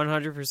wasn't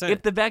 100%.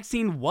 if the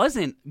vaccine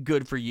wasn't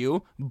good for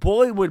you,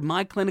 boy, would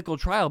my clinical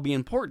trial be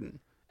important.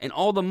 And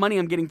all the money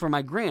I'm getting for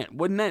my grant,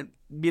 wouldn't that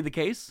be the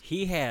case?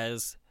 He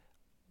has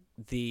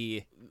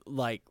the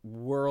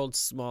world's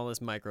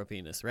smallest micro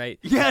penis, right?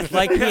 Yes.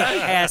 Like he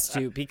has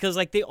to, because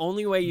the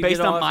only way you Based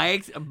get on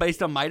off,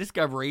 based on my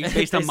discovery,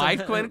 based on my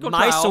clinical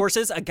my trial,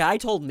 sources, a guy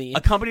told me.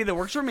 a company that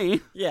works for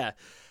me. Yeah.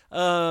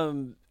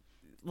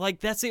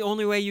 That's the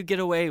only way you get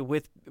away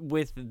with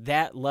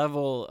that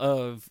level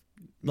of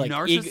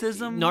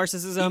Narcissism?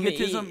 narcissism,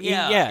 Egotism?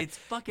 yeah. Yeah, it's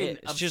fucking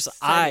It's just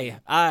upsetting.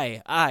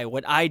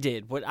 what I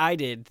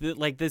did.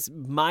 This,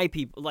 my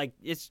people.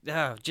 It's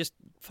just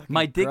fucking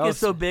My dick gross. is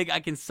so big I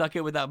can suck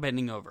it without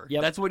bending over.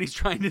 Yep. That's what he's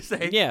trying to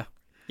say. Yeah.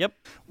 Yep.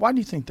 Why do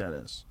you think that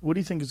is? What do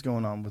you think is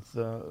going on with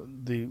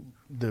the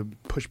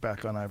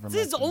pushback on ivermectin?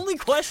 This is the only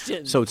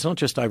question. So it's not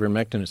just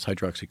ivermectin, it's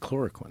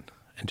hydroxychloroquine.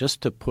 And just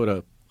to put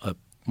a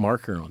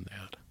marker on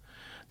that,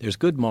 there's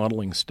good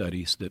modeling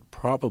studies that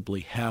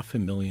probably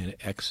 500,000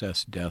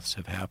 excess deaths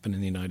have happened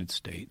in the United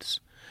States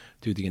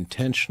through the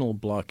intentional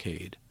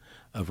blockade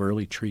of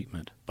early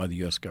treatment by the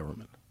U.S.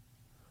 government.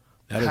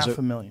 That is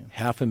 500,000.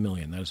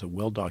 500,000. That is a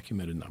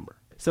well-documented number.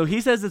 So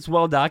he says it's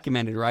well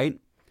documented, right?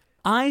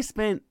 I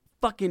spent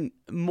fucking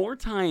more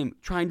time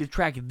trying to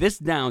track this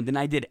down than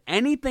I did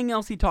anything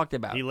else he talked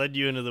about. He led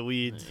you into the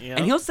weeds.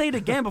 And he'll say it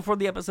again before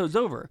the episode's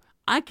over.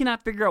 I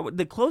cannot figure out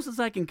the closest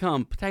I can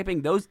come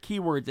typing those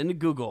keywords into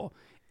Google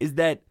is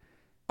that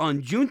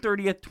on June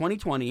 30th,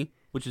 2020,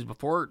 which is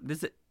before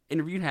this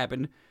interview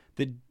happened,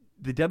 the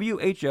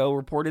WHO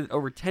reported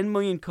over 10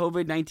 million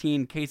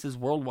COVID-19 cases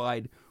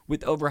worldwide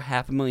with over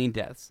 500,000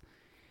 deaths.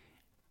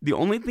 The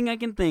only thing I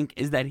can think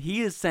is that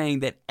he is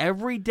saying that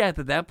every death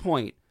at that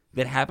point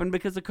that happened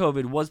because of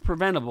COVID was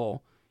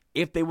preventable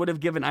if they would have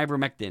given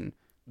ivermectin.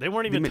 They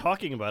weren't even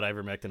talking about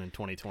ivermectin in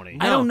 2020.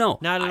 I don't know.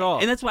 Not at all.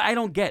 And that's why I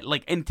don't get,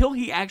 until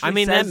he actually I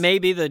mean, says, that may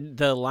be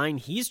the line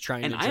he's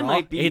trying And to I draw.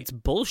 might be- It's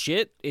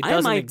bullshit. It I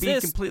doesn't might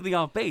exist. be completely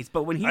off base,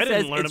 but when he I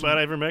says didn't learn it's about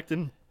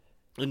ivermectin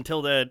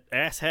until that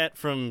asshat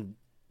from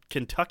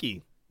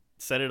Kentucky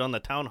said it on the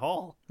town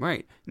hall.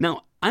 right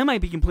now, I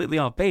might be completely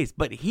off base,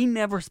 but he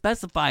never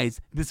specifies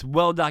this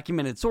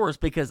well-documented source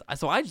because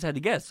I just had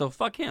to guess. So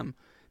fuck him.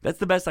 That's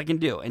the best I can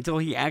do until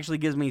he actually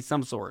gives me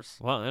some source.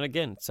 Well, and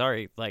again,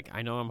 sorry.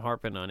 I know I'm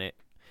harping on it,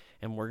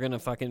 and we're gonna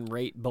fucking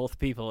rate both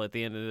people at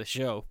the end of the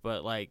show,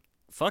 but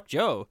fuck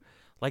Joe.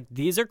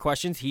 These are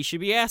questions he should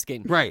be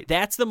asking. Right.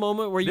 That's the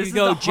moment where This you is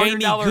go, the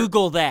Jamie, $100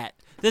 Google that.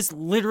 That's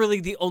literally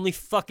the only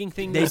fucking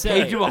thing They they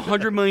say. paid you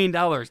 $100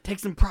 million. Take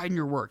some pride in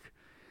your work.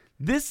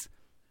 This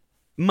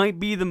might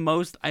be the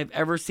most I've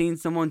ever seen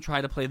someone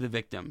try to play the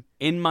victim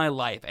in my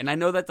life. And I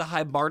know that's a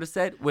high bar to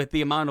set with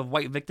the amount of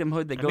white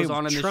victimhood that goes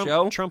on in Trump, the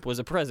show. Trump was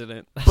a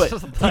president.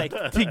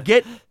 But to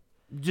get,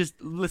 just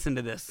listen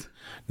to this.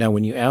 Now,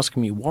 when you ask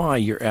me why,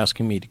 you're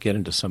asking me to get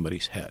into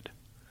somebody's head.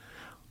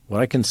 What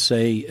I can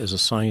say as a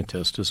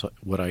scientist is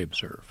what I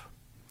observe.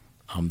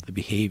 The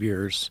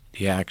behaviors,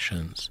 the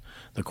actions,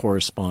 the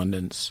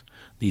correspondence,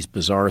 these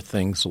bizarre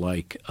things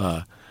like,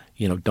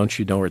 don't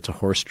you know it's a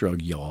horse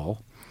drug,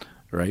 y'all,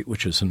 right?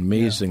 Which is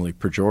amazingly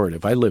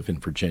pejorative. I live in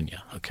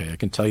Virginia, okay? I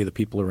can tell you the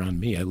people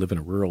around me, I live in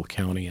a rural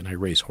county and I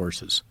raise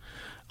horses.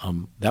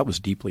 That was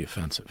deeply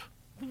offensive.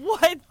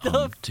 What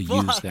the to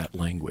fuck? use that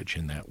language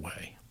in that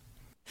way.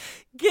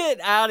 Get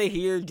out of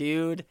here,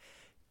 dude.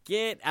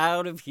 Get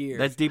out of here.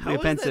 That's deeply How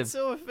offensive. is that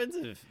so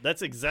offensive?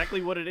 That's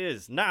exactly what it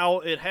is. Now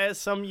it has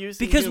some use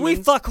because in we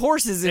humans fuck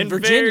horses in and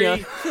Virginia.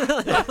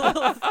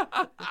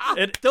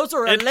 Those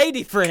are our it-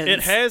 lady friends. It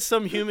has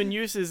some human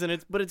uses, and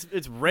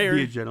it's rare.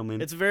 Be a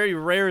gentleman. It's very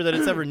rare that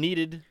it's ever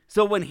needed.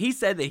 So when he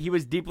said that he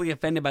was deeply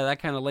offended by that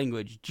kind of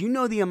language, do you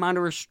know the amount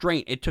of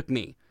restraint it took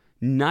me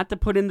not to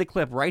put in the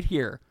clip right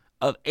here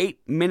of 8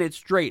 minutes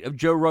straight of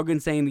Joe Rogan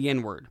saying the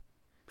N-word?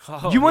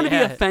 Oh, You want to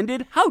yeah. be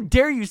offended? How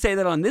dare you say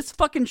that on this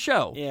fucking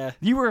show? Yeah.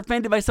 You were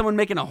offended by someone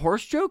making a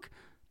horse joke?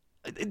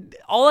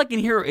 All I can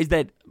hear is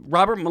that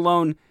Robert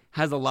Malone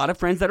has a lot of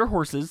friends that are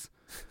horses,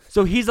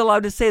 so he's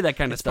allowed to say that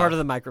kind of It's stuff. part of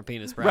the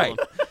micropenis problem.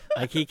 Right.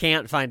 Like, he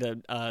can't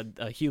find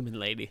a human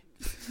lady.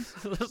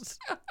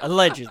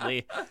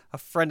 Allegedly. A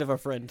friend of a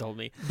friend told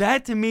me.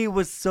 That to me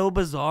was so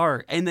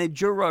bizarre. And that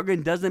Joe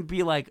Rogan doesn't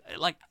be like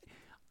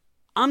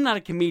I'm not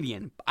a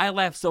comedian. I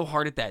laugh so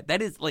hard at that.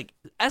 That is like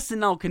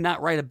SNL could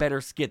not write a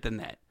better skit than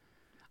that.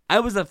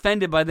 I was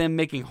offended by them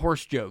making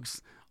horse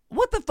jokes.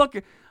 What the fuck?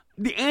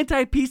 The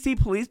anti-PC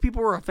police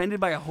people were offended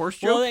by a horse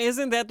joke? Well,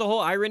 isn't that the whole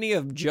irony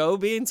of Joe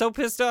being so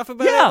pissed off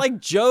about Yeah. it? Like,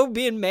 Joe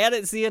being mad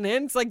at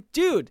CNN? It's like,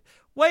 dude,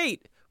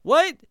 wait,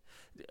 what?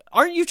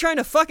 Aren't you trying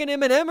to fucking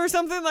Eminem or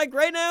something like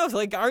right now?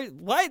 Like,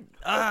 what?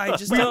 I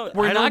just don't.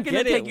 We're I not don't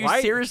going to get take it. you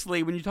Why-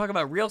 seriously when you talk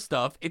about real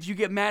stuff if you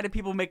get mad at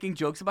people making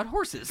jokes about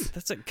horses.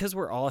 That's because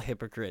we're all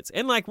hypocrites,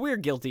 and like we're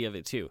guilty of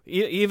it too.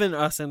 Even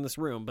us in this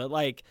room, but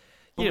like,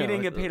 But you we know,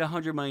 didn't get paid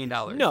 $100 million.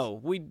 No,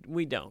 we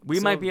don't. We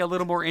So, might be a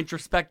little more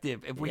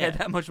introspective if we had Yeah.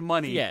 that much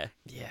money. Yeah,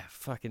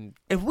 fucking.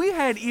 If we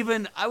had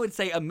even, I would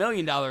say, $1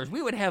 million,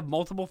 we would have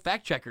multiple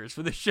fact checkers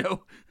for the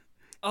show.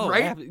 Oh,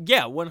 right?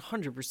 yeah,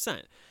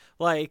 100%.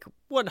 Like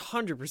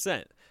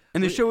 100%.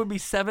 And the show would be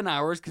 7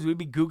 hours because we'd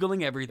be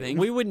Googling everything.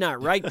 We would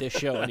not write this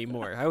show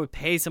anymore. I would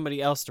pay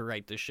somebody else to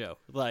write this show,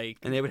 like,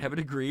 and they would have a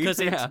degree.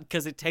 because yeah.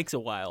 it takes a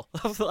while.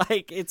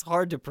 Like, it's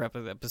hard to prep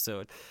an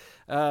episode.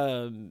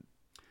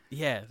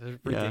 Yeah, they're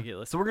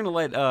ridiculous. So we're going to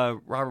let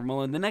Robert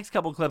Malone. The next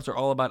couple clips are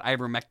all about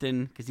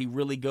ivermectin because he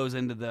really goes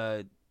into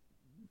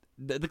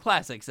the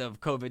classics of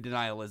COVID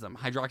denialism.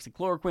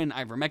 Hydroxychloroquine,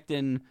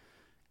 ivermectin,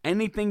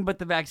 anything but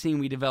the vaccine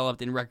we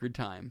developed in record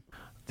time.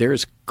 There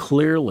is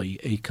clearly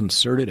a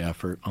concerted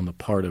effort on the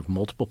part of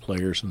multiple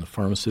players in the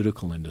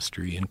pharmaceutical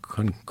industry in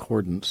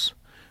concordance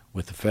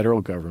with the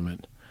federal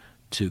government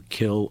to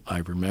kill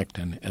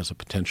ivermectin as a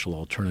potential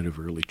alternative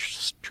early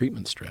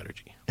treatment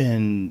strategy.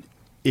 And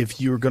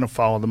if you're going to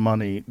follow the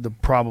money, the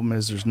problem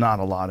is there's not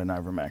a lot in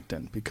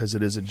ivermectin because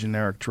it is a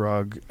generic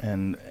drug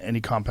and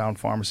any compound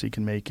pharmacy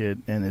can make it,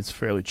 and it's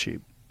fairly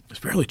cheap. It's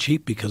fairly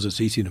cheap because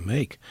it's easy to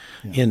make.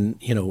 Yeah.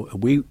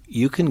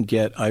 You can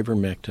get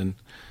ivermectin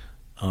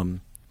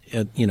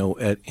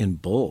in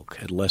bulk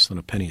at less than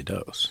a penny a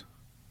dose.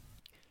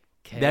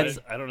 That's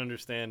I don't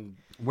understand.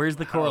 where's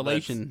the how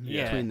correlation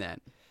yeah. between that?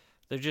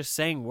 They're just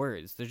saying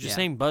words. They're just Yeah.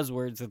 saying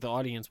buzzwords that the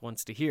audience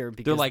wants to hear.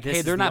 Because They're like, this hey,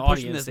 is they're the not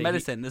pushing audience this that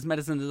medicine. This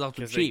medicine is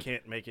also 'Cause they cheap.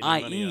 can't make any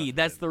money off I.e., of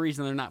that's it. the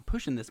reason they're not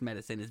pushing this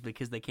medicine is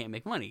because they can't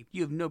make money.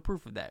 You have no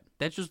proof of that.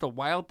 That's just a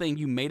wild thing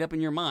you made up in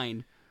your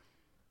mind.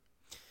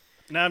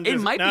 Now I'm It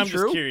just, might now be I'm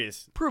true. just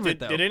curious. Prove it,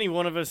 though. Did any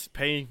one of us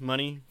pay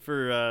money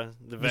for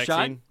the The shot?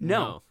 vaccine?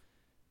 No.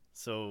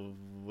 So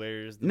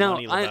where's the No,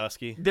 money,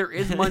 Lebowski? there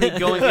is money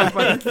going in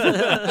front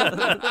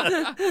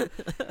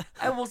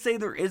I will say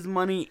there is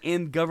money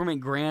in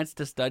government grants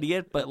to study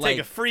it, but Take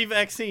a free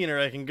vaccine, or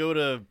I can go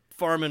to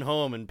Farm and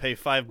Home and pay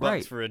 $5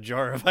 Right. for a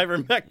jar of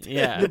ivermectin.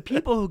 Yeah. the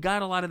people who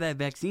got a lot of that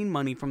vaccine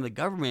money from the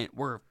government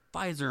were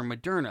Pfizer and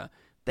Moderna.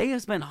 They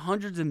have spent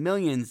hundreds of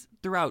millions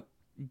throughout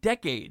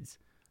decades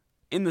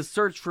in the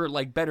search for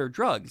like better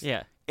drugs.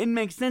 Yeah. It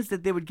makes sense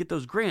that they would get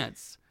those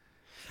grants.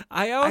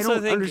 I also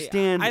don't think,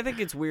 understand- I think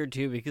it's weird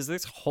too because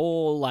this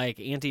whole like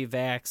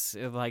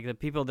anti-vax, like the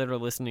people that are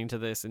listening to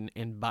this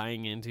and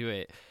buying into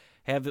it,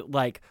 have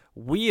like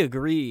we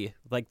agree,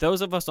 like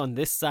those of us on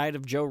this side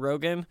of Joe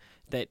Rogan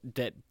that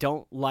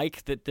don't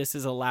like that this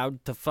is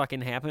allowed to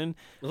fucking happen,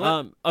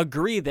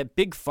 agree that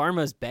big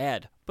pharma's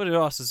bad, but it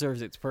also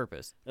serves its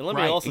purpose. And let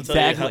me Right, also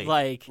exactly. tell you how,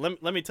 Like,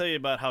 let me tell you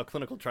about how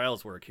clinical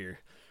trials work here,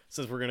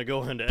 since we're going to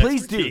go into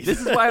Please expertise. do.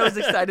 This is why I was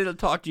excited to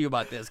talk to you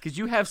about this because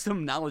you have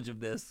some knowledge of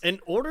this. In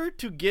order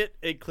to get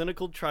a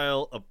clinical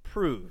trial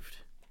approved,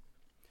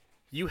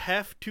 you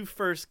have to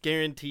first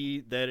guarantee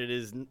that it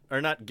is,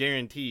 or not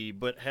guarantee,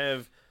 but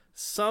have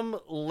some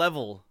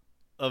level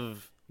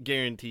of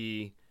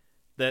guarantee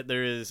that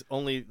there is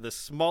only the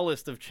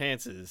smallest of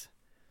chances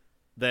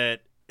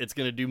that it's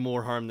going to do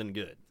more harm than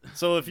good.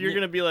 So if you're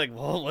going to be like,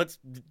 well, let's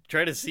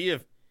try to see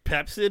if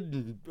Pepsid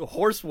and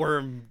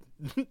horseworm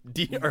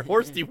or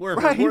horse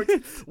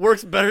dewormer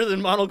works better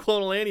than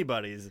monoclonal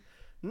antibodies.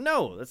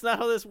 No, that's not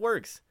how this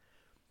works.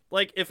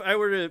 Like, if I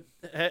were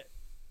to,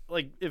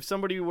 if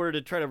somebody were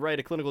to try to write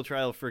a clinical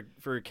trial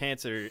for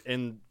cancer,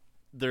 and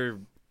their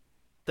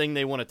thing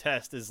they want to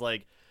test is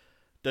like,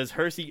 does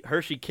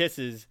Hershey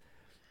Kisses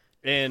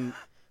and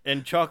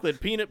chocolate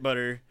peanut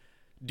butter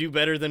do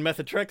better than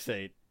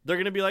methotrexate? They're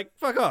going to be like,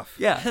 fuck off.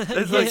 Yeah.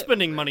 It's like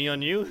spending money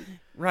on you.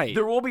 Right.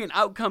 There will be an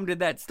outcome to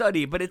that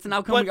study, but it's an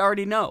outcome we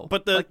already know.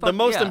 But the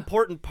most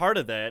important part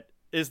of that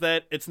is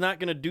that it's not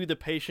going to do the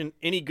patient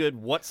any good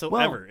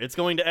whatsoever. It's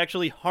going to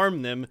actually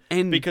harm them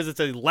because it's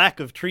a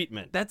lack of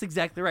treatment. That's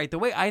exactly right. The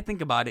way I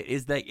think about it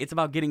is that it's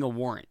about getting a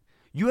warrant.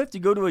 You have to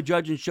go to a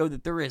judge and show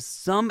that there is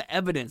some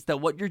evidence that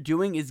what you're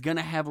doing is going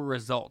to have a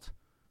result,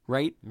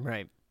 right?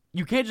 Right.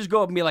 You can't just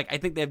go up and be like, I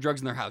think they have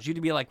drugs in their house. You have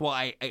to be like,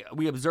 well,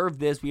 we observed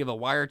this. We have a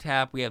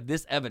wiretap. We have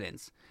this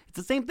evidence. It's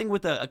the same thing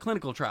with a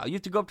clinical trial. You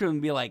have to go up to them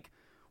and be like,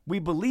 we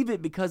believe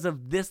it because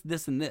of this,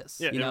 this, and this.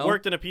 Yeah, it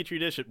worked in a petri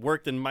dish. It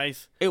worked in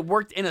mice. It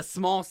worked in a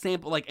small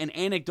sample, like an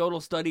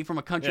anecdotal study from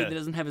a country that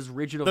doesn't have as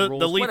rigid of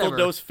rules. The lethal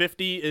dose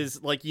 50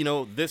 is like,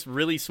 this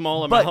really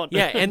small amount.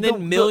 Yeah, and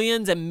then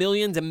millions and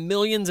millions and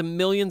millions and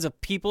millions of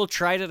people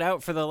tried it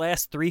out for the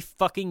last 3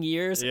 fucking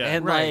years. Yeah.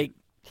 And Right.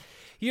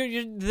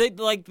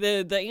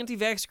 the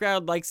anti-vax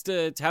crowd likes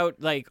to tout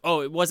like,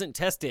 oh, it wasn't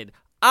tested.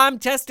 I'm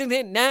testing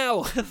it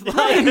now.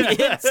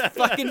 It's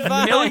fucking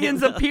fine.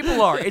 Millions of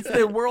people are. It's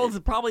the world's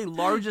probably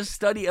largest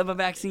study of a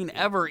vaccine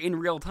ever in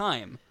real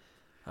time.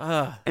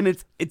 And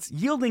it's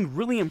yielding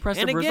really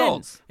impressive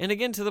results. And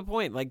again, to the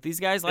point, like these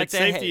guys like its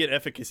safety and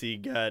efficacy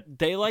got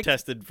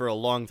tested for a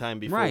long time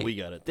before we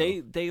got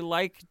it. They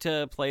like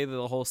to play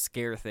the whole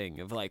scare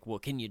thing of like, well,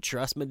 can you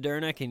trust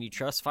Moderna? Can you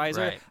trust Pfizer?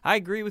 Right. I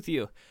agree with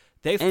you.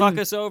 They fuck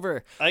us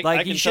over.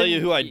 I can tell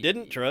you who I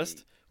didn't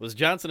trust was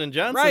Johnson &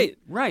 Johnson.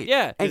 Right.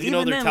 Yeah. Because,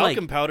 their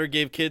talcum powder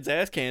gave kids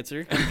ass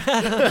cancer.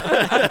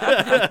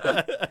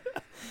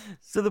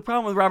 So the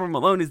problem with Robert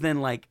Malone is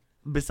then, like,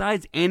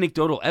 besides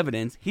anecdotal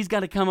evidence, he's got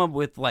to come up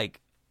with, like,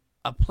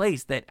 a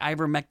place that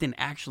ivermectin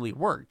actually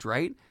worked,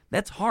 right?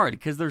 That's hard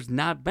because there's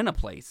not been a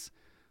place.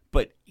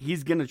 But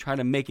he's going to try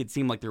to make it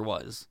seem like there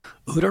was.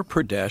 Uttar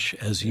Pradesh,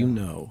 as you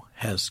know,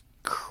 has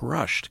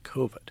crushed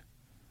COVID.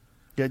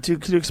 Yeah,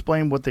 could you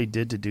explain what they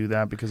did to do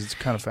that? Because it's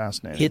kind of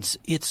fascinating.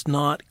 It's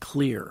not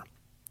clear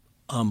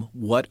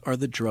what are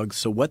the drugs.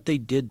 So what they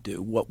did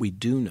do, what we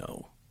do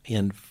know,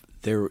 and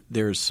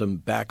there's some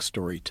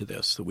backstory to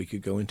this that we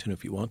could go into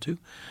if you want to,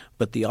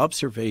 but the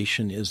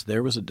observation is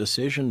there was a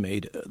decision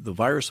made. The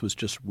virus was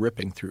just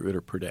ripping through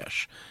Uttar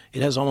Pradesh.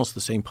 It has almost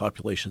the same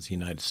population as the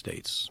United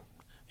States.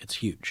 It's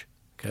huge,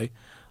 okay?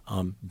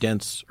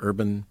 Dense,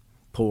 urban,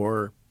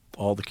 poor,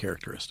 all the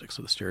characteristics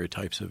of the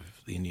stereotypes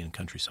of the Indian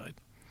countryside.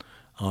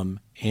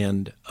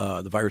 And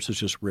the virus was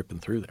just ripping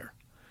through there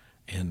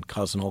and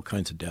causing all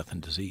kinds of death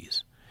and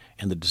disease.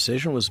 And the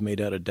decision was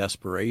made out of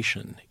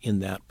desperation in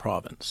that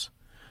province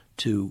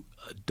to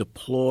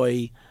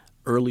deploy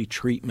early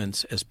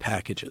treatments as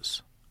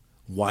packages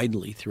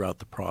widely throughout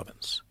the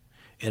province.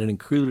 And it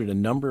included a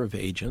number of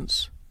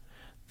agents.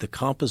 The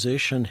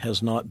composition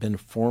has not been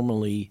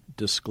formally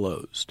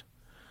disclosed.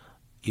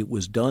 It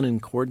was done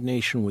in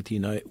coordination with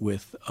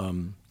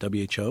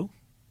WHO,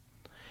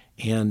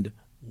 and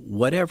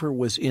whatever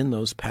was in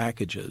those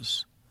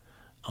packages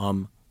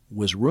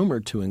was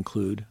rumored to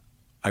include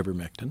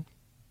ivermectin,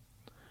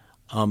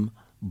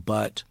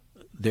 but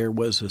there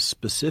was a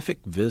specific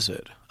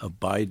visit of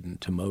Biden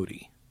to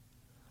Modi,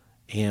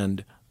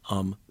 and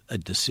a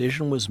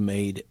decision was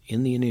made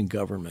in the Indian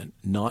government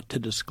not to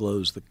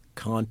disclose the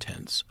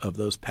contents of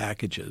those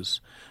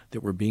packages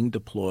that were being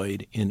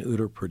deployed in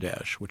Uttar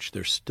Pradesh, which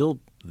they're still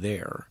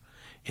there.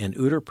 And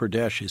Uttar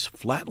Pradesh is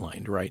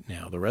flatlined right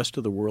now. The rest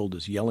of the world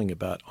is yelling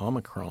about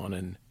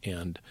Omicron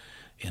and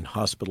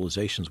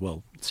hospitalizations.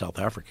 Well, South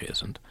Africa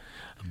isn't.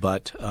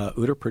 But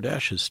Uttar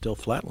Pradesh is still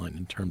flatlined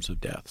in terms of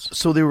deaths.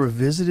 So they were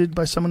visited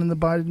by someone in the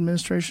Biden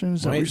administration?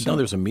 Is that what you're saying? No,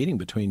 there's a meeting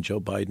between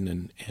Joe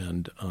Biden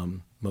and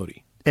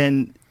Modi.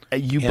 And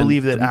you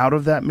believe that out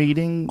of that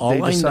meeting they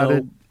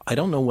decided... I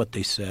don't know what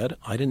they said.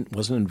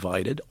 Wasn't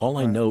invited. All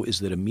I know is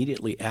that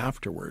immediately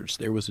afterwards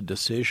there was a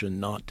decision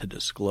not to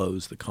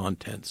disclose the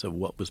contents of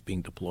what was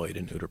being deployed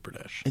in Uttar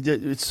Pradesh.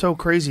 It's so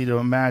crazy to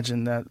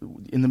imagine that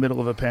in the middle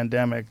of a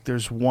pandemic,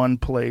 there's one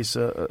place,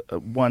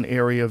 one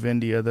area of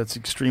India that's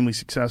extremely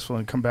successful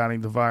in combating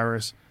the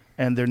virus,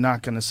 and they're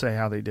not going to say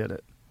how they did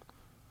it.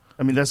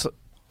 I mean, that's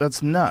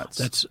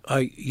nuts.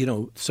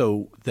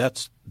 So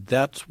that's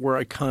where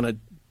I kind of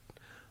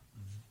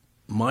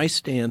my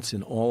stance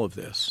in all of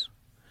this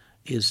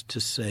is to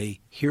say,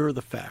 here are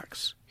the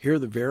facts. Here are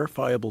the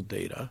verifiable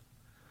data.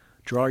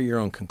 Draw your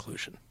own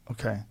conclusion.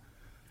 Okay.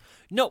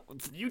 No,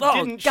 you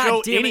didn't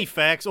show any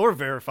facts or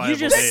verifiable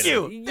data.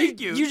 Thank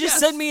you. You just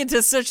sent me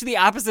into such the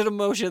opposite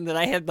emotion that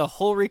I had the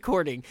whole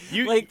recording.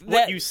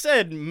 What you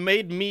said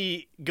made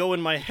me go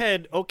in my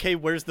head, okay,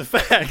 where's the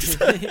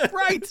facts?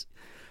 Right.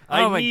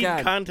 I need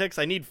context.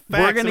 I need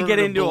facts. We're going to get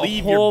into a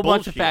whole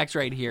bunch of facts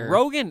right here.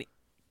 Rogan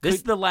This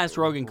is the last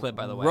Rogan clip,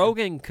 by the way.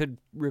 Rogan could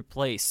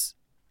replace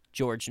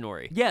George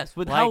Norrie. Yes,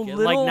 with how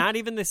little... Like, not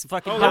even this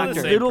fucking they're the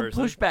doctor. same little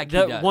person. pushback he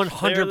The does.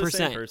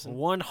 100%.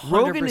 100%.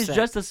 Rogan is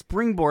just a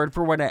springboard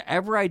for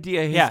whatever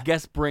idea his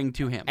guests bring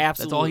to him.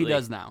 Absolutely. That's all he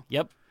does now.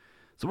 Yep.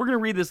 So we're going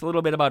to read this a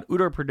little bit about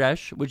Uttar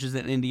Pradesh, which is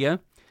in India.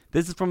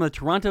 This is from the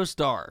Toronto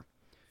Star.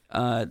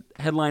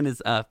 Headline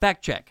is,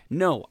 fact check.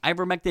 No,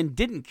 ivermectin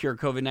didn't cure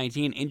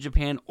COVID-19 in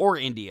Japan or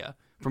India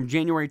from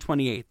January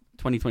 28th,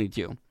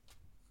 2022.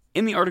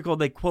 In the article,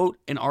 they quote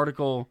an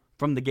article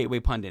from the Gateway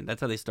Pundit.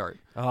 That's how they start.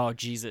 Oh,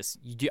 Jesus.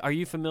 Are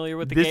you familiar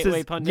with the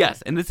Gateway Pundit?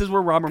 Yes, and this is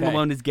where Robert Okay.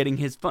 Malone is getting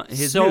his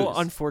news.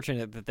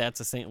 Unfortunate that that's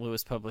a St.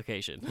 Louis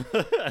publication.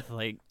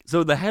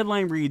 So the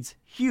headline reads,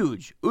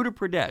 huge, Uttar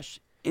Pradesh,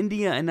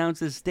 India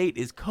announces state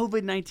is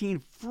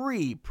COVID-19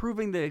 free,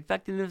 proving the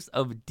effectiveness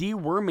of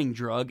deworming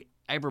drug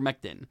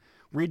ivermectin.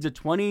 Reads a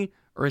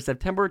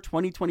September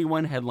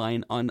 2021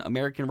 headline on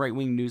American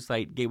right-wing news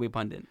site Gateway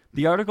Pundit.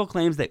 The article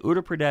claims that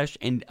Uttar Pradesh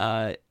and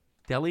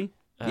Delhi?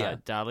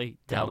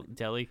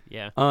 Delhi,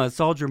 yeah.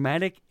 Saw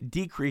dramatic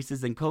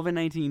decreases in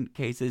COVID-19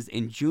 cases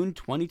in June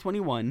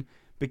 2021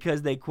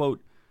 because they,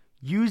 quote,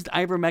 used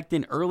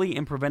ivermectin early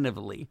and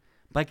preventively.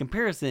 By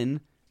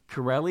comparison,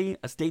 Kerala,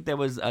 a state that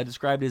was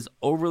described as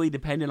overly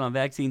dependent on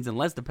vaccines and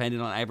less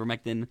dependent on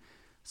ivermectin,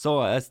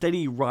 saw a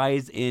steady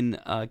rise in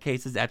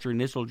cases after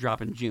initial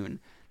drop in June.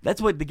 That's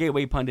what the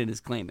Gateway Pundit is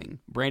claiming.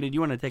 Brandon,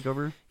 you want to take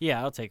over?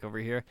 Yeah, I'll take over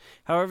here.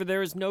 However,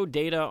 there is no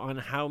data on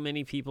how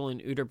many people in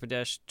Uttar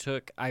Pradesh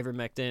took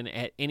ivermectin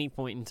at any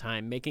point in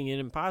time, making it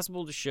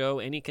impossible to show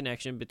any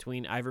connection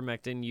between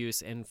ivermectin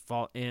use and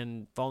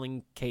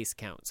falling case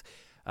counts.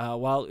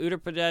 While Uttar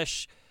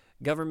Pradesh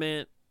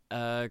government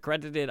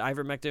credited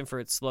ivermectin for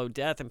its slow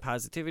death and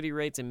positivity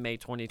rates in May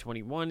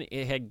 2021,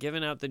 it had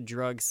given out the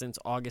drug since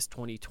August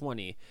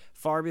 2020,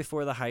 far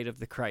before the height of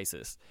the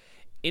crisis.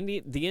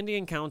 The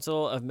Indian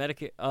Council of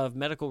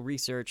Medical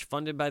Research,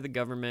 funded by the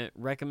government,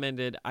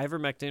 recommended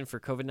ivermectin for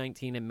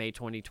COVID-19 in May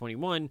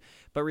 2021,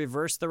 but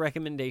reversed the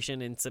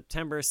recommendation in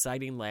September,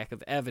 citing lack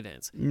of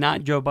evidence.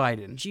 Not Joe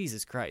Biden.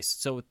 Jesus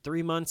Christ. So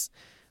 3 months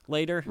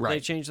later, they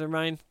changed their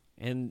mind?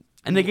 And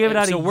they gave it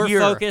out a year. So we're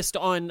focused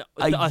on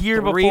a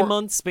 3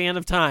 month span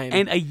of time.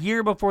 And a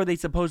year before they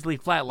supposedly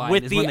flatlined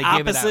with is the when they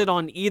gave it opposite out.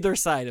 on either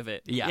side of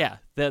it. Yeah.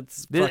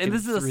 That's and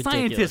this is a ridiculous.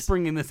 scientist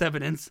bringing this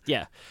evidence.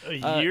 Yeah.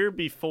 A year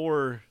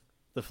before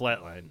the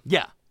flatline.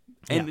 Yeah.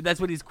 And that's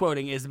what he's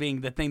quoting as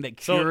being the thing that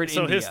cured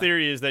So India. his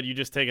theory is that you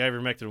just take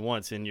ivermectin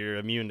once and you're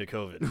immune to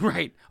COVID.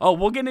 Right. Oh,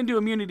 we'll get into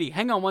immunity.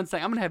 Hang on one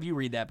second. I'm going to have you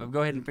read that, but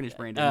go ahead and finish,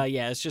 Brandon.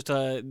 Yeah, it's just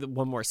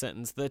one more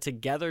sentence. The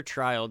Together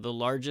trial, the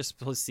largest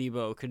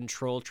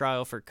placebo-controlled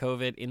trial for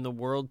COVID in the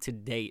world to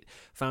date,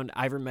 found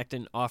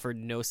ivermectin offered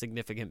no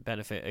significant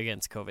benefit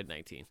against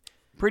COVID-19.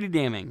 Pretty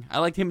damning. I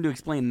liked him to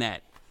explain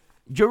that.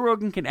 Joe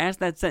Rogan can ask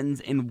that sentence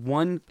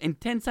in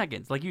 10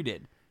 seconds, like you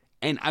did.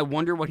 And I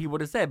wonder what he would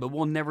have said, but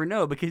we'll never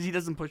know because he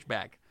doesn't push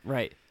back.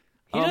 Right.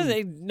 He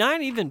doesn't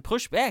not even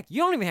push back.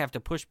 You don't even have to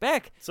push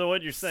back. So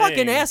what you're saying?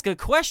 Fucking ask a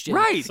question.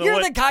 Right. So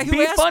You're the guy who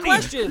be asks funny.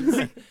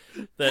 questions.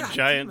 that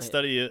giant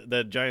study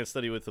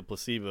with the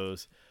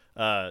placebos.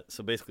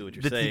 So basically, what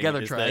you're saying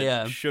Together is trial, that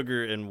yeah.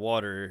 sugar and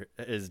water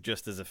is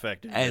just as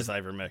effective as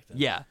ivermectin.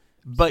 Yeah.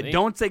 But See?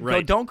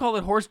 don't call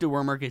it horse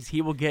dewormer because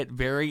he will get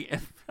very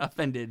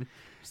offended.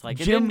 It's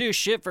like, it Jim- didn't do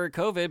shit for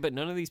COVID, but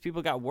none of these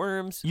people got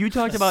worms. You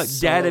talked about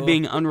data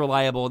being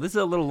unreliable. This is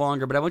a little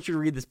longer, but I want you to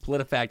read this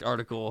PolitiFact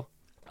article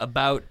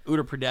about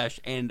Uttar Pradesh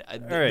and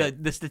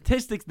the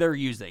statistics they're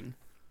using.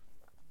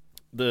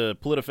 The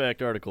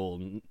PolitiFact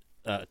article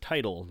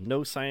title: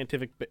 No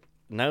scientific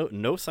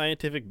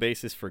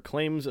basis for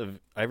claims of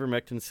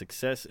ivermectin's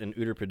success in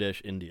Uttar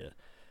Pradesh, India.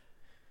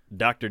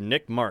 Dr.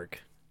 Nick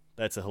Mark,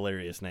 that's a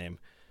hilarious name.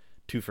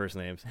 2 first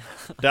names.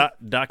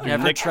 Dr.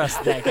 Never Nick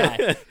trust that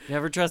guy.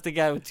 Never trust a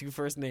guy with 2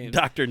 first names.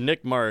 Dr.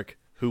 Nick Mark,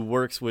 who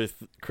works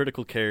with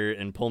critical care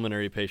and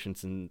pulmonary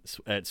patients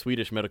at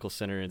Swedish Medical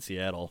Center in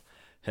Seattle,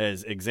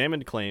 has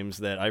examined claims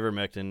that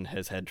ivermectin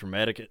has had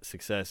dramatic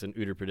success in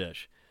Uttar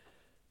Pradesh.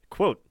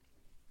 Quote,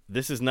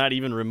 "This is not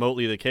even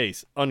remotely the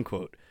case,"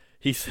 unquote.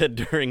 He said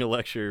during a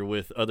lecture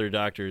with other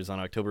doctors on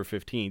October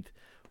 15th,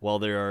 while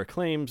there are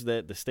claims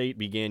that the state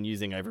began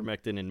using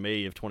ivermectin in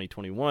May of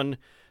 2021,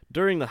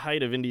 during the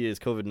height of India's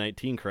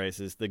COVID-19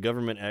 crisis, the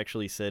government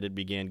actually said it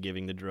began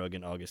giving the drug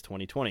in August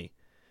 2020.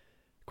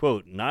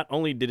 Quote, "Not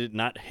only did it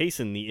not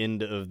hasten the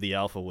end of the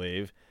alpha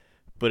wave,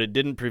 but it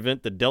didn't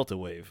prevent the delta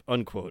wave,"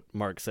 unquote,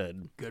 Mark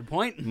said. Good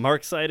point.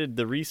 Mark cited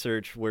the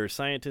research where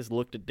scientists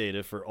looked at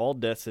data for all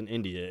deaths in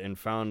India and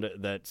found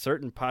that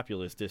certain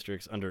populous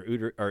districts in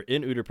Uttar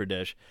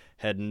Pradesh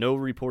had no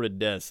reported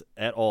deaths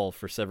at all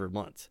for several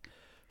months.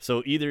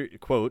 So either,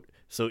 quote,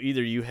 "So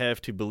either you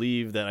have to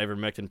believe that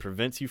ivermectin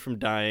prevents you from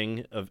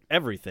dying of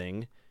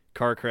everything,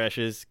 car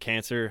crashes,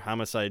 cancer,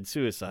 homicide,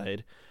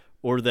 suicide,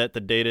 or that the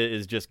data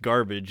is just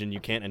garbage and you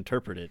can't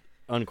interpret it,"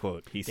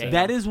 unquote, he said.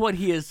 That is what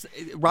he is.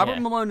 Robert Yeah.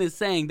 Malone is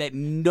saying that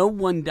no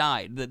one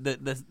died.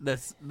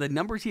 The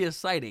numbers he is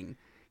citing,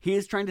 He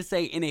is trying to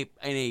say in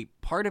a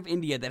part of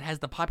India that has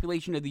the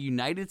population of the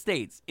United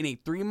States, in a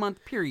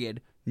 3-month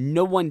period,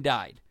 no one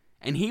died.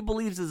 And he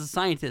believes as a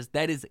scientist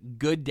that is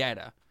good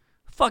data.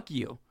 Fuck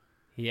you.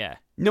 Yeah.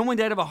 No one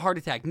died of a heart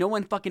attack. No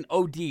one fucking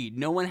OD'd.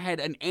 No one had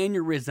an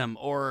aneurysm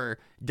or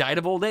died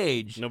of old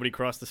age. Nobody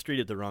crossed the street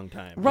at the wrong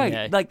time. Right.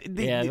 Yeah, Like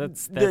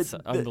that's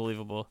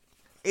unbelievable.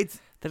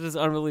 That is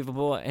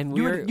unbelievable, and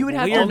You would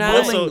have we're to not.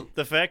 Also,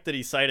 the fact that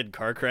he cited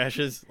car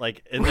crashes,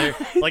 like in there,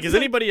 like has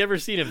anybody ever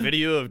seen a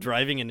video of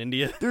driving in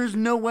India? There's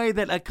no way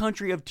that a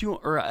country of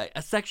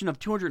a section of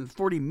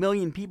 240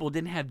 million people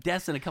didn't have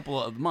deaths in a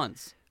couple of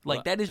months.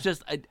 Like, that is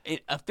just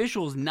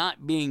officials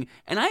not being...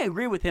 And I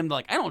agree with him,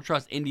 like, I don't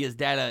trust India's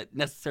data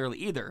necessarily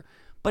either.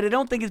 But I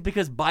don't think it's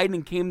because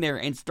Biden came there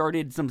and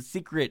started some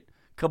secret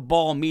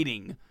cabal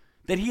meeting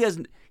that he has...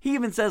 He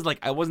even says, like,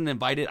 I wasn't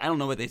invited. I don't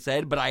know what they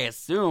said, but I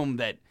assume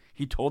that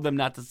he told them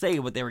not to say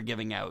what they were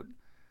giving out.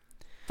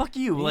 Fuck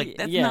you. Like,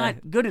 that's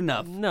not good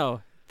enough.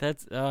 No.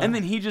 That's and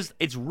then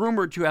it's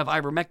rumored to have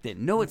ivermectin.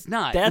 No, it's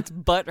not. That's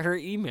but her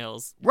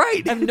emails.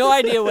 Right. I have no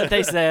idea what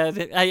they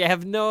said. I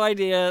have no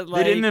idea.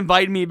 Like, they didn't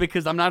invite me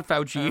because I'm not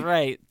Fauci.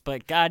 Right.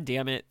 But god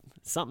damn it.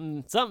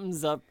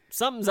 Something's up.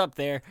 Something's up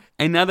there.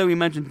 And now that we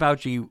mentioned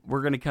Fauci,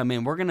 we're gonna come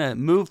in. We're gonna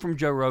move from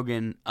Joe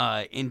Rogan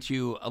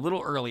into a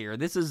little earlier.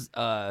 This is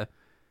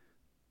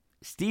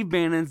Steve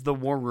Bannon's The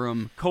War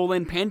Room,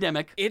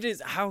 pandemic. It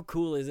is, how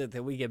cool is it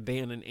that we get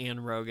Bannon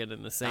and Rogan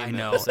in the same I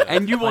know. episode?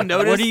 And you will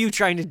notice... What are you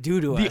trying to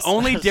do to us? The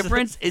only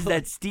difference is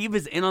that Steve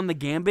is in on the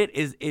gambit,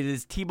 it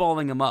is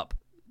T-balling him up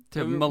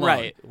to Malone.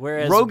 Right,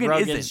 whereas Rogan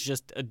Rogan's isn't.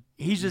 just a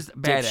He's just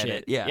bad at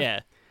it.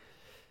 Yeah.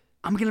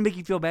 I'm going to make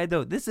you feel bad,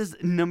 though. This is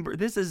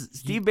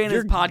Steve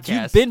Bannon's podcast.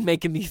 You've been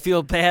making me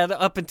feel bad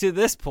up until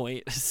this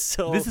point.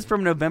 So This is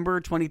from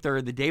November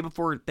 23rd, the day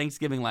before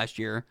Thanksgiving last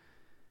year.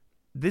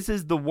 This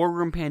is the War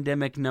Room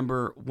Pandemic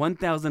number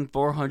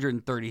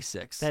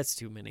 1,436. That's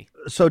too many.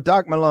 So,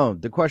 Doc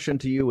Malone, the question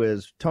to you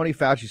is, Tony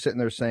Fauci sitting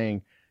there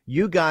saying,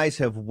 you guys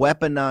have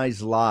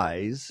weaponized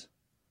lies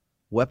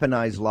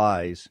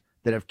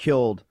that have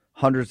killed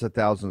hundreds of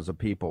thousands of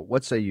people.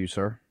 What say you,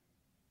 sir?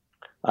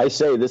 I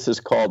say this is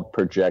called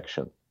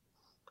projection.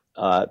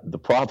 The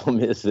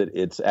problem is that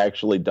it's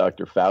actually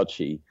Dr.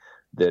 Fauci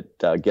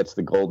that gets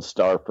the gold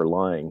star for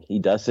lying. He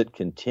does it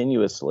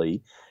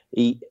continuously.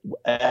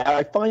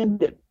 I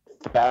find it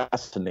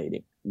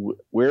fascinating.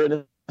 We're in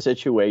a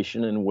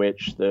situation in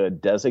which the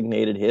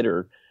designated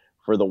hitter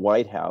for the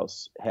White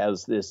House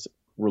has this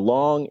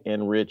long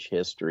and rich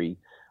history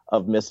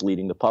of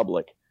misleading the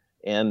public.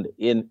 And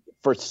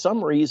for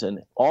some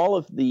reason, all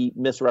of the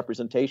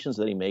misrepresentations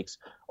that he makes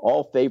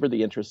all favor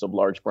the interests of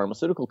large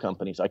pharmaceutical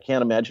companies. I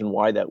can't imagine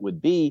why that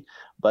would be,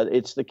 but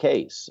it's the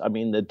case. I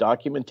mean, the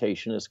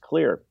documentation is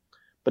clear.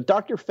 But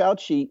Dr.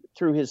 Fauci,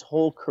 through his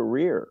whole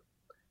career,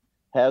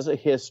 has a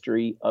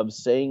history of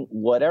saying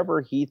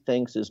whatever he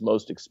thinks is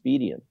most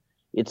expedient.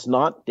 It's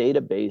not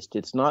data-based,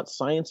 it's not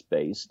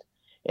science-based,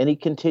 and he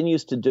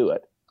continues to do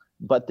it.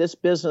 But this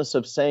business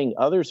of saying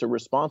others are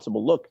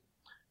responsible, look,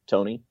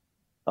 Tony,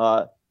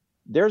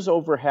 there's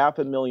over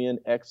 500,000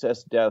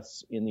 excess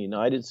deaths in the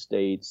United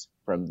States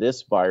from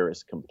this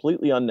virus,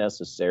 completely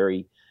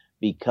unnecessary,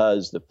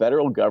 because the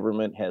federal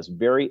government has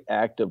very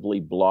actively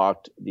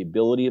blocked the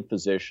ability of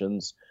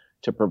physicians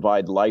to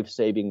provide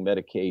life-saving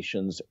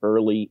medications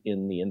early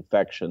in the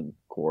infection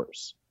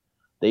course.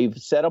 They've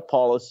set a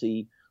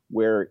policy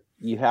where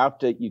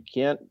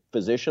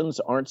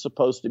physicians aren't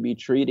supposed to be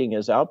treating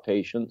as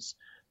outpatients.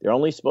 They're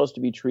only supposed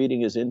to be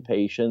treating as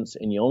inpatients,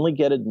 and you only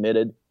get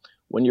admitted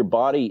when your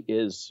body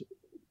is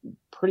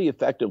pretty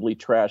effectively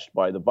trashed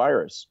by the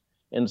virus.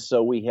 And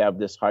so we have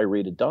this high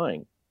rate of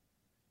dying.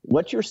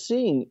 What you're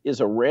seeing is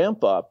a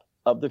ramp up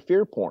of the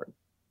fear porn.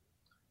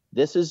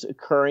 This is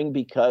occurring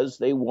because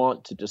they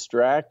want to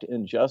distract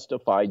and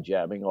justify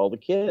jabbing all the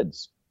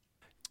kids.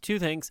 Two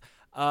things.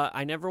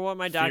 I never want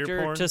my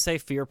doctor to say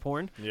fear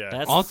porn. Yeah.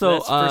 That's also,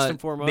 that's first and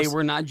foremost. They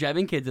were not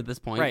jabbing kids at this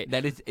point. Right.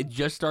 That is it's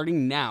just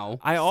starting now.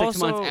 6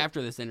 months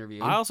after this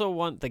interview. I also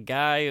want the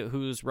guy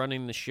who's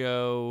running the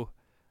show,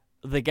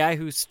 the guy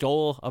who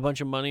stole a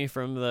bunch of money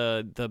from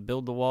the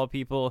Build the Wall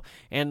people,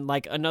 and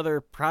like another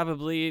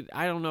probably,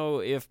 I don't know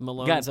if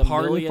Malone's got a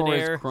pardoned for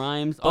millionaire. his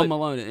crimes. But,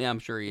 Malone, yeah, I'm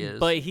sure he is.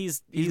 But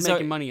he's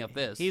making money off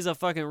this. He's a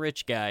fucking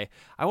rich guy.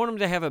 I want him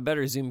to have a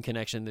better Zoom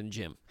connection than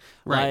Jim.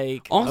 Right.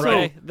 Like, Also,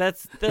 okay,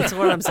 that's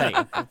what I'm saying.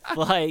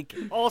 Like,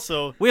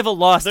 Also, we have a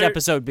lost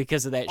episode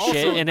because of that also,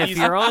 shit. And if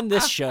you're on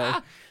this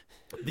show,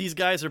 these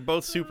guys are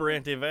both super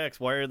anti-vax.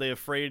 Why are they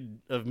afraid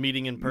of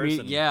meeting in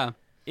person? Yeah.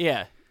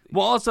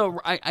 Well, also,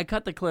 I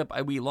cut the clip.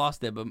 We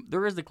lost it, but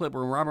there is the clip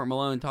where Robert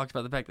Malone talks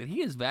about the fact that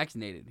he is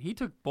vaccinated. He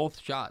took both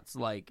shots.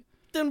 Like,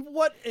 Then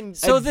what?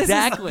 so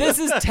Exactly. this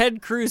is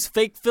Ted Cruz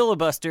fake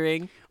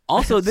filibustering.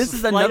 also, this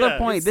is another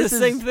point. It's This the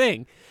is same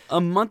thing. a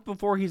month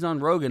before he's on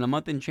Rogan, a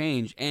month and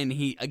change, and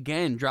he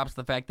again drops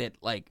the fact that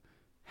like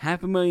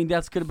 500,000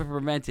 deaths could have been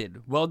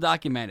prevented, well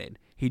documented.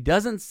 He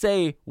doesn't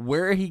say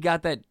where he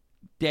got that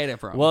data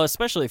from. Well,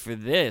 especially for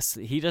this,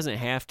 he doesn't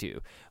have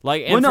to.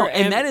 Like, and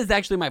that is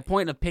actually my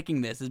point of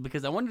picking this, is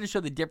because I wanted to show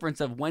the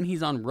difference of when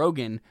he's on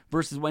Rogan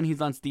versus when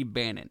he's on Steve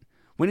Bannon.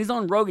 When he's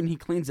on Rogan, he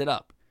cleans it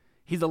up.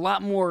 He's a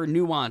lot more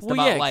nuanced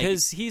about, like,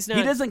 he's not,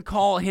 he doesn't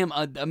call him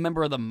a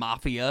member of the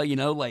mafia,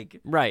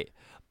 right.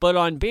 But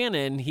on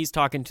Bannon, he's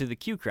talking to the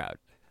Q crowd.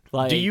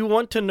 Like, do you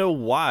want to know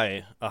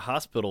why a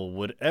hospital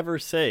would ever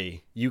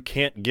say you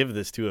can't give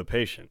this to a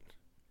patient?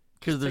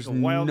 Because there's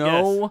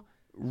no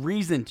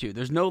reason to.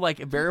 There's no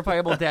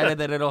verifiable data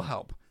that it'll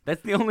help.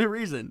 That's the only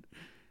reason.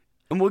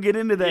 And we'll get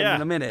into that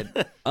in a minute.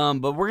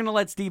 But we're going to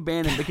let Steve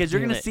Bannon, because you're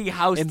going to see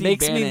how Steve Bannon... It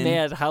makes me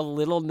mad how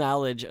little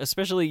knowledge,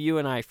 especially you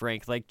and I,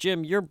 Frank. Like,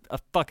 Jim, you're a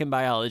fucking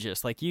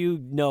biologist. Like,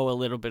 you know a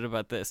little bit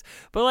about this.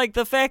 But, like,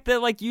 the fact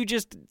that, you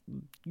just...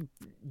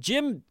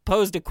 Jim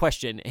posed a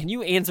question, and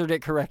you answered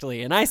it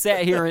correctly. And I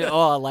sat here in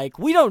awe,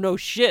 we don't know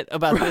shit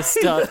about this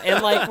stuff.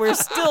 And, we're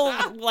still,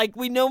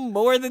 we know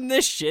more than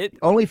this shit.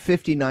 Only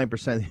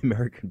 59% of the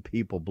American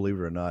people, believe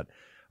it or not,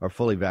 are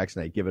fully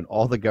vaccinated, given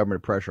all the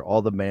government pressure,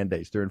 all the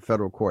mandates. They're in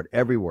federal court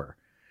everywhere.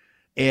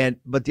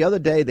 But the other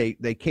day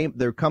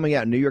they're coming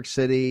out in New York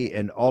City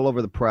and all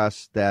over the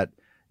press that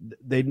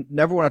they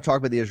never want to talk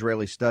about the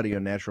Israeli study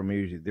on natural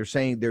immunity. They're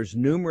saying there's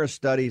numerous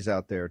studies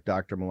out there,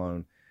 Dr.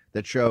 Malone,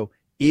 that show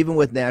even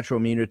with natural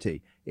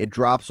immunity, it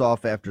drops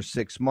off after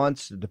 6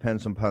 months. It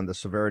depends upon the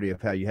severity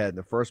of how you had it in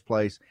the first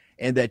place,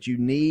 and that you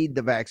need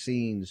the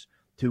vaccines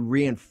to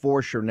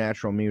reinforce your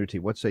natural immunity.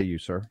 What say you,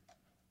 sir?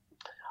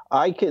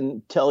 I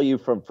can tell you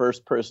from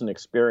first-person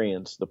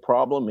experience, the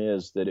problem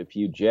is that if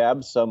you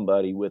jab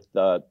somebody with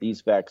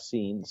these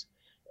vaccines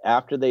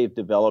after they've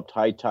developed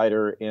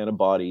high-titer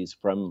antibodies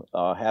from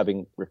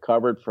having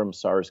recovered from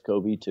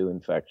SARS-CoV-2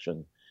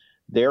 infection,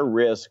 their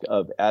risk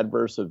of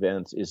adverse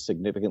events is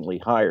significantly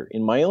higher.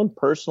 In my own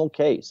personal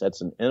case, that's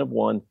an N of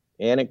 1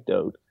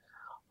 anecdote,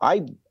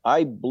 I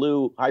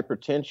blew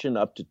hypertension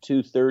up to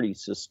 230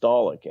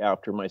 systolic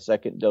after my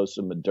second dose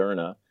of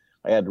Moderna.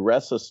 I had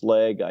restless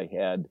leg. I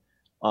had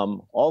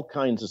all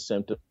kinds of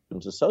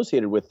symptoms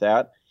associated with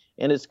that.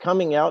 And it's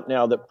coming out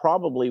now that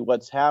probably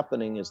what's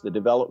happening is the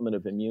development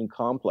of immune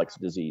complex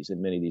disease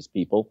in many of these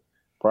people,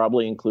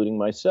 probably including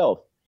myself.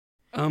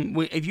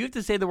 If you have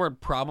to say the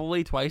word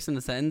probably twice in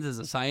the sentence as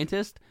a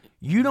scientist,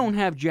 you don't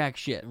have jack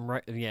shit.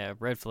 Right, yeah,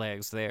 red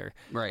flags there.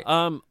 Right.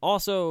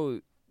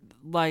 Also,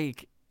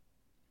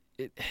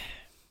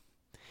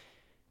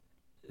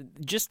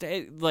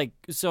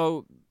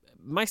 so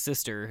my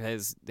sister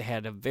has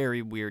had a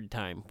very weird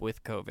time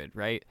with COVID,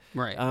 right?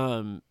 Right.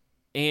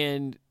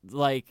 And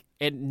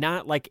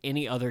not like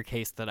any other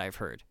case that I've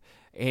heard.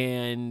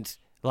 And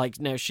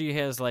now she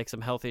has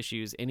some health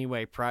issues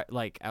anyway,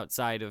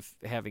 outside of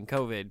having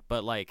COVID,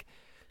 but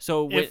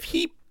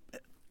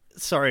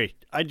sorry,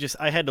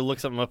 I had to look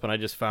something up and I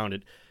just found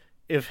it.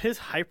 If his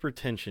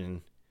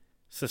hypertension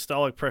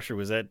systolic pressure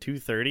was at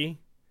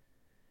 230,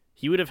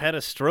 he would have had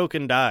a stroke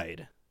and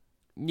died.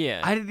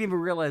 Yeah, I didn't even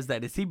realize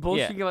that. Is he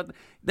bullshitting about?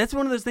 That's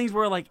one of those things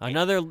where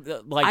another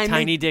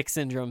tiny dick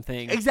syndrome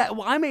thing. Exactly.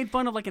 Well, I made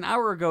fun of an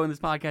hour ago in this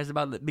podcast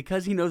about that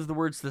because he knows the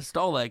word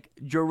systolic.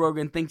 Joe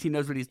Rogan thinks he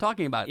knows what he's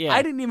talking about. Yeah.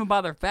 I didn't even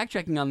bother fact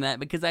checking on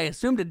that because I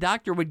assumed a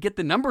doctor would get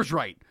the numbers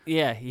right.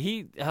 Yeah,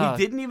 he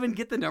didn't even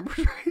get the numbers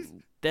right.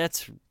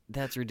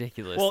 That's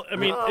ridiculous. Well, I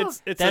mean,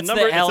 it's that's a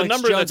number. The Alex It's a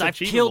number Jones, that's I've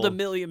achievable. killed 1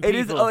 million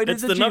people. It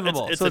is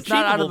achievable. It's so it's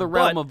not out of the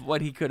achievable, realm of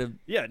what he could have.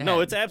 Yeah, no,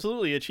 it's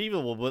absolutely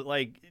achievable. But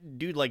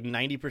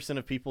 90%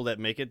 of people that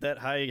make it that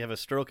high have a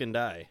stroke and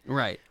die.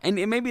 Right, and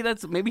maybe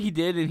he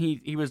did, and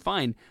he was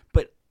fine.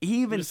 But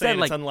he even said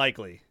it's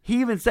unlikely. He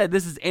even said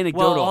this is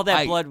anecdotal. Well, all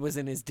that blood was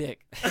in his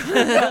dick. He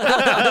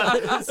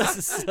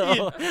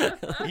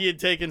had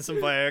taken some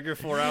Viagra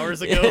 4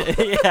 hours ago.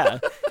 Yeah.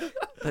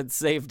 That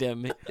saved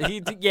him. He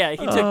took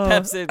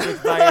Pepsid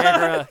with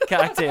Viagra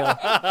cocktail.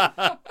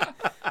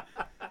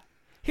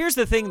 Here's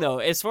the thing, though.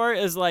 As far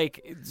as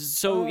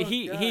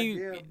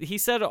he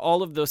said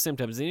all of those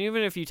symptoms, and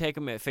even if you take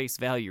them at face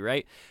value,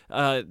 right?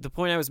 The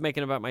point I was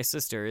making about my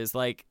sister is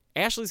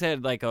Ashley's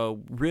had a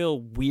real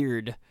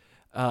weird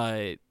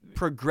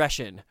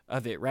progression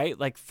of it, right?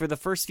 For the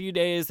first few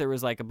days there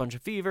was a bunch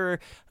of fever,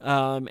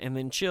 and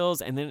then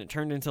chills, and then it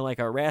turned into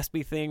a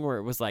raspy thing where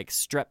it was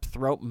strep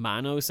throat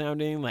mono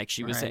sounding,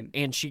 she was, right.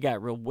 And she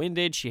got real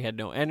winded, she had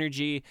no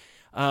energy,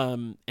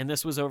 and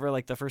this was over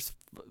the first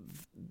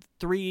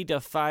 3 to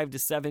 5 to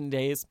 7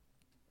 days.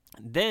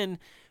 Then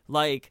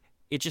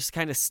it just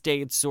kind of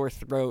stayed sore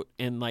throat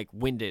and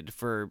winded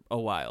for a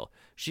while.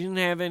 She didn't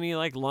have any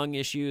lung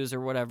issues or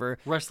whatever.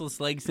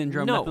 Restless leg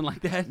syndrome, no, nothing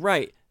like that.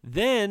 Right.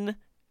 Then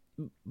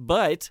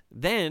at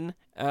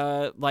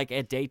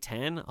day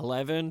 10,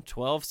 11,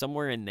 12,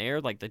 somewhere in there,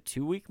 the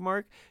 2-week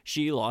mark,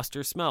 she lost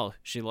her smell.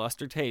 She lost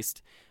her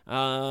taste.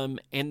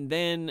 And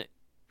then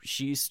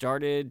she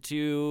stayed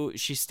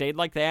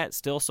like that,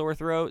 still sore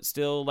throat,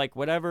 still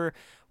whatever,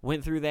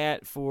 went through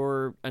that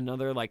for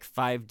another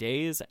 5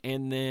 days,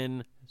 and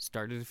then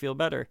started to feel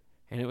better.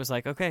 And it was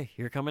okay,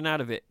 you're coming out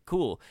of it.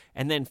 Cool.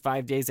 And then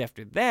 5 days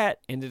after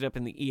that, ended up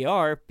in the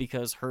ER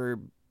because her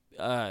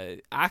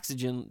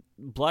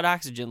blood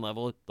oxygen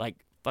level, like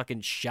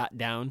fucking shot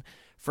down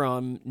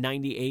from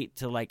 98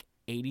 to like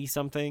 80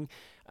 something.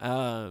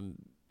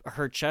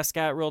 Her chest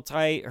got real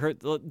tight.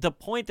 The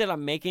point that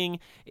I'm making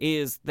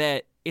is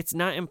that it's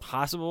not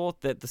impossible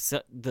that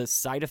the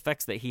side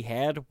effects that he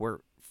had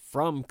were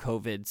from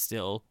COVID,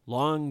 still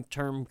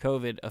long-term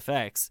COVID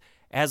effects,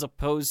 as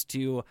opposed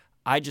to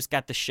I just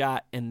got the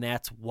shot and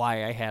that's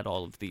why I had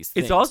all of these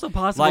things. It's also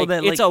possible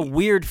that it's a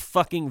weird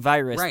fucking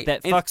virus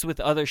that and fucks with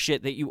other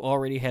shit that you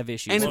already have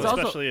issues and with. it's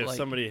also, especially if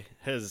somebody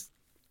has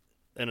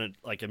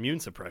immune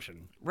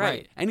suppression.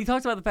 Right. And he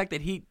talks about the fact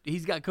that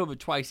he's got COVID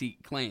twice, he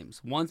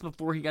claims. Once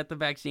before he got the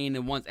vaccine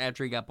and once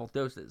after he got both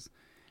doses.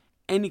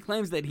 And he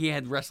claims that he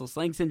had restless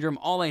leg syndrome,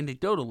 all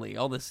anecdotally,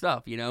 all this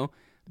stuff,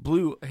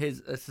 blew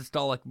his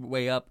systolic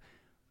way up.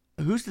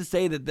 Who's to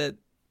say that the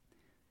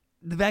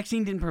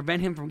vaccine didn't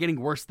prevent him from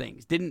getting worse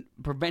things, didn't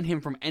prevent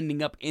him from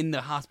ending up in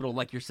the hospital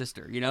like your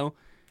sister,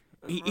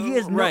 He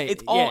has no,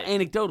 it's all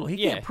anecdotal. He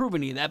can't prove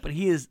any of that, but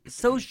he is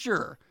so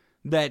sure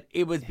that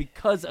it was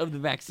because of the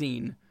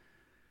vaccine.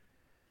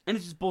 And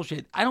it's just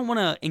bullshit. I don't want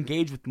to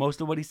engage with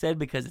most of what he said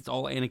because it's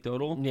all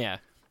anecdotal. Yeah.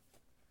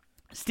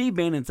 Steve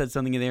Bannon said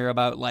something in there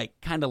about,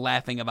 kind of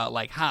laughing about,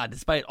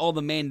 despite all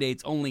the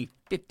mandates, only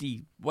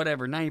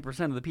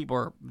 90% of the people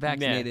are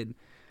vaccinated. Yeah.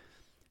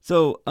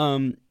 So,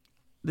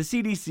 the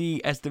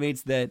CDC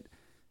estimates that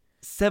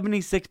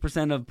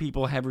 76% of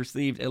people have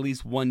received at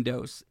least one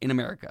dose in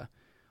America.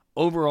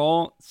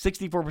 Overall,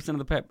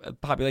 64% of the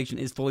population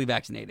is fully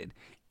vaccinated.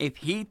 If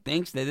he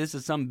thinks that this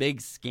is some big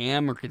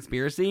scam or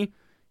conspiracy,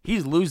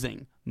 he's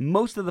losing.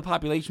 Most of the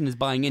population is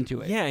buying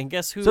into it. Yeah, and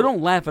guess who? So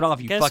don't laugh it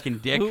off, you fucking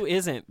dick. Who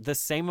isn't? The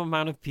same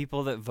amount of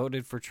people that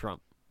voted for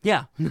Trump.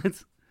 Yeah.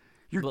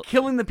 You're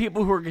killing the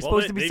people who are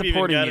supposed to be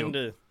supporting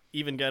you.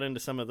 Even got into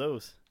some of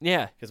those.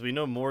 Yeah. Because we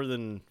know more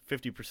than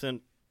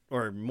 50%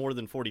 or more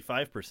than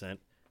 45%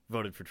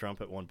 voted for Trump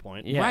at one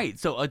point. Yeah. Right.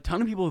 So a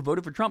ton of people who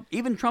voted for Trump,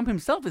 even Trump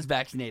himself is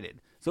vaccinated.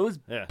 So is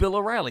Bill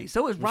O'Reilly.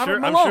 So is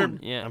Robert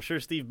Malone. I'm sure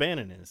Steve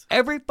Bannon is.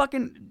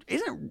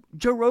 Isn't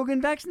Joe Rogan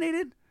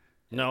vaccinated?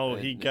 No,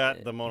 he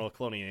got the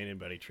monoclonal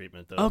antibody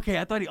treatment, though. Okay,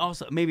 I thought he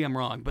also, maybe I'm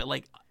wrong, but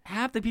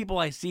half the people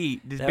I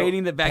see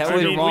debating the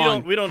vaccine are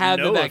wrong. We don't have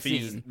know the vaccine.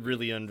 if he's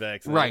really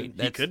unvaccinated.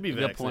 Right. He could be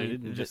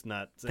vaccinated and just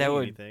not saying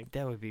anything.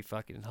 That would be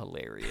fucking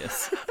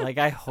hilarious.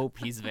 I hope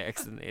he's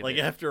vaccinated.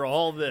 After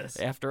all this.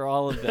 After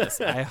all of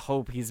this, I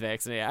hope he's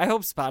vaccinated. I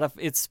hope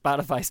it's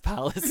Spotify's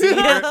policy.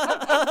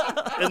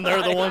 And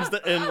they're the ones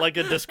that, and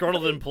a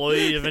disgruntled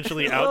employee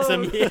eventually outs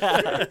him.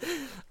 Yeah.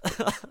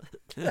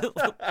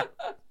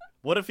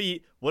 What if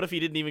he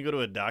didn't even go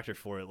to a doctor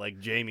for it?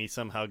 Jamie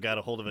somehow got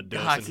a hold of a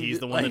dose and he's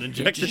the one that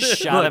injected it.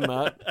 Shot him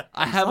up.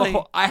 I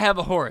have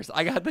a horse.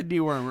 I got the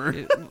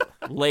dewormer.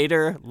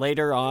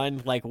 Later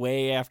on,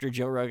 way after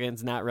Joe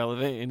Rogan's not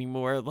relevant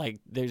anymore,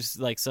 there's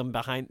some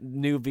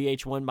new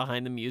VH1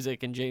 behind the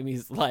music, and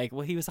Jamie's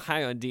well, he was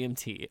high on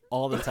DMT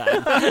all the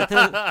time.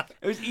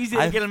 It was easy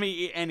to get him to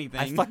eat anything.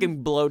 I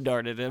fucking blow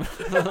darted him.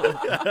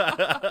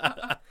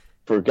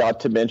 Forgot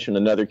to mention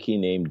another key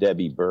name,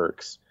 Debbie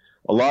Birx.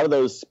 A lot of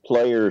those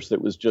players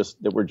that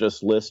were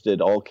just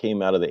listed all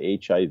came out of the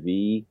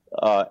HIV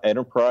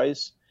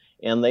enterprise,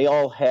 and they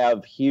all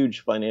have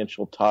huge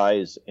financial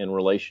ties and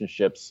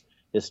relationships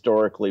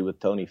historically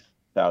with Tony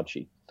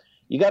Fauci.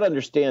 You got to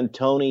understand,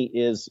 Tony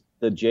is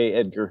the J.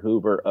 Edgar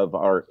Hoover of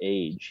our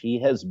age.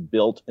 He has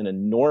built an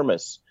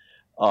enormous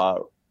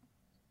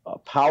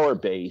power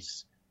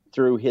base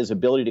through his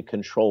ability to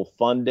control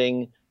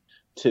funding,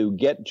 to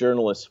get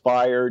journalists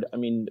fired. I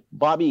mean,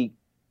 Bobby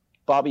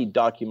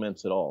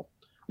documents it all.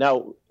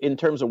 Now, in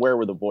terms of where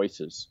were the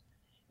voices,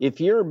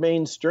 if you're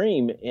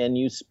mainstream and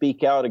you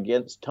speak out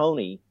against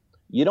Tony,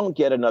 you don't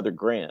get another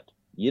grant.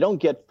 You don't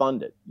get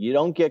funded. You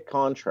don't get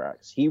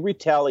contracts. He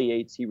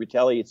retaliates. He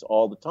retaliates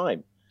all the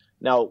time.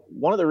 Now,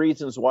 one of the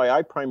reasons why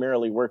I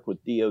primarily work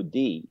with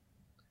DOD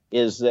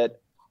is that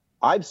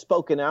I've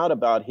spoken out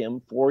about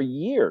him for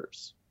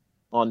years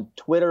on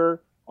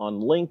Twitter,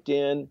 on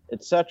LinkedIn,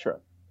 etc.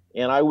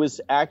 And I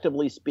was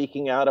actively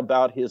speaking out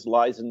about his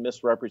lies and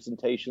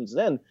misrepresentations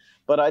then,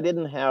 but I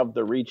didn't have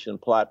the reach and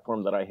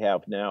platform that I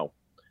have now.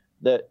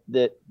 The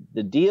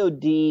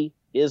DOD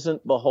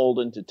isn't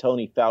beholden to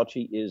Tony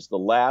Fauci, is the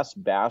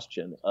last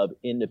bastion of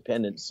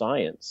independent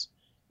science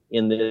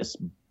in this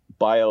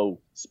bio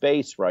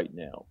space right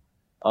now.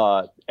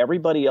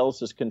 Everybody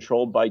else is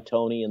controlled by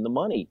Tony and the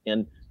money,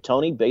 and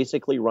Tony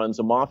basically runs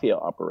a mafia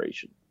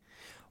operation.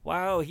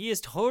 Wow, he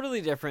is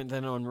totally different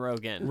than on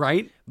Rogan.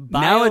 Right?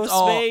 Now it's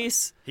all...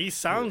 He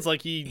sounds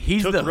like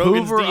he's took the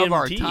Rogan's Hoover DMT. of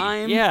our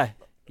time. Yeah,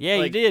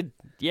 he did.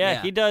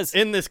 Yeah, he does.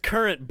 In this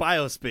current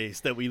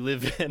biospace that we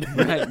live in.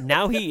 Right.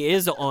 Now he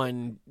is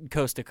on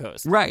Coast to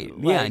Coast. Right.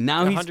 Yeah,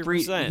 now 100%.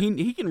 He's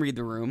free. He can read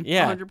the room.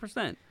 Yeah.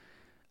 100%.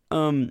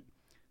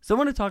 So I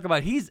want to talk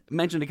about, he's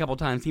mentioned a couple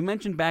times. He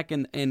mentioned back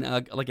in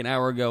like an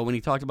hour ago when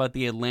he talked about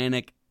the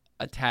Atlantic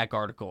attack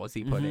article, as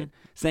he put it,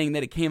 saying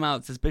that it came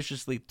out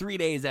suspiciously 3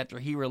 days after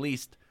he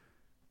released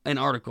an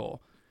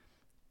article.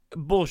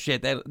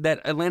 Bullshit.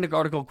 That Atlantic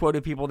article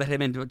quoted people that had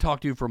been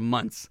talked to for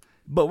months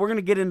But we're going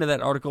to get into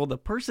that article. The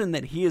person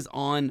that he is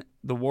on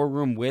the war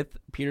room with,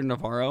 Peter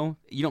Navarro,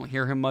 you don't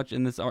hear him much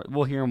in this.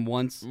 We'll hear him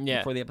once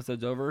before the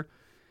episode's over.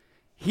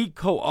 He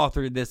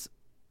co-authored this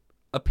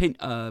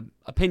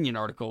opinion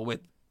article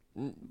with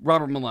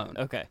Robert Malone.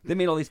 Okay. They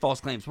made all these false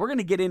claims. We're going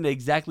to get into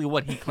exactly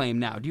what he claimed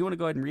now. Do you want to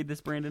go ahead and read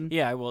this, Brandon?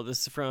 Yeah, I will.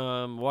 This is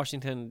from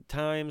Washington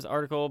Times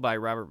article by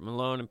Robert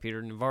Malone and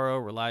Peter Navarro.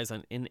 Relies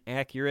on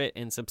inaccurate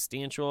and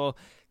substantial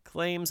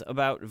claims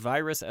about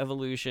virus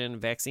evolution,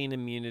 vaccine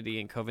immunity,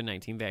 and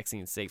COVID-19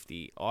 vaccine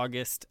safety.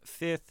 August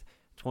 5th,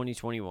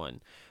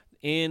 2021.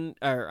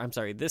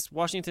 This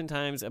Washington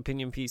Times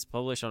opinion piece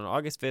published on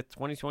August 5th,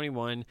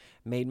 2021,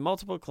 made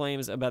multiple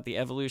claims about the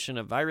evolution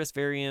of virus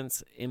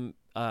variants,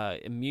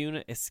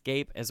 immune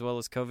escape, as well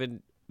as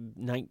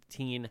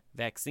COVID-19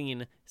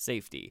 vaccine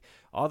safety.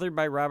 Authored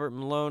by Robert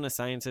Malone, a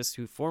scientist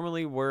who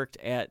formerly worked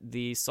at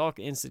the Salk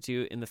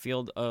Institute in the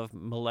field of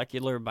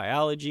molecular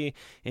biology,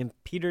 and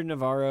Peter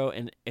Navarro,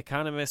 an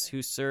economist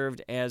who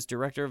served as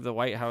director of the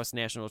White House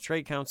National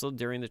Trade Council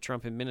during the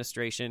Trump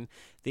administration.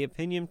 The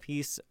opinion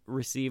piece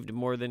received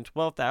more than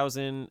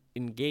 12,000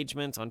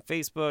 engagements on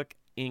Facebook,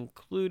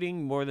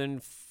 including more than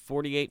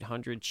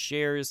 4,800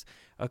 shares,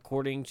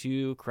 according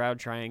to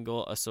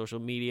CrowdTriangle, a social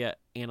media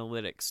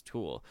analytics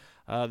tool.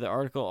 The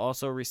article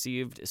also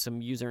received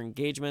some user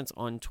engagements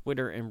on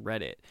Twitter and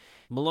Reddit.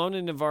 Malone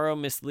and Navarro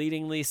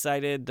misleadingly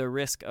cited the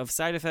risk of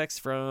side effects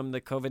from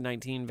the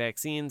COVID-19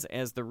 vaccines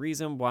as the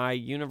reason why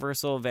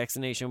universal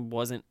vaccination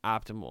wasn't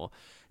optimal.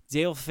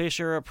 Dale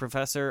Fisher, a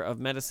professor of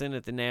medicine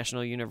at the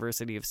National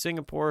University of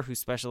Singapore who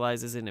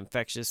specializes in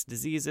infectious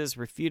diseases,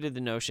 refuted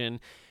the notion.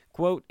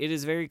 Quote, "It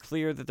is very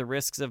clear that the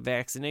risks of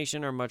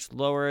vaccination are much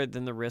lower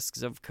than the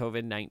risks of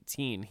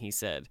COVID-19, he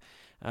said.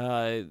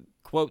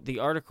 Quote, "The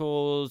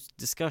article's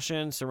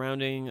discussion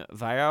surrounding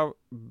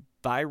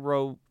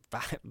virologists,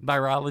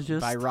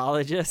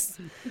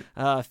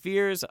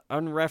 fears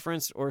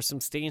unreferenced or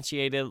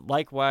substantiated,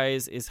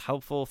 likewise is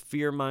unhelpful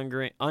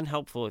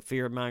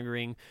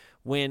fear-mongering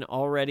when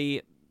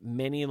already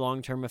many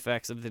long-term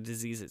effects of the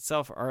disease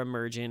itself are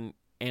emerging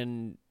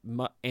and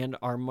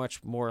are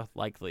much more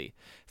likely."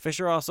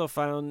 Fisher also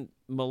found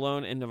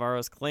Malone and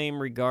Navarro's claim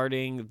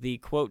regarding the,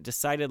 quote,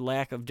 "decided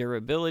lack of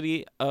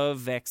durability of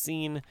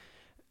vaccine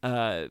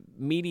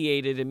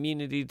mediated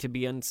immunity to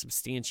be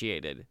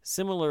unsubstantiated."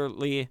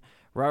 Similarly,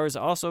 Rowers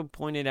also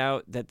pointed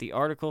out that the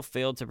article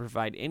failed to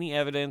provide any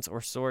evidence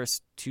or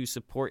source to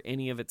support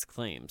any of its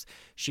claims.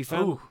 She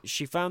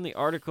found the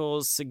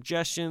article's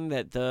suggestion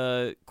that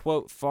the,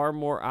 quote, "far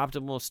more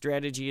optimal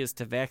strategy is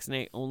to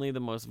vaccinate only the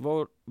most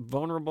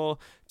vulnerable"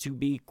 to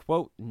be,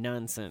 quote,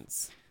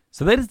 "nonsense."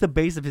 So that is the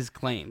base of his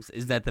claims,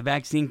 is that the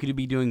vaccine could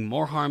be doing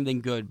more harm than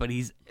good, but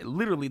he's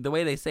literally, the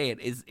way they say it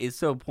is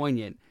so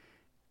poignant,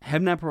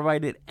 have not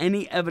provided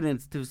any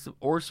evidence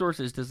or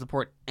sources to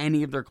support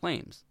any of their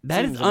claims.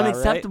 That is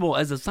unacceptable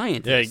as a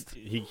scientist.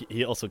 Yeah,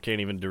 he also can't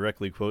even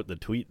directly quote the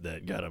tweet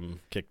that got him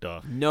kicked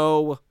off.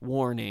 No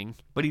warning.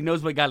 But he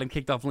knows what got him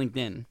kicked off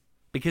LinkedIn.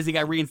 Because he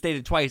got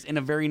reinstated twice in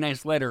a very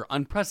nice letter,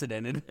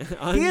 unprecedented.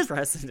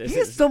 Unprecedented. He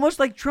is so much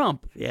like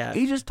Trump. Yeah.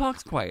 He just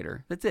talks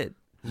quieter. That's it.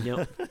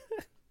 Yep.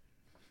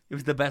 It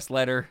was the best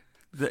letter.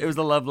 It was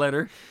a love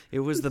letter. It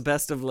was the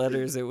best of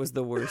letters. It was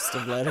the worst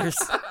of letters.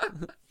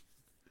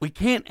 We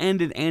can't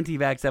end an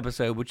anti-vax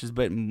episode, which has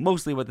been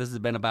mostly what this has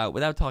been about,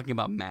 without talking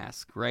about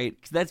masks, right?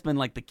 Because that's been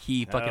like the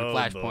key fucking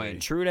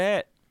flashpoint. True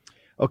that.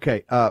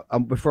 Okay,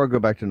 before I go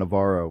back to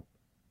Navarro,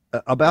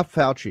 about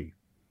Fauci,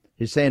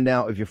 he's saying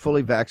now if you're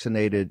fully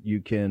vaccinated,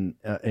 you can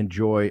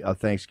enjoy a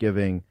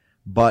Thanksgiving,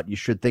 but you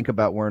should think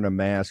about wearing a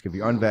mask. If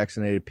you're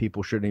unvaccinated,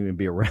 people shouldn't even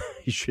be around.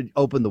 You should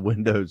open the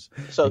windows.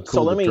 So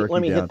let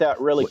me hit that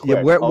really quick.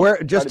 Yeah,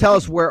 where just tell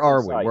us where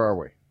are we? Where are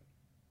we?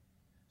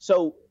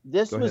 So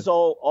this was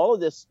all of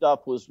this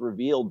stuff was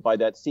revealed by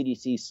that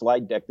CDC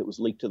slide deck that was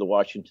leaked to the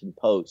Washington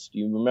Post.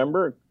 You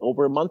remember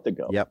over a month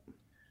ago? Yep.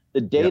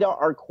 The data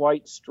are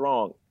quite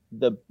strong.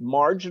 The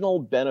marginal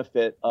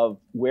benefit of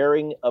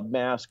wearing a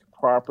mask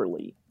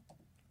properly,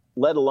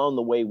 let alone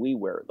the way we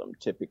wear them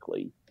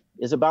typically,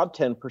 is about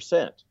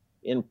 10%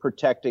 in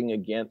protecting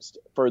against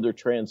further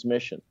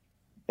transmission.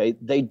 Okay,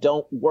 they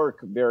don't work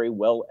very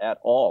well at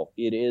all.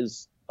 It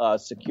is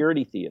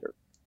security theater.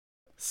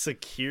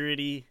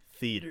 Security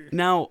theater.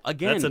 Now,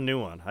 again, that's a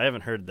new one. I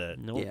haven't heard that.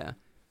 Nope. Yeah.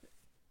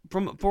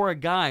 For a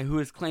guy who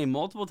has claimed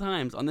multiple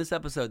times on this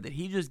episode that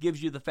he just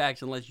gives you the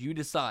facts unless you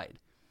decide.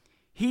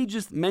 He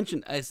just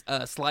mentioned a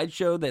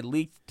slideshow that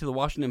leaked to the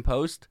Washington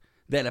Post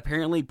that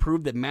apparently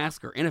proved that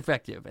masks are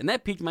ineffective. And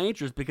that piqued my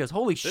interest because,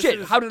 holy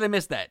shit, how did I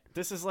miss that?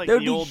 This is like that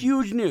would be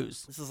huge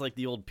news. This is like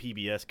the old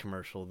PBS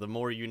commercial, the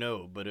more you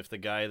know, but if the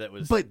guy that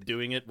was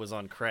doing it was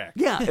on crack.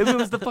 Yeah, if it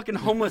was the fucking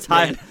homeless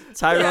man.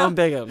 Tyrone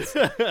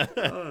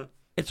Biggums.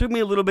 It took me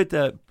a little bit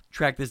to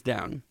track this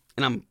down,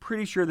 and I'm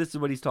pretty sure this is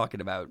what he's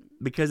talking about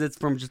because it's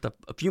from just a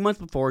few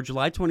months before,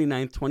 July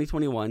 29th,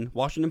 2021,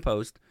 Washington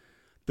Post.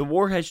 The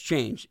war has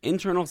changed.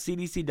 Internal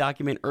CDC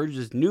document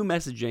urges new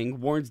messaging,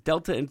 warns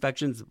Delta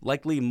infections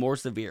likely more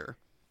severe.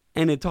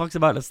 And it talks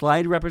about a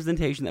slide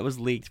representation that was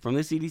leaked from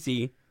the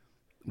CDC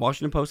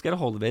Washington Post got a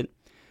hold of it.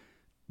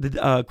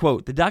 The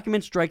quote, the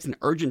document strikes an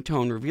urgent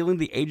tone, revealing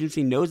the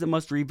agency knows it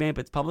must revamp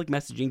its public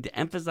messaging to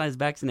emphasize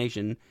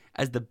vaccination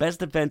as the best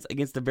defense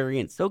against a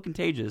variant so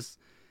contagious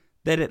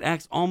that it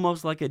acts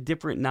almost like a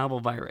different novel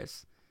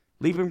virus,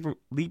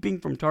 leaping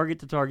from target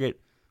to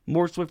target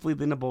more swiftly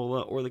than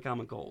Ebola or the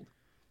common cold.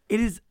 It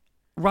is,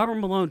 Robert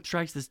Malone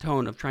strikes this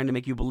tone of trying to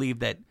make you believe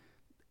that,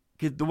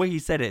 because the way he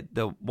said it,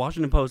 the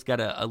Washington Post got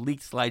a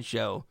leaked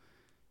slideshow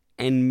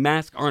and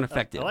masks aren't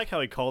effective. I like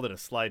how he called it a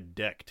slide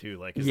deck too,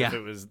 like as if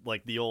it was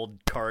like the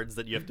old cards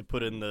that you have to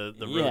put in the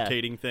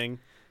rotating thing.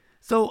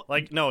 So,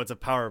 like, no, it's a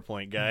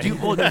PowerPoint, guy.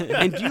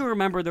 And do you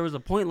remember there was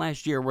a point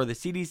last year where the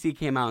CDC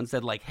came out and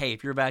said, like, hey,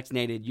 if you're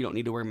vaccinated, you don't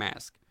need to wear a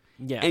mask.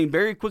 Yeah. And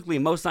very quickly,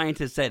 most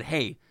scientists said,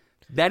 hey,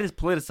 that is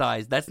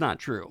politicized. That's not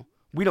true.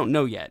 We don't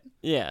know yet.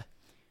 Yeah.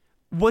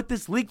 What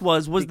this leak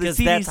was because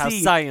the CDC. That's how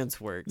science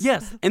works.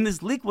 Yes. And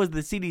this leak was the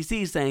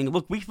CDC saying,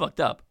 look, we fucked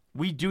up.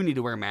 We do need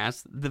to wear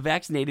masks. The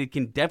vaccinated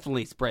can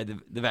definitely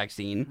spread the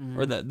vaccine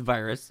or the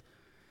virus.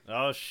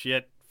 Oh,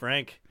 shit,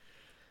 Frank.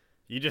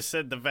 You just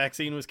said the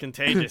vaccine was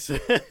contagious. To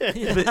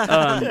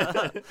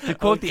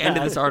quote the end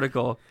of this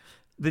article,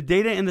 the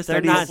data in the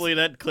studies... Hopefully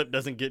that clip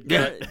doesn't get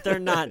cut. They're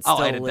not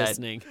still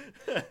listening.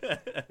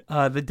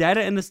 The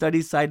data in the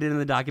studies cited in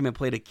the document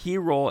played a key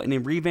role in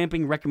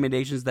revamping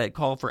recommendations that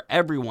call for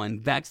everyone,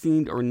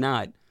 vaccinated or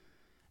not,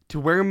 to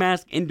wear a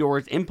mask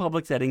indoors in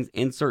public settings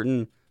in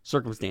certain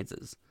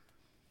circumstances.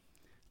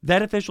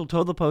 That official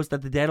told the Post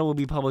that the data will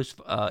be published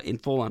in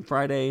full on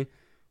Friday.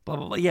 Blah,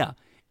 blah, blah. Yeah.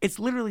 It's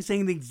literally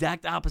saying the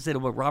exact opposite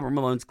of what Robert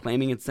Malone's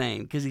claiming it's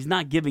saying, because he's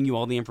not giving you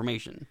all the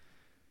information.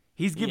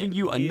 He's giving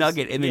you a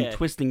nugget and then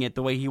twisting it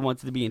the way he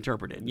wants it to be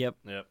interpreted. Yep.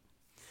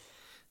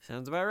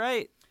 Sounds about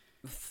right.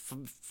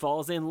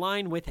 Falls in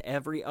line with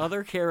every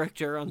other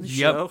character on the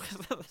show.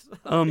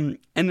 And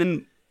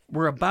then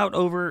we're about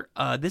over.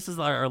 This is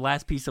our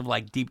last piece of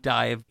like deep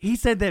dive. He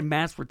said that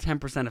masks were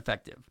 10%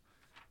 effective.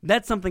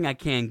 That's something I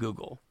can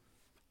Google.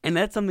 And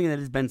that's something that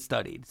has been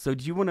studied. So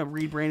do you want to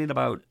read, Brandon,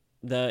 about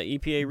the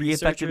EPA the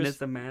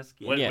effectiveness of masks?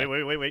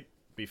 Wait.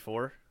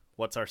 Before,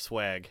 what's our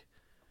swag?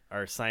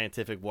 Our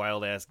scientific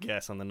wild-ass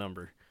guess on the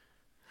number.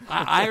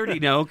 I already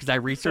know because I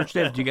researched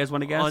it. Do you guys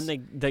want to guess? On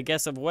the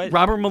guess of what?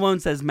 Robert Malone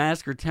says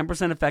masks are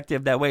 10%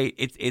 effective. That way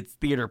it's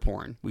theater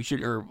porn. We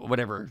should, or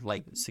whatever,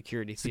 like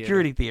security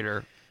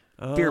theater.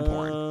 Fear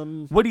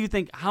porn. What do you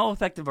think? How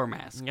effective are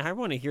masks? I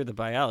want to hear the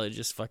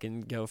biologist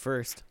fucking go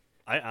first.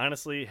 I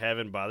honestly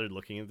haven't bothered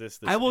looking at this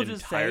I will entire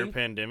just say,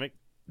 pandemic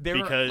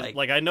because,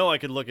 I know I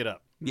could look it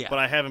up. Yeah. But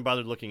I haven't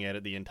bothered looking at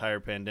it the entire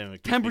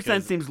pandemic.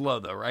 10% seems low,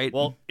 though, right?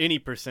 Well, any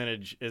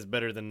percentage is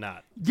better than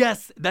not.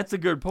 Yes, that's a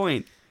good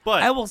point.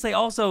 But I will say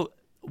also,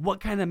 what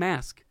kind of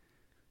mask?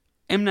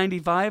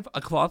 N95,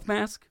 a cloth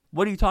mask?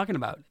 What are you talking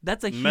about?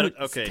 That's a huge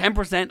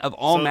 10% of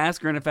all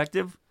masks are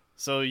ineffective.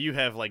 So you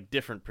have like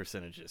different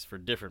percentages for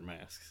different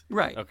masks,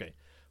 right? Okay.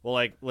 Well,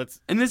 like let's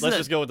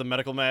just go with the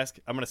medical mask.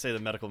 I'm gonna say the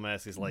medical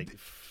mask is like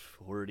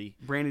 40.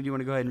 Brandon, do you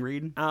want to go ahead and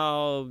read?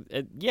 Oh,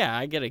 yeah,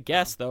 I get a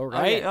guess though,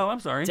 right? Oh,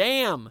 I'm sorry.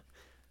 Damn.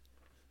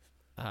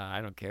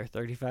 I don't care.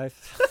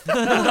 35. You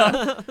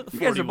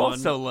guys are both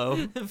so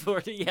low.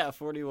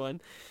 41.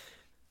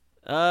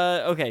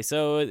 Okay,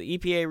 so the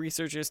EPA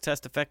researchers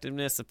test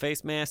effectiveness of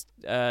face mask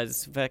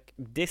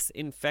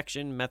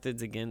disinfection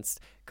methods against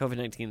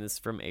COVID-19. This is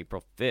from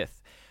April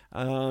 5th.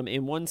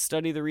 In one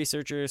study, the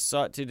researchers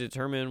sought to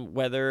determine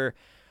whether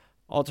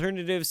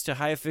alternatives to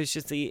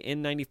high-efficiency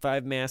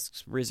N95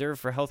 masks reserved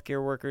for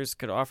healthcare workers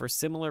could offer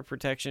similar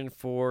protection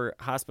for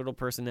hospital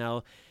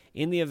personnel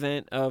in the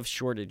event of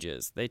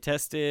shortages. They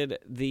tested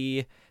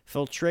the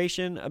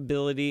filtration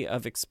ability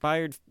of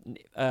expired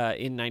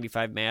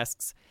N95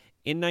 masks,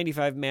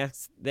 N95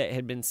 masks that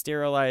had been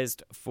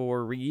sterilized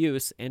for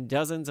reuse, and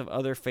dozens of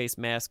other face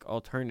mask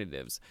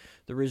alternatives.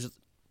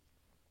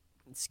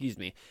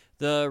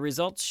 The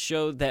results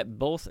showed that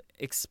both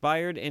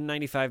expired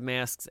N95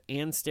 masks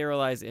and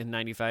sterilized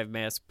N95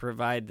 masks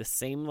provide the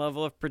same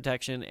level of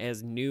protection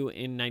as new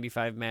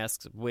N95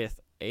 masks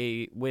with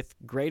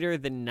greater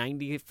than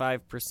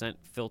 95%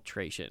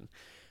 filtration.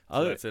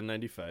 So that's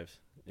N95s.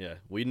 Yeah,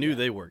 we knew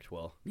they worked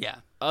well. Yeah.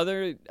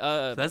 So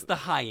that's the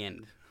high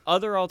end.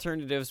 Other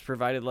alternatives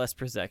provided less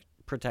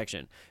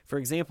protection. For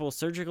example,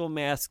 surgical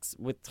masks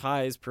with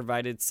ties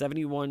provided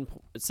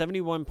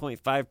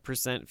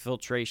 71.5%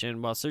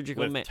 filtration, while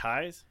surgical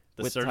ties?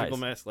 The with surgical ties.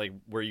 mask, like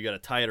where you got to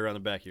tie it around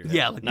the back of your head.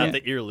 Yeah, not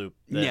the ear loop.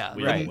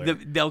 Right.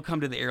 They'll come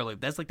to the ear loop.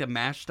 That's like the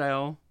mash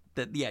style.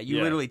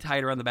 You literally tie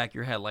it around the back of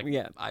your head like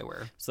I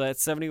wear. So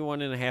that's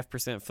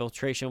 71.5%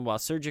 filtration, while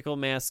surgical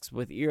masks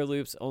with ear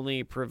loops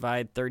only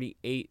provide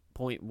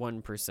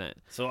 38.1%.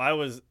 So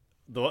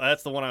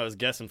that's the one I was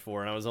guessing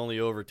for, and I was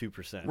only over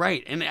 2%.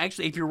 Right, and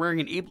actually, if you're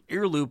wearing an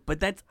ear loop, but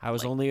that's I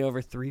was only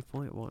over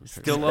 3.1%.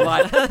 Still a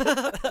lot.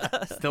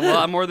 Still a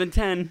lot more than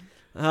 10.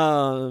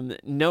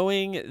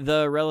 Knowing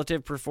the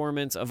relative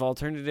performance of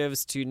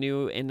alternatives to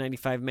new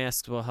N95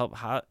 masks will help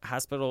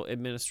hospital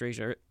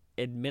administrators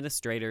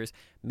administrators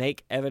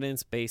make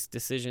evidence-based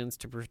decisions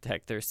to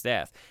protect their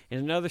staff. In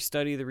another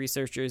study, the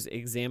researchers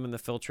examined the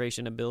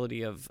filtration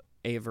ability of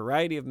a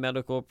variety of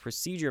medical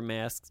procedure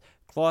masks,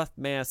 cloth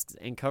masks,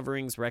 and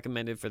coverings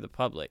recommended for the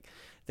public.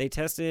 They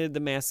tested the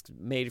masks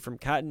made from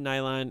cotton,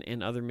 nylon,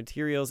 and other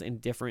materials in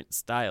different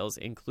styles,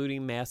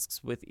 including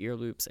masks with ear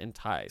loops and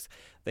ties.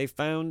 They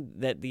found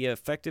that the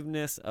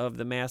effectiveness of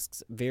the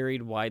masks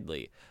varied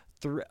widely.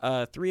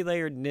 A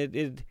three-layer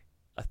knitted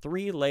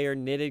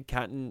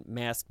cotton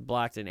mask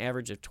blocked an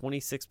average of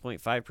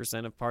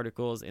 26.5% of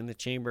particles in the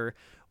chamber,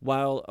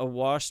 while a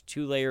washed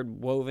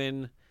two-layered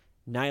woven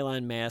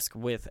nylon mask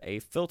with a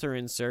filter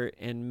insert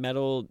and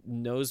metal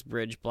nose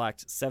bridge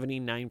blocked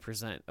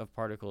 79% of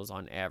particles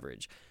on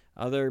average.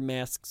 Other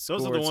masks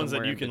Those are the ones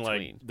that you can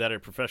between. that are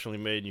professionally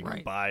made. You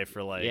can buy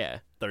for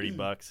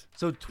 $30.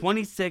 So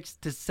 26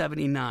 to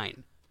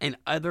 79, and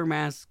other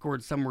masks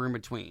scored somewhere in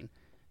between.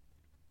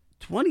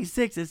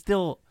 26 is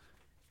still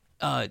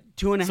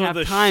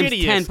 2.5 times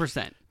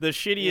 10%. The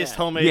shittiest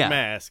homemade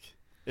mask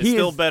is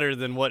still better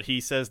than what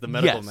he says the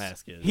medical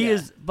mask is. He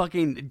is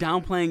fucking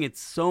downplaying it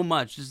so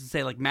much just to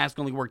say like masks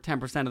only work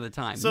 10% of the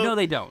time. No,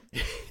 they don't.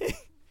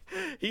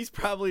 He's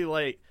probably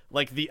like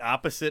the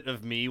opposite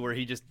of me, where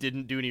he just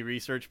didn't do any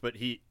research,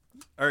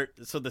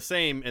 so the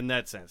same in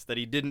that sense, that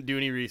he didn't do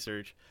any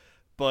research.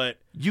 But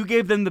you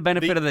gave them the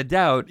benefit of the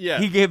doubt. Yeah.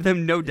 He gave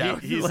them no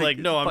doubt. He's like,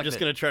 no, I'm just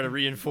going to try to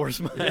reinforce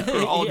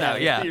my all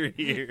doubt. Yeah.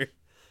 Here.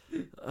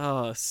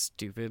 Oh,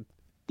 stupid.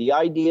 The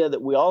idea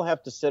that we all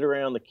have to sit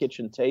around the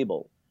kitchen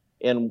table,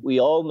 and we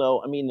all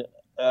know,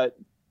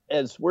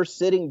 as we're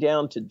sitting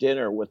down to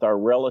dinner with our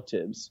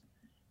relatives,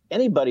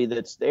 anybody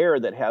that's there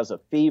that has a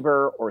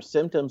fever or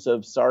symptoms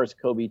of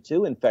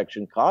SARS-CoV-2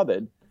 infection,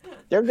 COVID,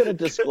 they're going to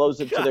disclose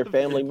it to their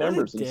family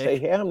members and say,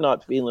 hey, I'm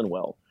not feeling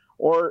well.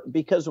 Or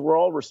because we're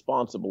all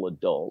responsible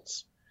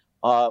adults,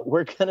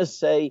 we're going to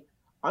say,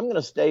 I'm going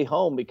to stay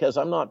home because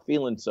I'm not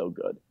feeling so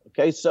good.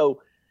 Okay,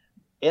 so,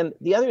 and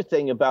the other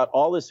thing about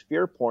all this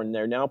fear porn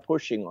they're now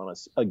pushing on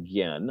us,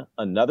 again,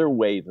 another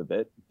wave of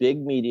it, big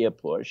media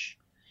push,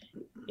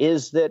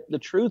 is that the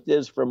truth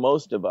is for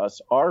most of us,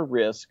 our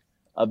risk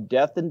of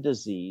death and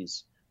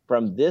disease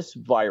from this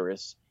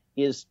virus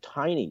is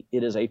tiny.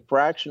 It is a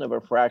fraction of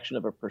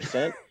a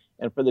percent.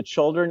 And for the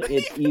children,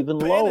 it's even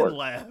lower.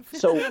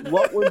 So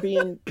what we're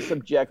being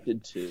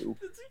subjected to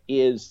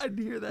is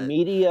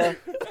media,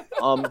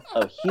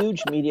 a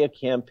huge media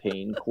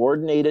campaign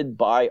coordinated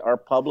by our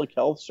public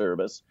health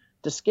service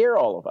to scare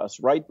all of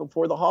us right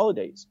before the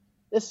holidays.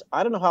 This,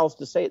 I don't know how else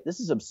to say it. This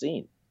is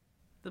obscene.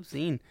 It's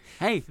obscene.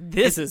 Hey,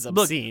 this is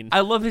obscene. Look, I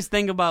love his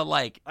thing about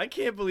I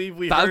can't believe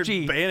we Fauci,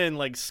 heard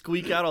Bannon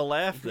squeak out a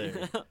laugh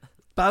there.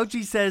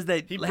 Fauci says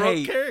that he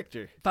broke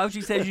character.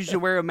 Fauci says you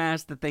should wear a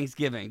mask to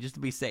Thanksgiving just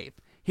to be safe.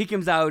 He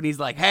comes out and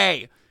he's like,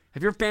 hey,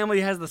 if your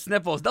family has the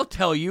sniffles, they'll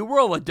tell you. We're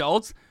all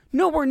adults.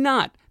 No, we're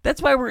not.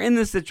 That's why we're in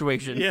this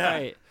situation. Yeah.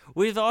 Right.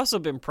 We've also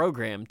been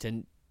programmed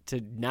to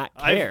not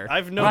care.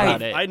 I've known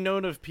about it. I've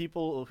known of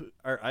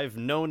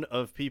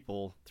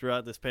people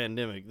throughout this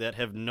pandemic that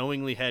have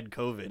knowingly had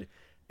COVID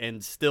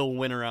and still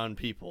went around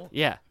people.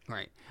 Yeah.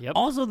 Right. Yep.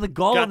 Also, the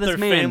gall Got of this their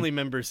man, family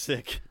members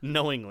sick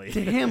knowingly.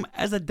 to him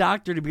as a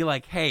doctor to be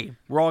like, hey,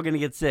 we're all going to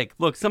get sick.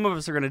 Look, some of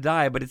us are going to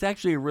die, but it's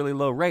actually a really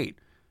low rate.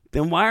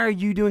 Then why are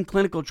you doing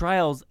clinical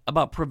trials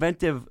about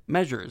preventive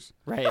measures?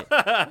 Right.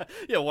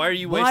 Yeah, why are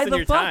you wasting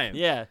your time?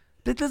 Yeah.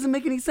 That doesn't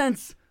make any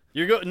sense.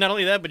 Not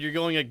only that, but you're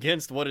going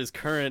against what is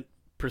current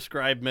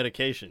prescribed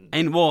medication.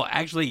 And well,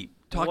 actually,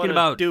 talking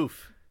about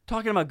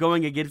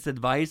going against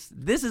advice,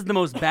 this is the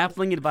most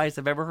baffling advice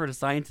I've ever heard a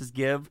scientist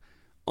give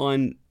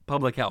on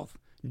public health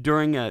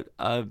during a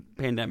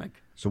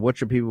pandemic. So what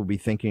should people be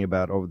thinking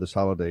about over this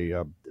holiday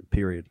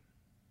period?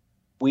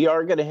 We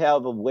are going to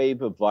have a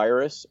wave of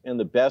virus, and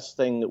the best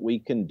thing that we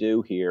can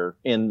do here,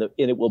 and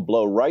it will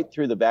blow right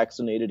through the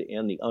vaccinated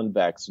and the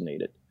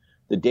unvaccinated.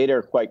 The data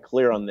are quite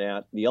clear on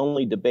that. The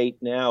only debate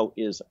now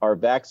is, are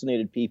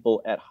vaccinated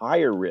people at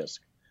higher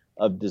risk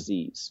of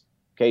disease?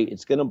 Okay,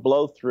 it's going to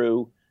blow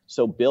through,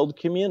 so build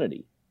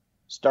community.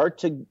 Start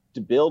to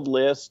build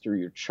lists through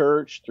your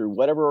church, through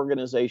whatever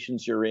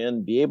organizations you're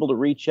in. Be able to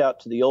reach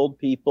out to the old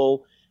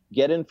people,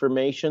 get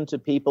information to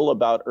people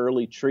about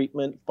early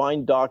treatment,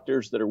 find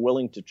doctors that are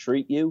willing to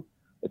treat you.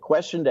 The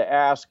question to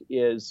ask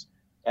is,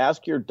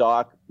 ask your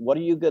doc, what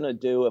are you going to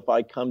do if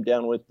I come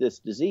down with this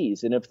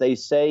disease? And if they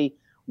say,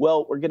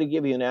 well, we're going to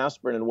give you an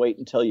aspirin and wait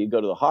until you go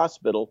to the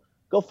hospital,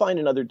 go find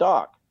another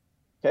doc.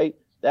 Okay,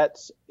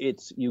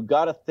 you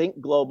got to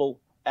think global,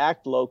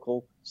 act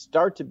local,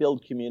 start to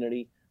build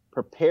community,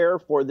 prepare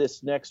for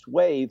this next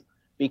wave,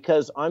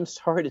 because I'm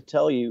sorry to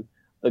tell you,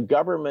 the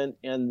government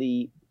and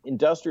the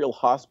industrial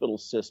hospital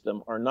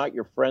system are not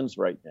your friends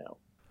right now.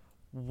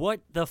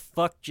 What the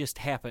fuck just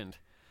happened?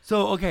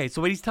 So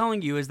what he's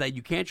telling you is that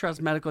you can't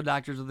trust medical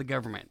doctors or the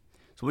government.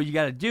 So what you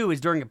got to do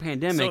is during a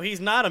pandemic. So he's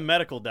not a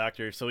medical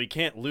doctor, so he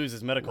can't lose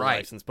his medical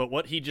license. But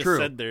what he just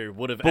said there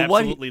would have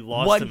lost him his medical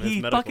license. What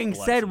he fucking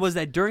said was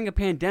that during a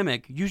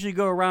pandemic, you should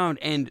go around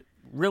and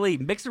really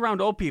mix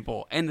around old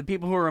people and the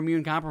people who are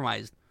immune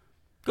compromised.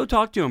 Go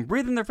talk to them.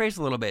 Breathe in their face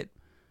a little bit.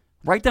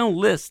 Write down a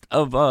list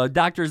of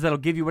doctors that'll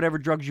give you whatever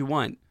drugs you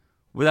want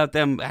without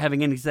them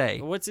having any say.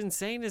 What's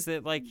insane is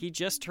that, like, he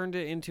just turned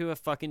it into a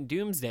fucking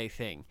doomsday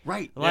thing.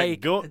 Right.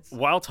 Like,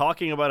 while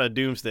talking about a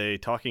doomsday,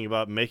 talking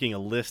about making a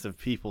list of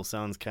people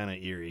sounds kind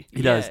of eerie.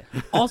 It does.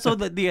 Also,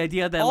 the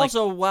idea that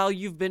also, while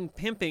you've been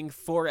pimping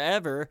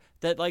forever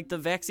that, like, the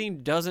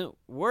vaccine doesn't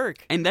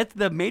work. And that's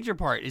the major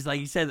part, is like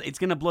you said, it's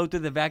going to blow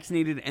through the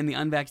vaccinated and the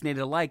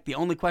unvaccinated alike. The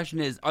only question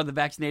is, are the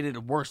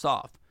vaccinated worse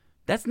off?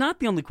 That's not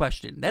the only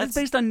question. That's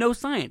based on no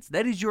science.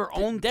 That is your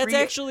own. That's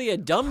actually a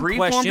dumb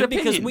question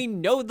because we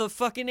know the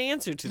fucking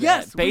answer to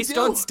that based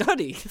on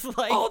studies.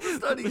 Like, all the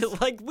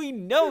studies. Like, we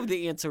know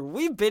the answer.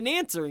 We've been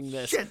answering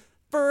this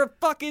for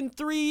fucking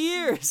 3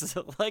 years.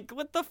 Like,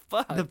 what the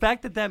fuck? The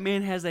fact that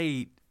man has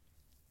a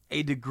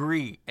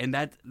degree and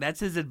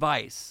that's his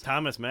advice.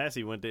 Thomas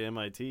Massey went to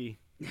MIT.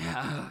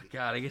 Oh,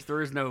 God, I guess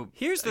there is no.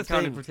 Here's the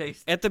accounting thing. for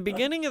taste. At the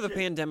beginning of the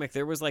pandemic,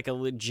 there was like a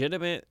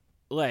legitimate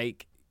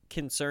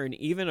concern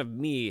even of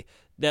me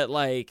that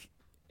like,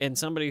 and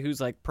somebody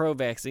who's like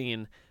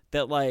pro-vaccine,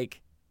 that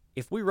like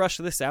if we rush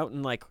this out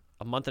in like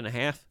a month and a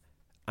half,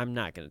 I'm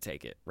not going to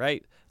take it,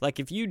 right? Like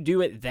if you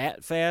do it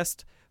that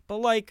fast, but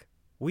like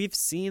we've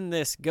seen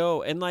this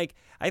go, and like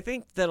I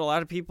think that a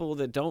lot of people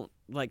that don't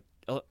like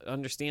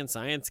understand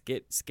science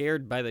get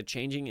scared by the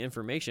changing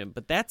information,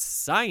 but that's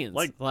science.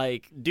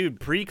 Like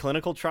dude,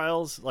 preclinical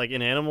trials like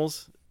in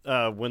animals,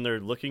 when they're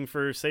looking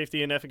for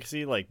safety and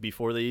efficacy, like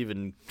before they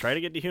even try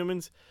to get to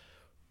humans,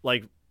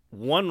 like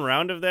one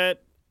round of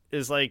that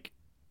is like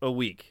a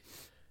week.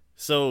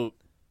 So,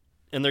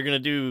 and they're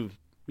going to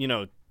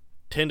do,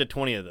 10 to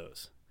 20 of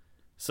those.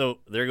 So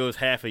there goes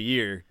half a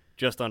year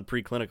just on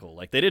preclinical.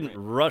 Like they didn't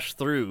rush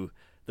through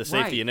the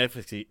safety and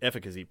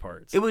efficacy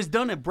parts. It was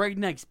done at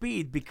breakneck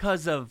speed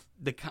because of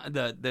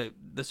the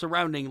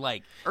surrounding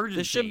like urgency.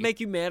 This should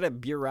make you mad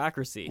at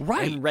bureaucracy,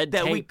 right? And red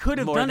that tape we could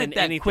have more done than it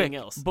that anything quick,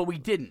 else, but we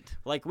didn't.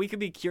 Like we could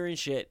be curing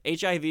shit.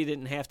 HIV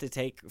didn't have to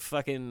take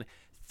fucking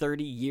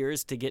 30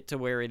 years to get to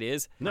where it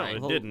is. No,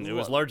 it didn't. It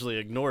was largely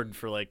ignored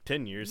for like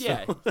 10 years.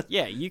 Yeah, so.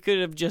 yeah. You could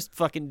have just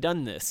fucking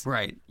done this,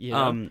 right? You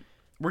know?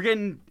 We're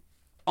getting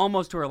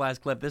almost to our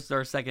last clip. This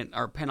is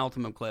our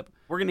penultimate clip.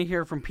 We're going to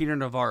hear from Peter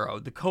Navarro,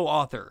 the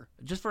co-author,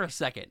 just for a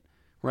second,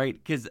 right?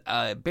 Because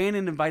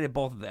Bannon invited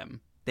both of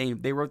them.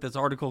 They wrote this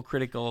article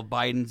critical of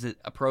Biden's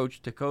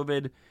approach to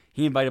COVID.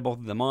 He invited both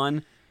of them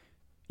on.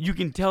 You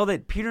can tell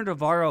that Peter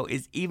Navarro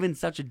is even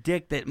such a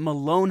dick that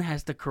Malone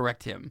has to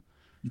correct him.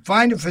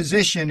 Find a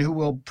physician who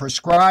will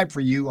prescribe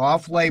for you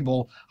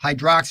off-label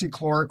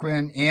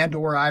hydroxychloroquine and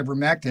or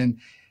ivermectin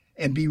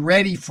and be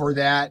ready for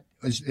that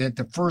at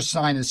the first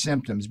sign of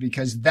symptoms,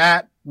 because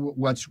that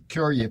what's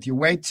cure you. If you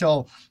wait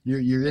till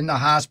you're in the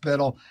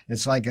hospital,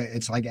 it's like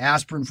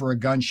aspirin for a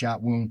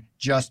gunshot wound,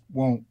 just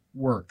won't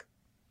work.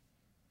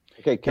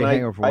 Okay, I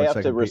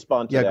have to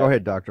respond to that. Yeah, go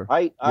ahead, doctor.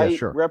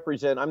 Sure.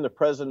 I'm the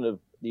president of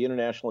the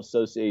International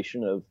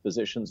Association of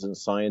Physicians and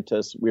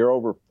Scientists. We are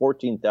over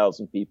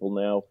 14,000 people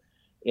now.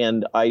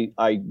 And I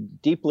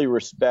deeply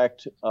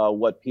respect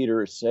what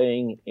Peter is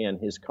saying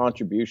and his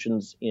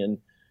contributions in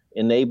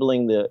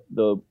enabling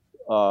the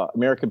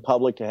American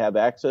public to have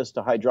access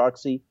to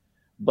hydroxy.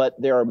 But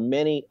there are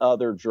many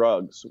other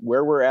drugs.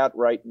 Where we're at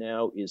right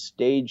now is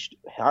staged,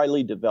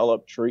 highly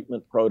developed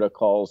treatment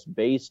protocols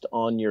based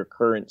on your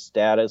current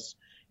status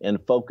and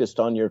focused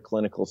on your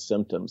clinical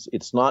symptoms.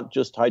 It's not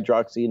just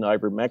hydroxy and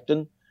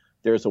ivermectin.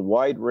 There's a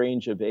wide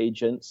range of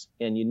agents,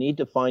 and you need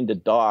to find a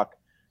doc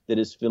that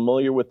is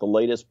familiar with the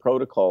latest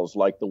protocols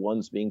like the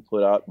ones being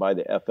put out by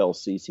the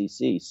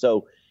FLCCC.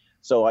 So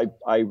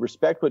I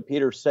respect what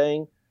Peter's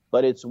saying,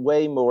 but it's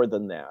way more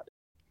than that.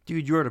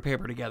 Dude, you wrote a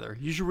paper together.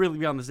 You should really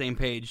be on the same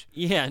page.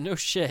 Yeah, no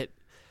shit.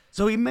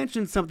 So he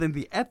mentioned something,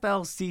 the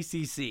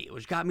FLCCC,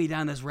 which got me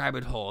down this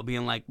rabbit hole,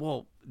 being like,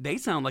 well, they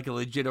sound like a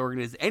legit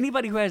organization.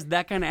 Anybody who has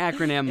that kind of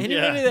acronym.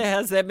 Anybody that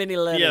has that many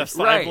letters. Yeah,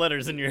 5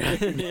 letters in your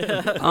head.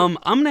 Yeah. I'm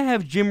going to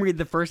have Jim read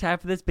the first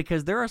half of this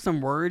because there are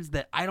some words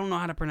that I don't know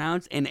how to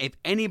pronounce, and if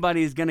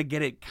anybody is going to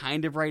get it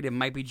kind of right, it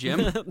might be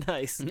Jim.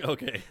 Nice.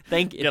 Okay.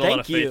 Thank you,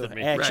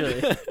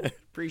 actually.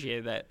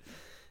 Appreciate that.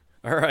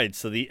 All right,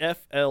 so the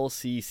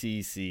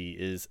FLCCC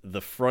is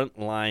the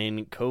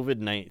Frontline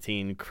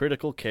COVID-19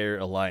 Critical Care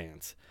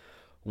Alliance.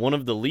 One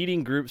of the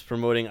leading groups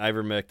promoting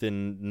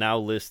ivermectin now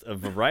lists a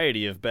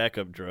variety of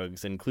backup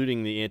drugs,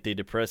 including the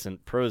antidepressant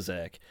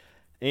Prozac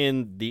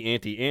and the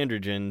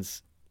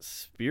anti-androgens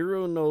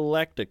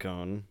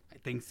spironolactone. I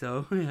think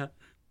so, yeah.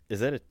 Is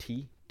that a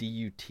T?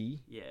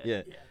 D-U-T?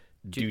 Yeah.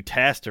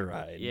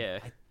 Dutasteride.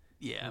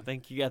 Yeah. I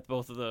think you got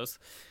both of those.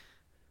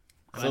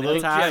 So an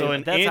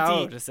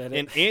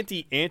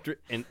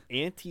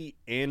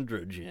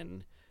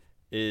anti-androgen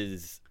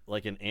is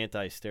like an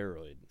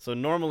anti-steroid. So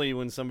normally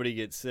when somebody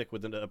gets sick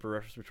with an upper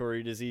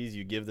respiratory disease,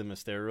 you give them a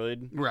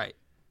steroid. Right.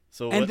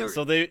 So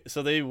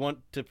they want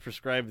to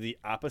prescribe the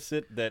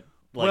opposite that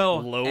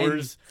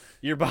lowers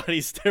your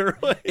body's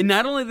steroid. And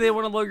not only do they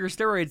want to lower your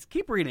steroids,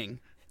 keep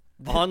reading.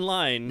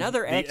 Online, Now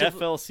they're the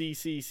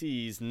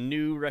FLCCC's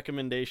new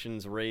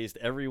recommendations raised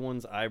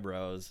everyone's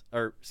eyebrows.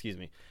 Or, excuse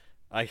me,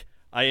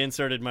 I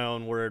inserted my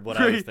own word, what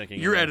I was thinking.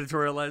 You're about.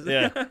 editorializing.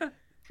 Yeah.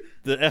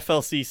 The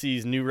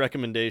FLCC's new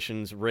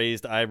recommendations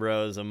raised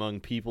eyebrows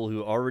among people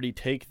who already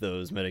take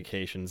those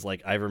medications,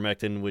 like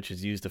ivermectin, which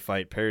is used to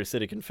fight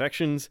parasitic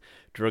infections.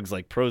 Drugs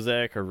like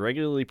Prozac are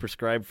regularly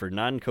prescribed for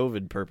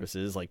non-COVID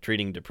purposes, like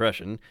treating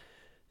depression.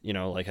 You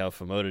know, like how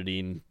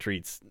famotidine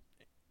treats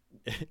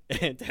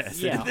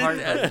antacid.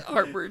 Yeah,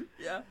 heartburn.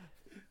 Yeah.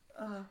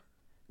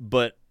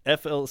 But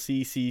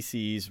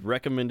FLCCC's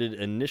recommended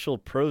initial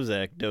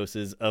Prozac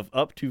doses of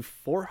up to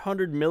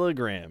 400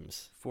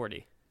 milligrams.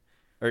 40.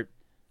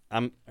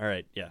 All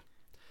right, yeah.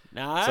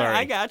 No, Sorry.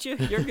 I got you.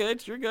 You're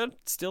good. You're good.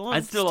 Still on.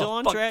 I'd still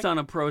on a fuck track. ton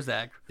of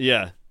Prozac.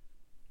 Yeah.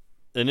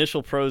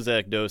 Initial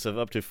Prozac dose of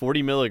up to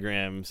 40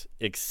 milligrams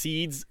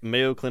exceeds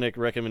Mayo Clinic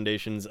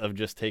recommendations of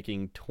just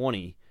taking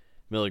 20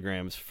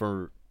 milligrams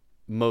for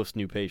most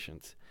new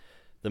patients.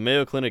 The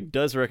Mayo Clinic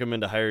does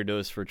recommend a higher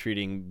dose for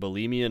treating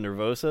bulimia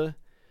nervosa.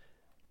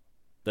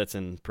 That's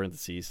in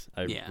parentheses.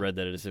 I read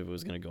that as if it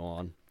was going to go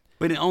on.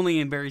 But only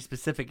in very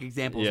specific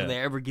examples Yeah. will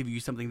they ever give you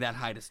something that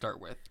high to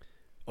start with.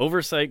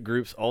 Oversight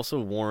groups also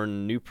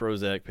warn new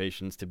Prozac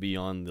patients to be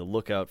on the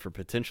lookout for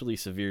potentially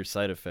severe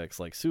side effects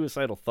like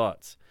suicidal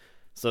thoughts.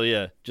 So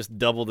yeah, just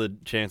double the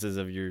chances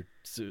of your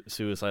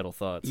suicidal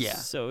thoughts. Yeah.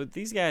 So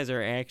these guys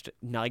are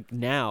like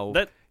now.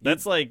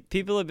 That's like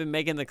people have been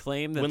making the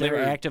claim that when they're they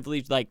were-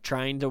 actively like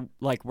trying to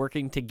like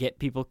working to get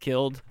people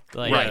killed.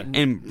 Like, Right.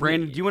 And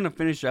Brandon, do you want to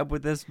finish up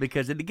with this?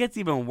 Because it gets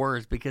even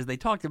worse because they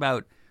talked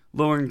about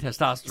lowering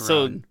testosterone.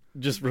 So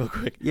just real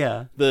quick.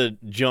 Yeah. The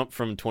jump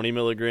from 20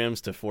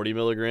 milligrams to 40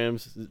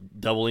 milligrams,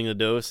 doubling the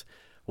dose.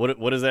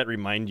 What does that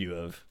remind you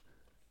of?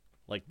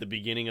 Like the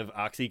beginning of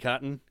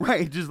OxyContin?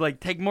 Right, just like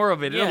take more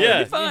of it. It'll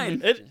Yeah. be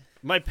fine.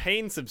 My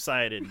pain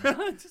subsided.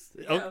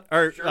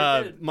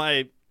 Sure did.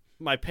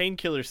 My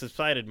painkiller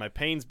subsided. My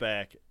pain's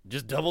back.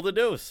 Just double the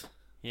dose.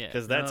 Yeah.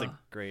 Because that's a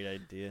great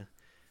idea.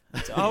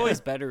 It's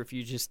always better if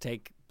you just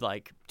take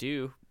like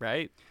 2,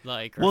 right?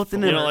 Like or Well, it's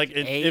 4, an- like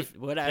 8, if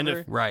whatever. and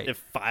if, Right. If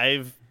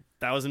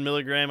 5,000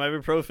 milligram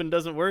ibuprofen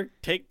doesn't work,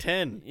 take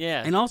 10.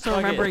 Yeah. And also Fuck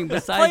it. remembering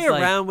besides play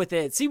like, around with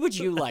it. See what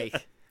you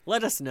like.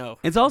 Let us know.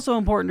 it's also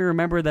important to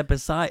remember that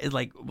besides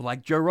like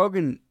Joe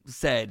Rogan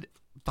said,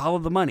 follow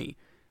the money.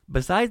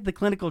 Besides the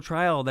clinical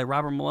trial that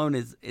Robert Malone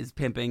is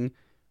pimping,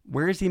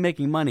 where is he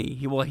making money?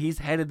 He's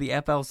head of the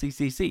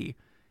FLCCC.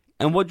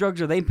 And what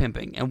drugs are they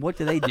pimping? And what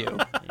do they do?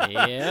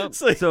 Yep.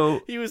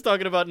 So he was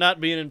talking about not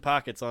being in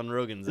pockets on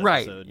Rogan's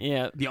Right. episode.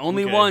 Yeah. the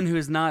only Okay. one who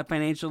is not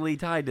financially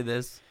tied to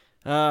this.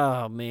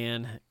 Oh,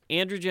 man.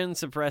 Androgen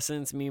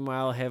suppressants,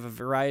 meanwhile, have a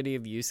variety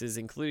of uses,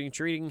 including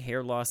treating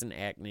hair loss and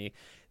acne.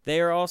 They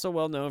are also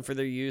well known for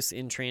their use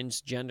in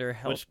transgender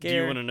Which, healthcare. do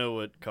you want to know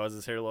what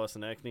causes hair loss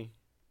and acne?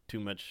 Too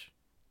much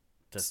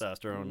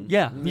testosterone.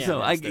 Yeah. Yeah, So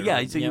that's so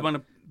steroids. you Yep. want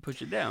to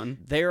push it down.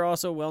 They are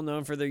also well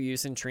known for their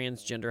use in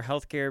transgender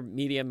healthcare.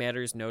 Media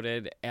Matters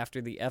noted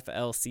after the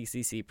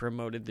FLCCC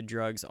promoted the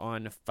drugs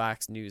on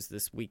Fox News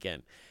this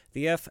weekend.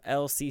 The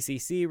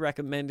FLCCC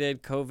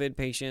recommended COVID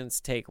patients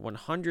take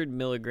 100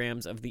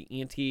 milligrams of the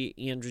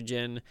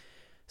anti-androgen.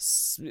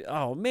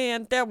 Oh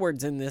man, that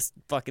word's in this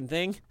fucking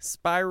thing.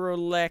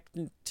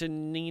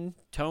 Spirolactinine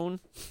tone.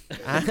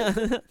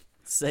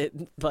 Say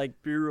it like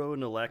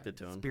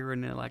Spironolactone.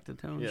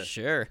 Spironolactone. Yeah.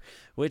 sure,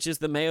 which is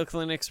the Mayo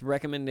Clinic's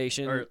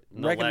recommendation. Or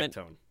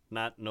nolactone.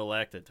 Not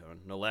nolactone.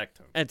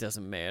 Nolactone. It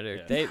doesn't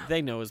matter. Yeah.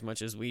 They know as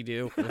much as we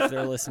do if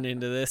they're listening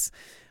to this.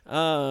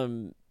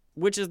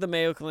 Which is the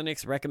Mayo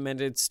Clinic's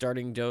recommended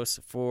starting dose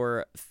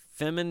for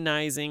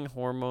feminizing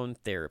hormone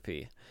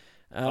therapy.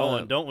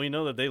 And don't we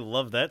know that they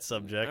love that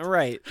subject?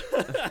 Right.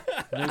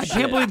 I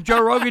can't believe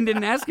Joe Rogan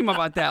didn't ask him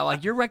about that.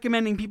 Like, you're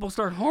recommending people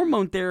start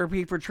hormone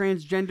therapy for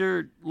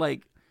transgender.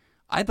 Like,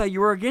 I thought you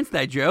were against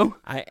that, Joe.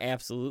 I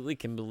absolutely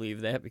can believe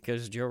that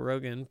because Joe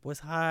Rogan was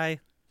high.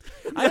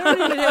 I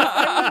don't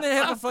even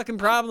have a fucking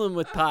problem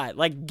with pot.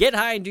 Like, get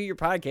high and do your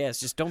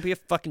podcast. Just don't be a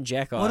fucking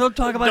jack off. Well, don't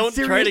talk about Don't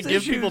serious try to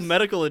give issues. people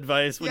medical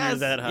advice when you're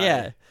that high.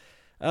 Yeah.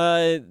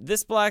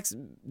 This blocks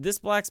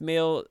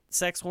male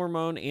sex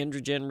hormone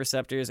androgen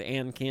receptors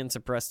and can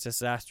suppress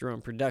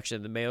testosterone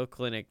production. The Mayo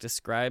Clinic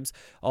describes,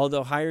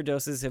 although higher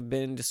doses have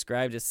been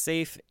described as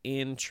safe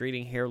in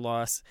treating hair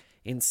loss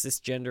in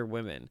cisgender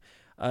women.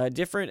 A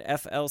different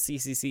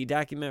FLCCC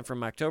document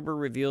from October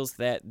reveals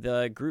that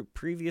the group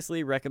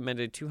previously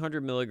recommended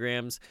 200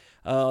 milligrams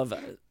of,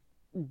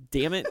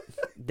 damn it,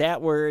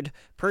 that word,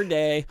 per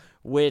day,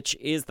 which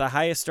is the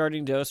highest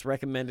starting dose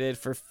recommended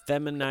for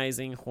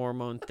feminizing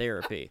hormone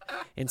therapy.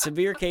 In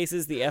severe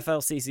cases, the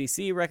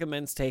FLCCC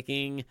recommends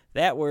taking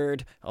that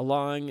word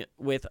along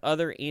with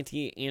other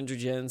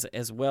anti-androgens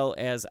as well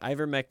as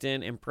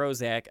ivermectin and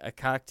Prozac, a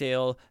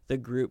cocktail the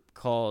group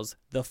calls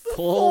the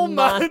Full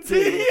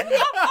Monty.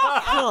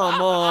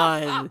 Come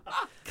on.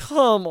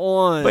 Come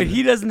on. But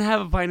he doesn't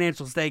have a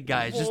financial stake,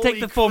 guys. Just take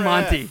the full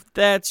crap. Monty.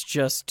 That's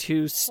just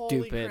too Holy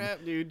stupid.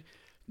 crap, dude.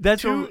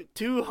 That's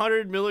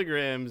 200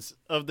 milligrams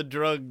of the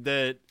drug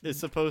that is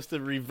supposed to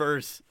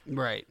reverse.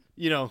 Right.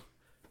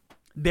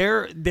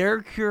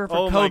 Their cure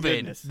for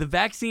COVID. The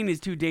vaccine is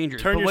too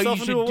dangerous. Turn but yourself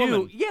what you into should a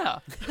woman. do, yeah.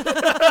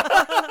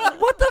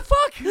 What the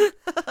fuck?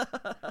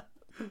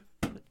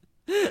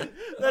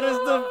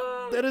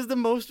 That is the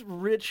most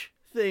rich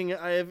thing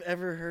I have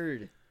ever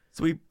heard.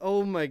 So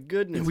oh my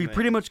goodness, we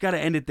pretty much got to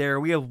end it there.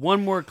 We have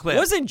one more clip.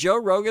 Wasn't Joe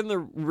Rogan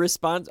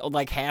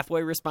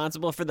halfway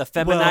responsible for the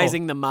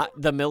feminizing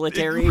the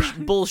military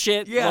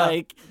bullshit?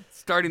 Yeah,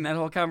 starting that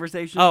whole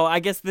conversation. Oh, I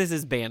guess this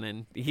is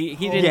Bannon. He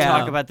didn't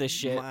talk about this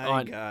shit.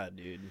 My God,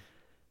 dude.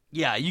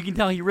 Yeah, you can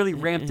tell he really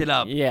ramped it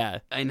up.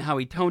 Yeah, and how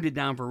he toned it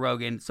down for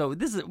Rogan. So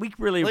this is we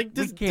can't.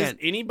 Does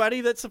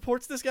anybody that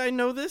supports this guy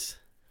know this?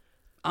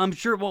 I'm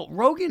sure. Well,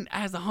 Rogan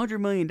has $100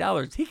 million.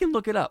 He can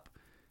look it up.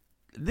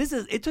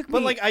 It took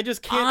me. But I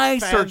just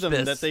can't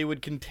fathom that they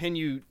would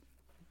continue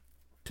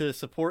to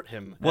support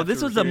him. Well,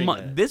 this was a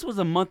month. This was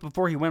a month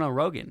before he went on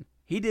Rogan.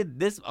 He did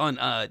this on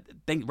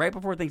right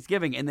before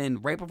Thanksgiving, and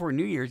then right before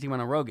New Year's, he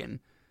went on Rogan.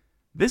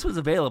 This was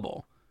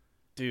available.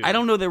 Dude, I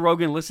don't know that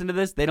Rogan listened to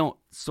this. They don't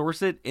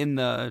source it in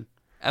the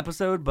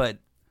episode, but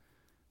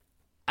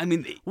I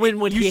mean,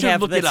 when he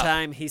have the time,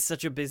 time, he's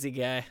such a busy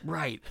guy,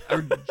 right?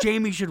 Or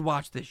Jamie should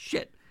watch this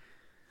shit.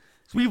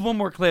 So we have one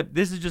more clip.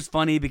 This is just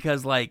funny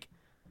because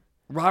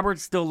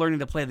Robert's still learning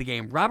to play the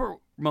game. Robert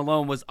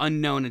Malone was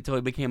unknown until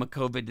he became a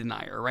COVID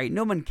denier, right?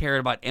 No one cared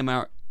about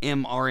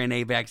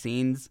mRNA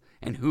vaccines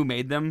and who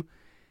made them.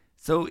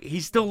 So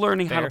he's still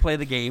learning how to play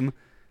the game.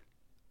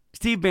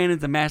 Steve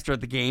Bannon's a master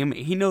at the game.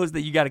 He knows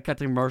that you got to cut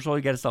the commercial,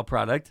 you got to sell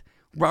product.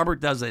 Robert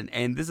doesn't,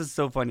 and this is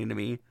so funny to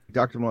me.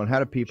 Dr. Malone, how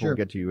do people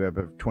get to you? We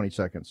have 20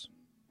 seconds.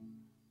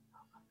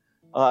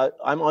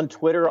 I'm on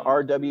Twitter,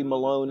 RW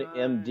Malone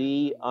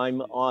MD.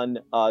 I'm on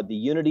the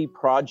Unity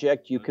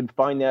Project. You can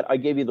find that. I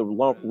gave you the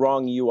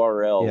wrong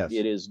URL. Yes.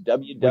 It is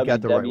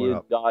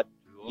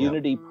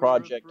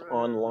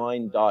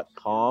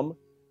www.unityprojectonline.com.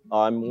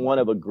 I'm one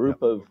of a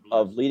group of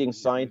leading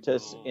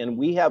scientists, and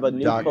we have a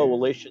new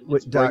coalition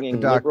that's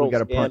bringing liberals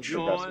and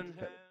progressives.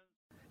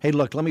 Hey,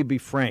 look, let me be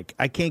frank.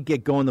 I can't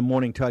get going in the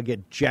morning till I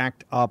get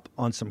jacked up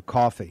on some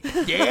coffee.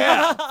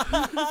 Yeah.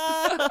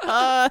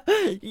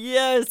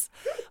 Yes.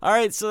 All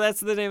right, so that's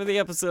the name of the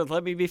episode.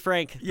 Let me be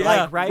frank.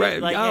 Yeah,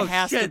 right? Oh, it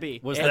has shit. to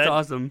be. That's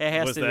awesome. It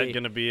has was to that be.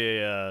 going to be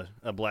a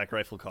Black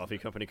Rifle Coffee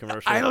Company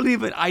commercial? I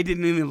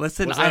didn't even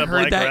listen. Was that I a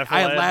heard Black that. Rifle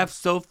I ad? laughed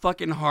so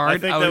fucking hard. I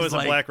think that was a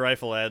Black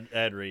Rifle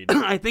ad read.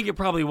 I think it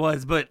probably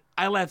was, but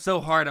I laughed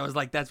so hard. I was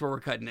like, "That's where we're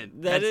cutting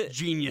it. That's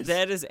genius."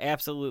 That is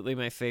absolutely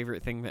my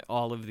favorite thing that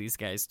all of these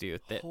guys do.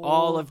 That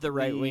all of the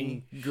right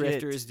wing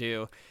grifters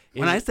do.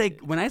 When I say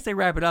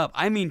wrap it up,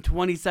 I mean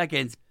 20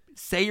 seconds.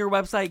 Say your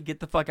website.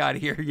 Get the fuck out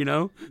of here.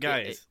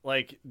 Guys,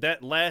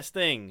 that last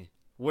thing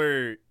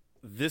where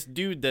this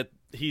dude that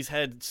he's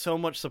had so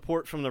much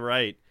support from the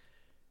right,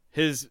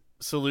 his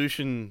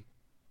solution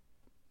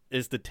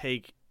is to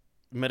take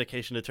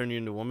medication to turn you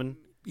into a woman.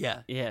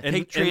 Yeah. And,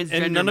 take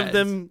transgender and none meds. of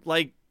them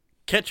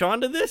catch on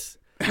to this.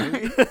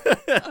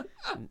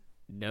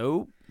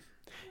 Nope.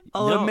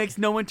 It makes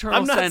no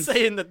internal sense. I'm not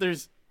saying that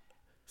there's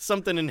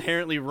something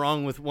inherently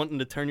wrong with wanting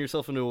to turn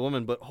yourself into a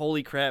woman, but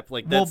holy crap,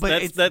 that's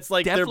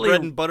their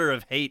bread and butter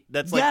of hate.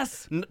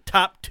 That's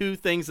top two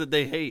things that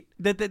they hate.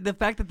 The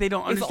fact that they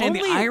don't understand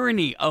the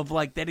irony of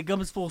that it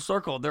comes full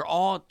circle. They're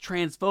all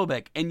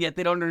transphobic, and yet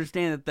they don't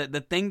understand that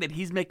the thing that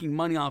he's making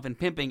money off and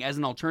pimping as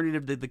an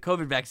alternative to the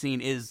COVID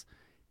vaccine is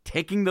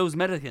taking those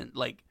medicines,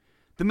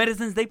 the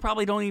medicines they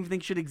probably don't even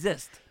think should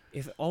exist.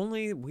 If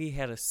only we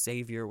had a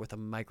savior with a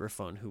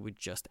microphone who would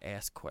just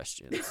ask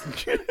questions.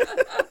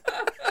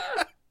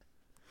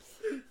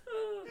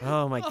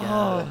 Oh my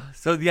god.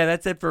 So yeah,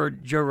 that's it for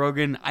Joe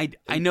Rogan. I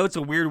know it's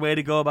a weird way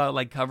to go about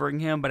covering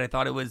him, but I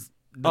thought it was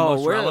the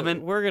most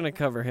relevant. We're gonna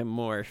cover him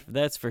more,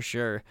 that's for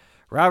sure.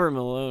 Robert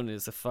Malone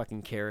is a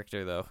fucking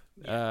character though.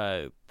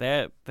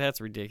 That's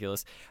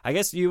ridiculous. I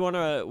guess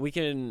we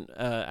can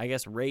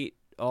rate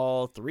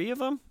all three of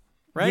them,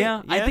 right?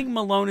 Yeah, I think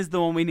Malone is the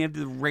one we need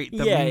to rate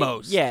the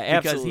most. Yeah,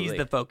 absolutely. Because he's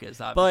the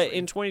focus, obviously. But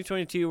in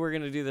 2022, we're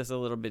going to do this a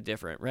little bit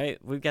different, right?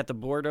 We've got the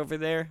board over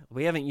there.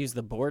 We haven't used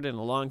the board in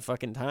a long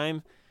fucking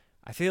time.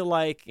 I feel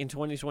like in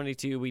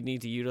 2022, we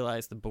need to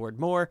utilize the board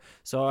more.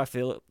 So I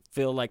feel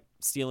like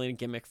stealing a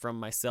gimmick from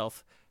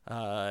myself.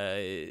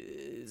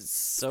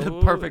 It's the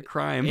perfect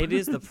crime. It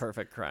is the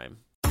perfect crime.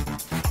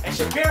 Hey,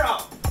 Shapiro,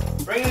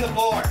 bring in the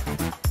board.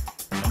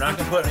 I'm not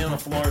going to put it on the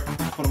floor.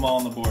 Put them all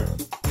on the board.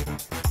 Put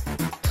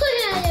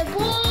it on the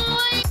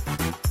board.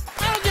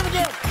 I don't give a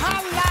damn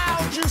how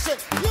loud you say.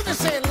 You can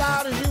say it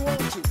loud as you want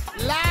to.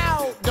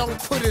 Loud, don't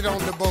put it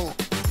on the board.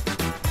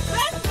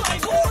 That's my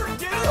board,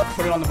 dude.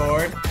 Put it on the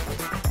board.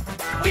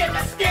 We have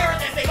to stare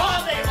at this thing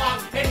all day long.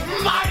 It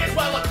might as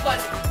well look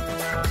pleasant.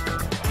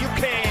 You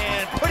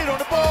can put it on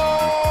the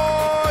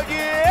board,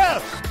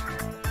 yes.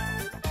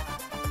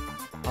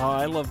 Oh,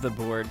 I love the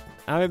board.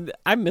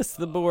 I miss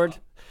the board.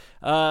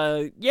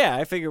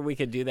 I figured we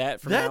could do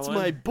that from That's now on.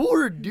 my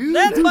board, dude.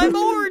 That's my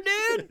board,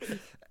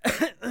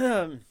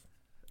 dude.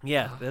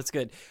 Yeah, that's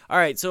good. All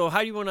right, so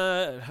how do you want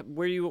to?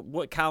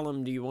 What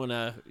column do you want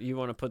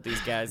to put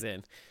these guys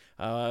in?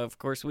 Of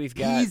course, we've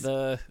got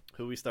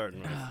who we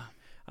starting with.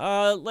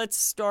 Let's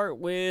start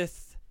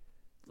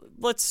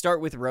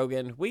with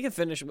Rogan. We can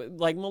finish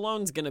like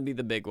Malone's gonna be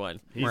the big one,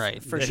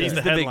 right? For yeah, sure. He's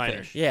the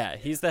headliner. Yeah,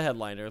 he's the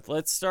headliner.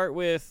 Let's start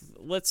with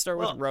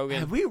Rogan.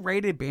 Have we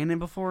rated Bannon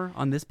before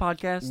on this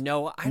podcast?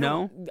 No,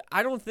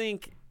 I don't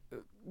think.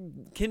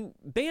 Can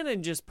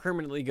Bannon just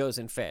permanently goes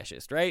in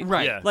fascist, right?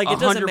 Right. Yeah. Like it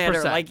doesn't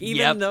matter. 100%. Like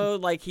even though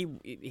like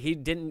we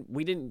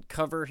didn't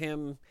cover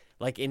him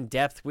like in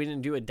depth. We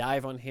didn't do a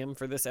dive on him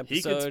for this episode.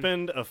 He could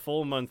spend a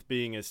full month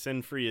being as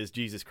sin-free as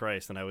Jesus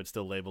Christ, and I would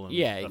still label him.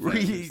 Yeah, a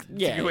fascist.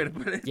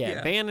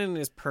 Yeah, Bannon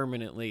is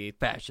permanently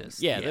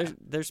fascist. Yeah,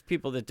 there's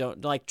people that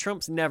don't like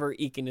Trump's never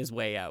eking his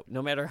way out,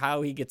 no matter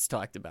how he gets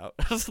talked about.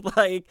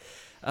 Like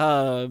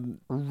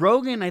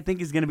Rogan, I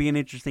think is going to be an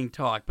interesting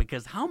talk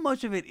because how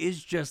much of it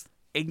is just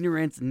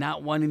ignorance,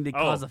 not wanting to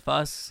cause a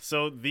fuss.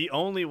 So the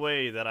only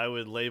way that I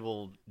would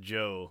label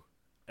Joe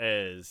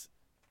as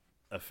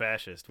a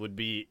fascist would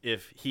be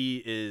if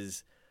he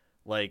is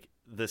like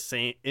the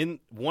same in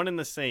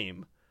the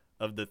same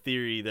of the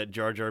theory that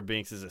Jar Jar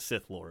Binks is a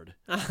Sith Lord.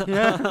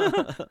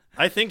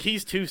 I think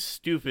he's too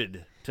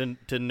stupid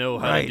to know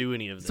how to do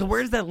any of this. So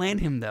where does that land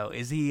him though?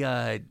 Is he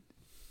an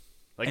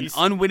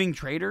unwitting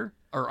traitor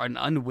or an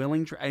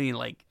unwilling? I mean,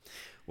 like.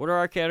 What are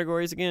our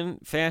categories again?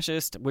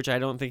 Fascist, which I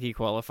don't think he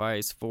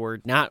qualifies for.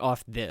 Not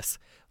off this.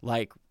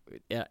 Like,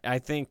 I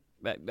think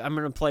I'm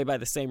going to play by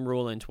the same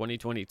rule in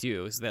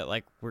 2022, is that,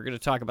 like, we're going to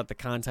talk about the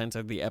content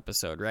of the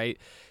episode, right?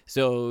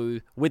 So,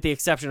 with the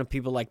exception of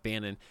people like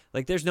Bannon,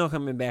 like, there's no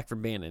coming back for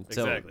Bannon.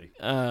 Exactly.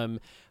 So,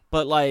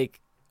 but,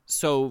 like,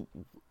 so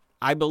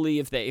I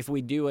believe that if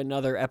we do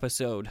another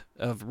episode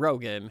of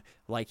Rogan,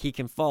 like, he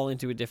can fall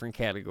into a different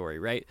category,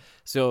 right?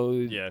 So,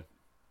 yeah.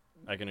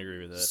 I can agree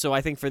with that. So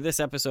I think for this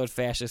episode,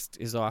 fascist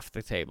is off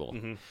the table.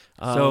 Mm-hmm.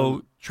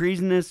 So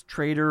treasonous,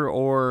 traitor,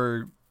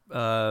 or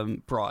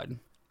fraud.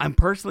 I'm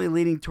personally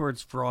leaning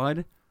towards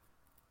fraud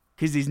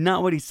because he's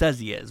not what he says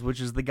he is, which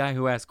is the guy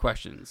who asks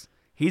questions.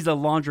 He's a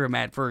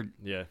laundromat for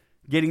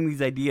getting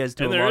these ideas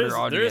to a larger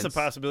audience. There is a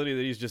possibility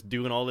that he's just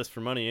doing all this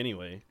for money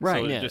anyway.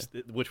 Right.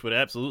 So which would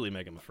absolutely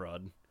make him a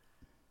fraud.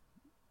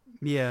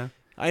 Yeah.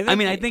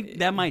 I think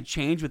that might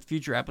change with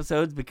future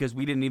episodes because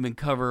we didn't even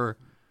cover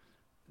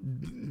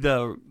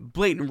the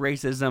blatant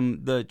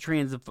racism, the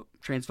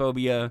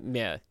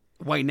transphobia,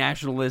 white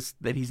nationalist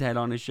that he's had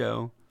on his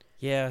show.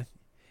 Yeah,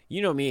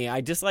 you know me.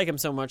 I dislike him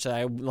so much that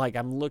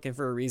I'm looking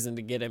for a reason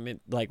to get him in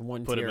like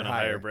one Put tier him in higher.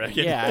 a higher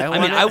bracket. Yeah,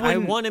 I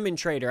want him in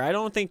traitor. I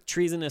don't think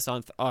treasonous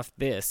off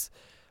this.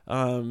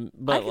 But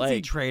I can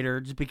see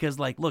traitor just because,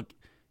 like, look,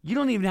 you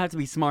don't even have to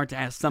be smart to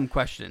ask some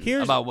questions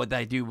about what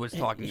that dude was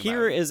talking about.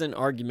 Here is an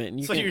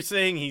argument. So you're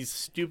saying he's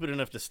stupid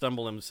enough to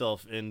stumble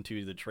himself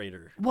into the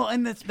traitor? Well,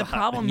 and the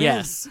problem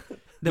yes.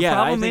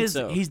 is,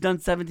 he's done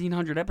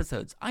 1,700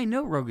 episodes. I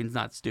know Rogan's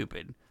not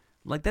stupid.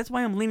 Like, that's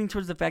why I'm leaning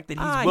towards the fact that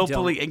he's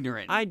willfully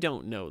ignorant. I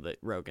don't know that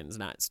Rogan's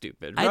not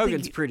stupid.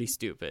 Rogan's pretty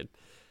stupid.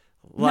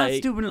 Not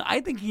stupid.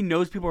 I think he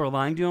knows people are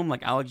lying to him,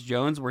 like Alex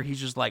Jones, where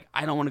he's just like,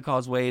 I don't want to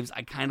cause waves.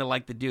 I kind of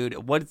like the dude.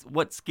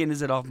 What skin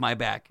is it off my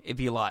back if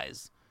he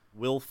lies?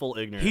 Willful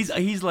ignorance.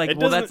 He's like,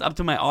 well, that's up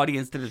to my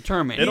audience to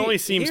determine. It only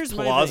seems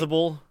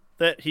plausible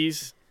that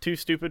he's too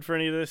stupid for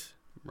any of this.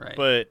 Right.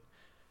 But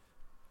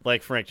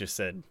like Frank just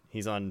said,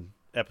 he's on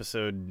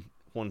episode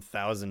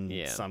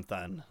 1,000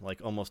 something,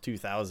 like almost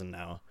 2,000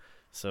 now.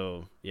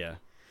 So, yeah.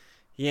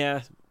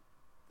 Yeah.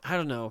 I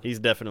don't know. He's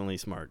definitely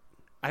smart.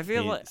 I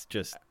feel like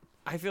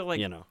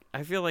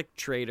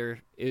traitor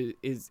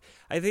is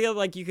I feel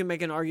like you can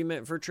make an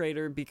argument for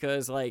traitor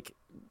because, like,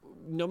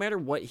 no matter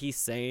what he's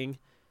saying,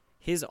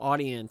 his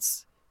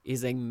audience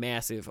is a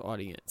massive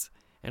audience,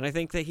 and I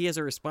think that he has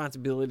a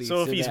responsibility.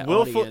 So if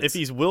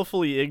he's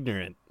willfully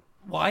ignorant,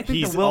 well, I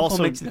think the willful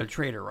makes it a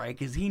traitor, right?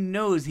 Because he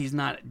knows he's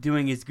not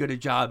doing as good a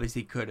job as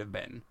he could have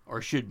been or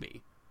should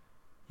be.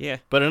 Yeah,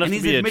 but enough and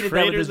to be a traitor. He's admitted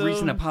that with his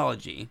recent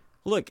apology.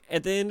 Look,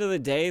 at the end of the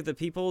day, the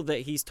people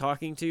that he's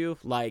talking to,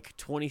 like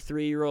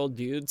 23-year-old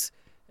dudes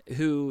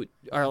who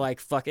are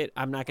like, fuck it,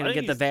 I'm not going to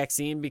get the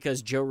vaccine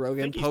because Joe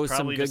Rogan posed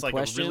some good just like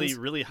questions. A really,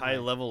 really high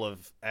level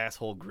of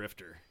asshole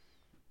grifter.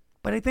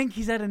 But I think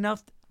he's had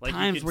enough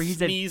times where he's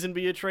sneeze and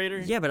be a traitor.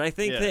 Yeah, but I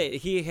think that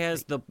he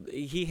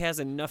has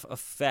enough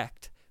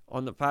effect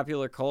on the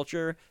popular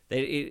culture that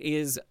it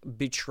is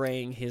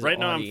betraying his right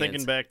audience. Now I'm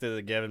thinking back to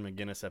the Gavin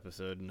McInnes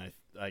episode, and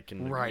I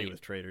can agree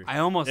with traitor. I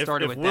almost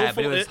started with that,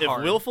 but it was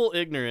hard. If willful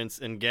ignorance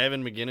and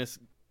Gavin McInnes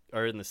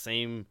are in the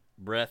same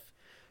breath,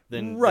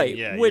 then right.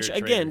 Then, which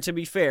again, to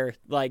be fair,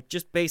 like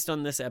just based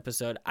on this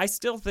episode, I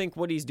still think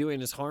what he's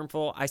doing is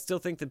harmful. I still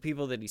think the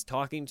people that he's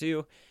talking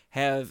to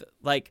have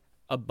like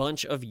a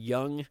bunch of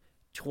young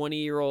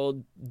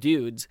 20-year-old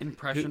dudes,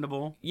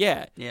 impressionable.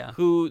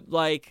 Who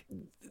like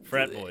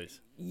frat boys.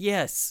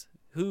 Yes,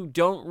 who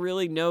don't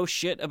really know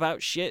shit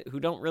about shit, who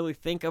don't really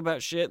think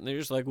about shit, and they're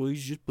just like, well,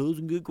 he's just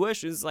posing good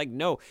questions. It's like,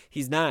 no,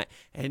 he's not.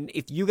 And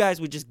if you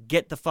guys would just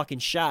get the fucking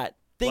shot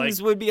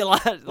things would be a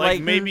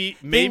lot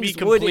maybe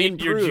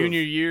complete your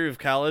junior year of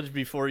college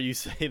before you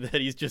say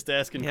that he's just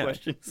asking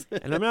questions.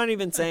 And I'm not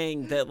even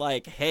saying that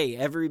hey,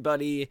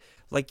 everybody,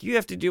 you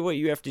have to do what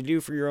you have to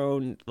do for your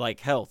own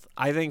health.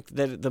 I think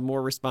that the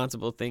more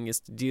responsible thing is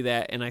to do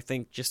that. And I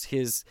think just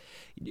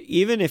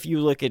even if you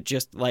look at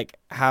just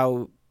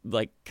how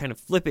kind of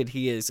flippant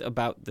he is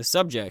about the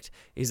subject,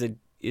 it's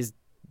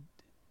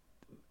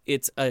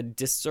a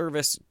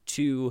disservice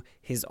to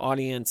his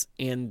audience,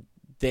 and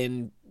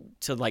then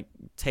to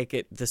take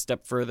it the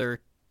step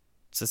further,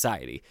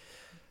 society.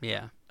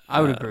 Yeah,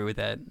 I would agree with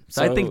that.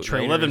 So I think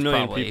Trader 11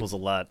 million probably, people's a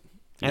lot.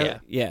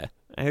 Yeah.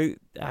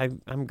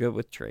 I'm good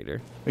with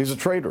Trader. He's a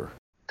traitor.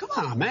 Come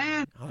on,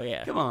 man. Oh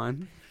yeah. Come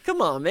on,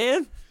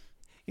 man.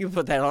 You can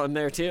put that on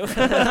there too.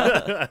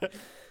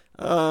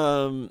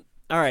 All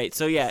right.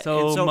 So yeah.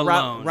 So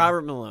Malone.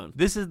 Robert Malone.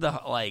 This is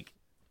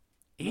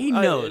he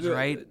knows,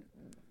 right?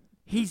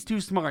 He's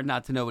too smart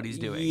not to know what he's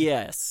doing.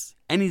 Yes.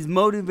 And he's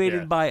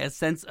motivated by a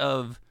sense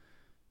of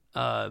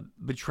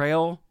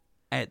betrayal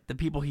at the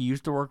people he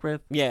used to work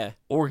with. Yeah.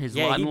 Or his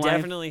lot in he life.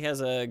 definitely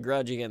has a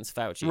grudge against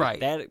Fauci.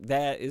 Right.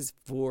 That is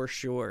for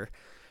sure.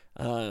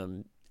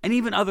 And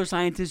even other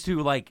scientists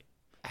who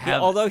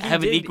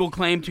have an equal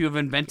claim to have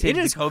invented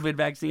the COVID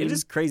vaccine. It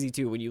is crazy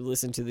too when you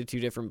listen to the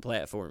two different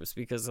platforms,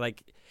 because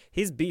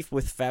his beef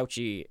with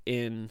Fauci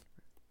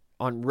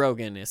on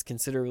Rogan is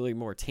considerably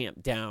more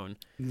tamped down.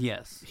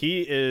 Yes.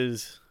 He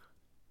is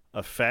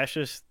a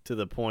fascist to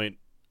the point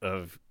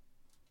of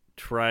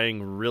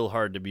trying real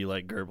hard to be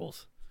like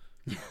Goebbels.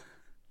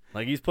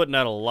 He's putting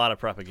out a lot of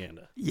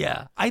propaganda.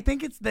 Yeah. I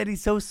think it's that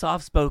he's so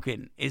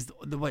soft-spoken is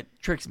what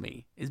tricks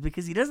me, is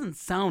because he doesn't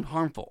sound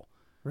harmful.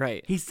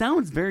 Right. He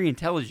sounds very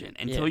intelligent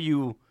until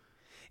you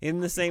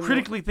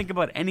critically think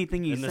about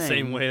anything he's saying. In the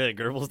same way that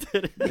Goebbels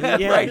did.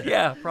 Yeah, right.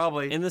 Yeah,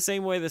 probably. In the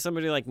same way that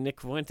somebody like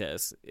Nick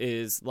Fuentes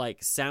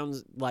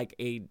sounds like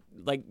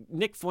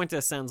Nick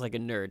Fuentes sounds like a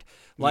nerd.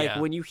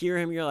 When you hear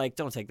him, you're like,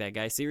 don't take that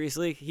guy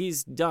seriously.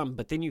 He's dumb.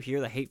 But then you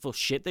hear the hateful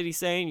shit that he's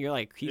saying, you're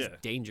like, he's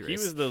dangerous. He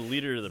was the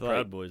leader of the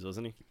Proud Boys,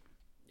 wasn't he?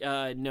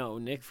 No,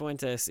 Nick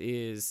Fuentes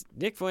is.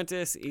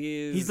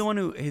 He's the one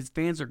who his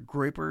fans are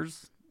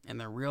grapers and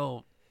they're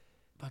real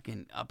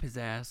fucking up his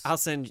ass. I'll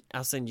send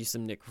you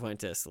some Nick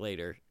Fuentes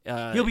later.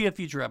 He'll be a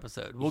future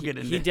episode. We'll get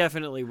into it. He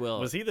definitely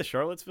will. Was he the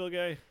Charlottesville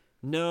guy?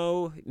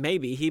 No,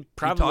 maybe he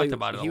probably talked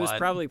about it. He was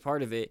probably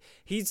part of it.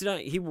 He's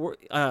done. He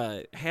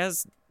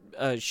has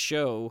a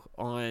show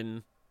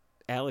on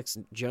Alex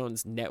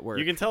Jones Network.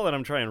 You can tell that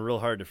I'm trying real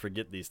hard to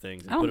forget these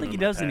things. I don't think he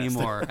does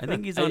anymore. I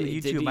think he's on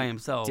YouTube by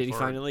himself. Did he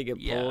finally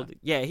get pulled?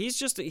 Yeah,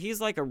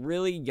 he's like a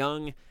really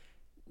young,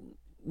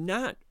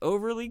 not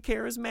overly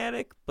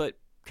charismatic, but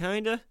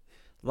kinda.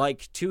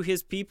 To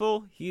his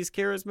people, he's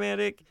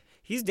charismatic.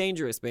 He's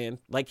dangerous, man.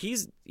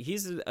 He's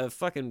a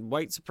fucking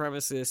white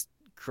supremacist,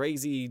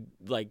 crazy,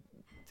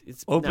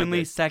 it's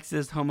openly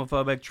sexist,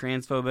 homophobic,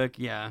 transphobic.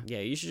 Yeah.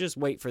 Yeah, you should just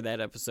wait for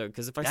that episode,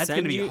 because if I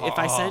send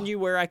you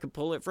where I could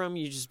pull it from,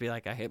 you just be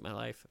like, I hate my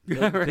life.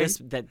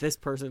 That this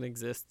person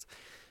exists.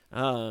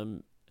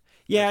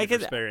 Yeah, I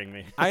could sparing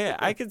me.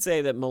 I could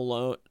say that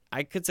Malone.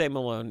 I could say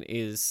Malone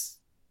is.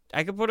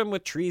 I could put him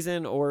with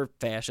treason or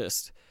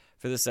fascist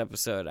for this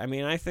episode. I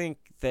mean, I think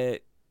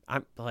that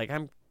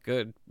I'm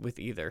good with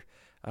either.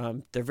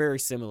 They're very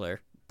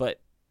similar, but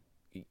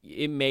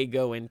it may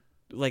go in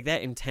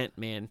that intent,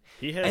 man.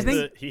 He has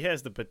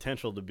the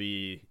potential to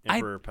be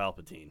Emperor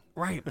Palpatine.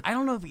 Right. I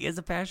don't know if he is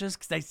a fascist,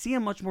 because I see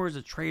him much more as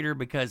a traitor,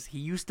 because he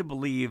used to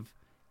believe,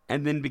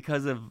 and then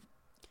because of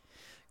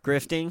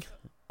grifting,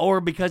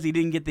 or because he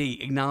didn't get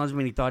the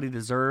acknowledgement he thought he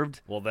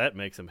deserved. Well, that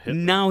makes him Hitler.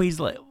 Now he's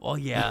well,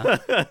 yeah.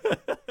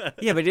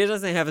 Yeah, but he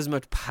doesn't have as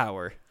much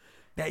power.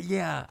 I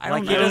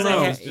don't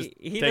know.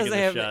 He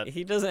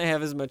doesn't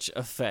have as much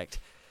effect.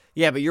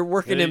 Yeah, but you're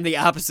working him the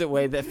opposite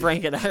way that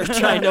Frank and I are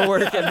trying to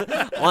work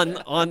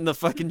on the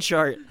fucking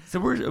chart. So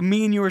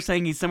me and you were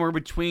saying he's somewhere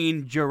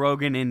between Joe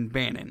Rogan and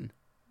Bannon,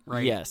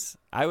 right? Yes,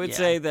 I would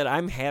say that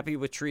I'm happy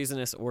with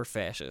treasonous or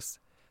fascist.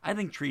 I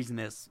think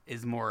treasonous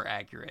is more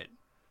accurate.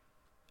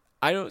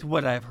 To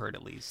what I've heard,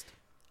 at least.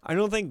 I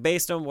don't think,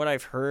 based on what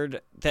I've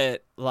heard,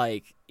 that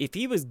if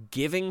he was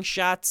giving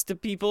shots to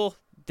people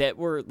that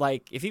were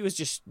if he was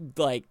just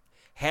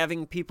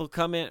having people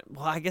come in,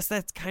 well, I guess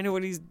that's kind of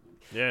what he's.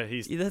 Yeah,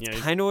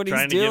 that's kind of what he's doing.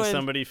 Trying to give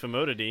somebody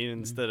famotidine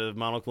instead of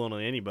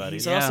monoclonal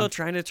antibodies. He's also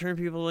trying to turn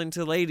people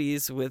into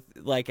ladies with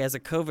as a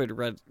COVID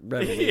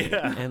remedy,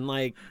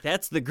 and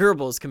that's the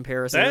Goebbels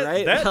comparison,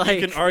 right? That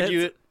you can argue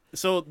it.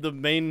 So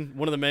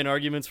one of the main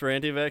arguments for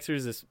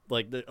anti-vaxxers is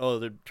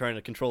they're trying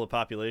to control the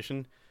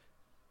population.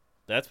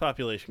 That's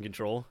population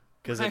control,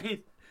 because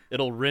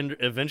it'll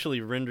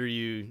eventually render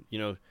you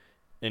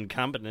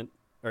incompetent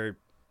or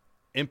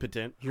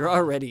impotent. You're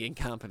already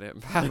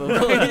incompetent, probably.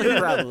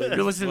 Probably.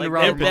 You're listening to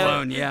Robert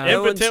Malone, yeah.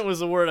 Impotent was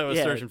the word I was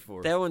searching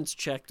for. That one's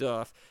checked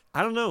off.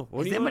 I don't know.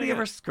 Has anybody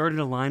ever skirted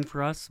a line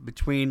for us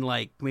between,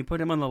 can we put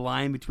him on the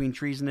line between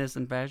treasonous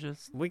and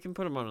fascist? We can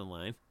put him on a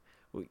line.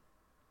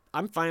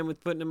 I'm fine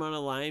with putting him on a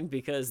line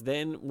because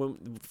then,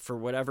 when for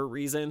whatever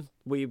reason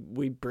we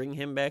bring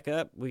him back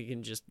up, we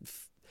can just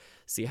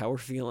see how we're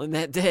feeling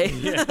that day.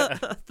 Yeah.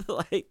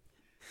 Like,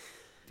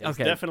 it's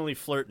definitely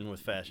flirting with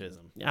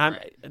fascism.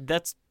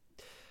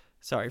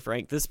 Sorry,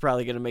 Frank. This is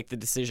probably going to make the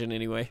decision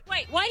anyway.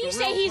 Wait, why do you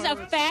say he's a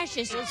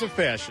fascist? He's a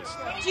fascist.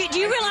 Do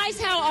you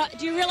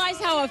realize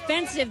how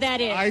offensive that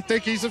is? I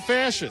think he's a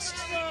fascist.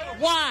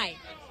 Why?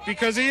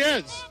 Because he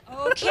is.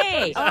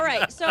 Okay, all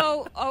right.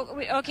 So,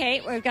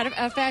 we've got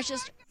a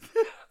fascist.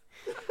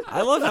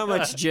 I love how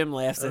much Jim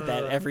laughs at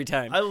that every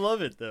time. I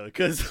love it though,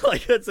 because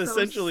like that's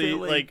essentially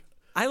like.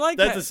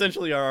 That's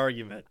essentially our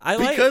argument.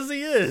 Because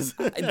he is.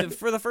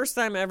 For the first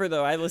time ever,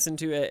 though, I listened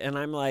to it and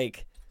I'm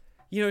like,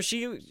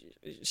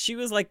 she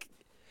was like,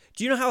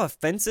 do you know how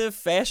offensive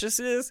fascist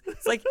is?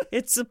 It's like,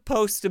 it's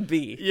supposed to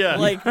be. Yeah.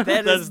 Like,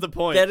 that's the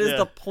point. That is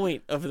the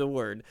point of the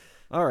word.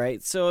 All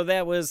right. So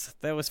that was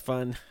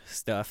fun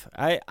stuff.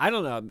 I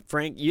don't know,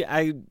 Frank,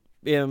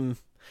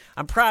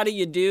 I'm proud of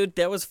you, dude.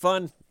 That was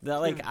fun.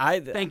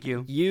 Thank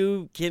you.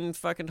 You can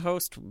fucking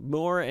host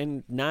more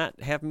and not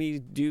have me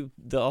do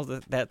all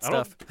that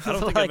stuff. I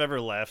don't think I've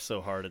ever laughed so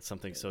hard at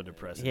something so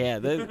depressing. Yeah,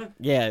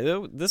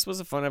 this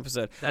was a fun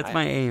episode. That's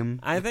my aim.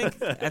 I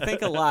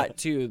think a lot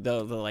too,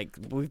 though.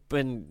 We've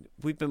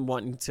been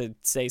wanting to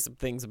say some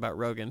things about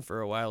Rogan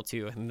for a while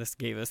too, and this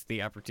gave us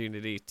the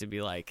opportunity to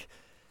be like,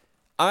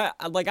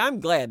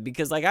 I'm glad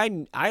because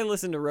I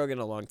listened to Rogan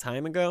a long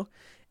time ago,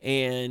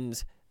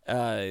 and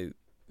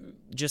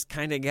just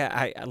kind of got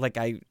I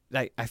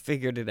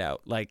figured it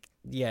out. Like,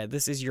 yeah,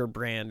 this is your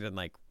brand and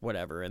like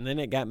whatever. And then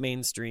it got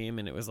mainstream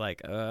and it was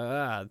like,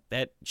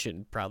 that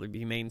shouldn't probably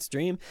be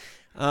mainstream.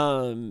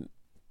 But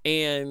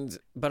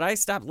I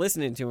stopped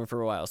listening to him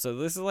for a while. So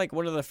this is like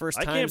one of the first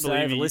times I can't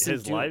I've believe listened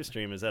his to live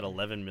stream is at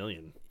 11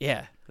 million.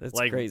 Yeah, that's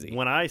like, crazy.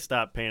 When I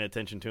stopped paying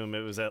attention to him,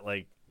 it was at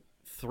like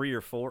 3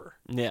 or 4.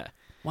 Yeah.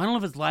 Well, I don't know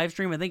if it's live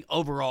stream. I think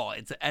overall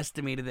it's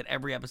estimated that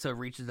every episode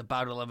reaches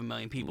about 11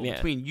 million people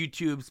between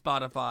YouTube,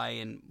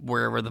 Spotify, and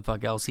wherever the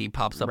fuck else he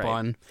pops up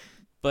on.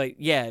 But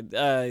yeah,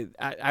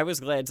 I was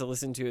glad to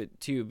listen to it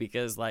too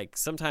because like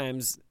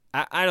sometimes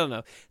I don't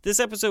know. This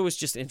episode was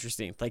just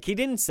interesting. Like he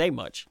didn't say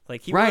much.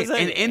 Like he wasn't,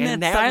 and in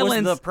that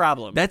silence was the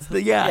problem. That's the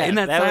in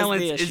that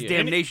silence is issue.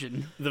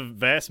 damnation. The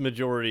vast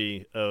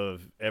majority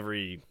of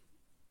every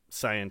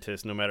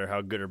scientist, no matter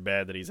how good or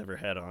bad that he's ever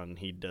had on,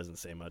 he doesn't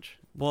say much.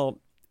 Well,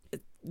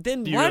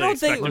 then why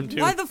don't they?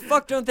 Why the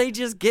fuck don't they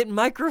just get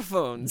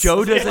microphones?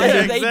 Joe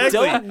doesn't. They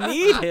don't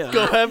need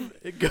him.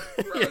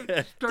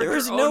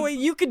 There's no way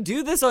you could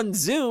do this on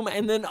Zoom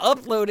and then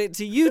upload it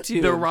to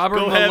YouTube. The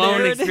Robert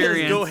Malone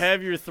experience. Go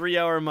have your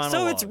 3-hour monologue.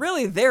 So it's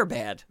really their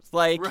bad.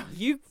 Like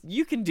you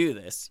can do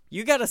this.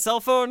 You got a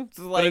cell phone.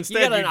 Like but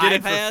instead you got an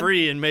did iPad. it for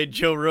free and made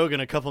Joe Rogan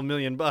a couple $1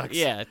 million.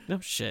 Yeah. No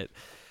shit.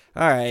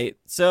 All right,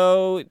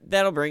 so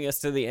that'll bring us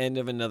to the end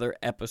of another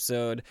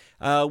episode.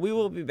 We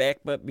will be back,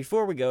 but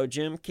before we go,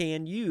 Jim,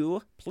 can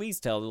you please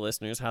tell the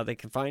listeners how they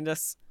can find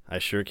us? I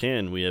sure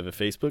can. We have a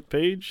Facebook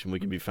page, and we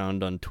can be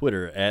found on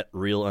Twitter at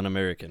Real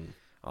UnAmerican.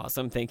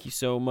 Awesome. Thank you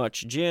so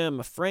much,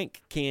 Jim.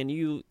 Frank, can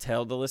you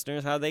tell the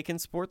listeners how they can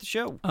support the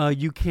show?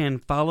 You can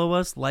follow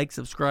us, like,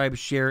 subscribe,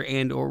 share,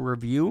 and or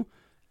review.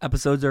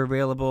 Episodes are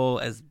available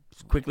as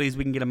quickly as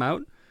we can get them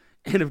out.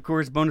 And, of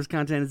course, bonus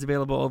content is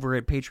available over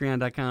at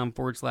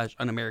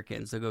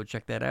patreon.com/unamerican. So go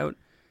check that out.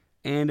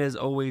 And, as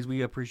always,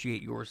 we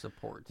appreciate your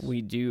support.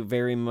 We do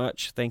very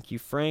much. Thank you,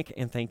 Frank,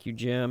 and thank you,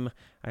 Jim.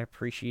 I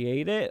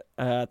appreciate it.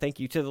 Thank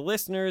you to the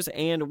listeners,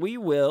 and we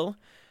will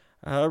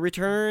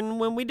return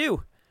when we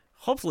do.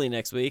 Hopefully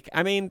next week.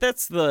 I mean,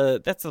 that's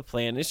the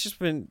plan. It's just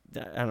been,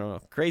 I don't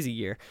know, crazy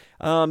year.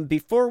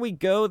 Before we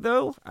go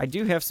though, I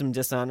do have some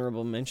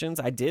dishonorable mentions.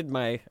 I did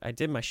my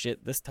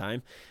shit this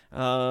time.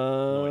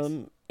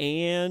 Nice.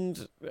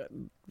 And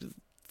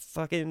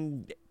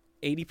fucking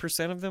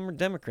 80% of them are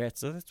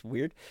Democrats, so that's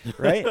weird,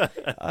 right?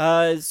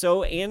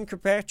 So Ann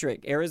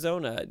Kirkpatrick,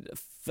 Arizona.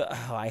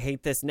 I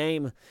hate this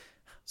name.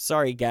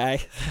 Sorry,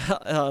 guy.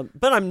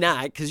 But I'm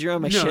not, because you're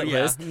on my shit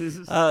list.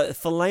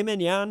 Filet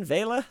Mignon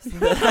Vela?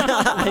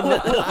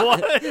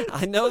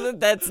 I know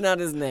that's not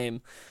his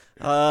name.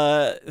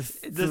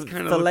 This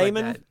kind of looks like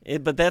that.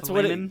 But that's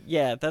what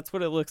that's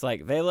what it looks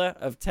like. Vela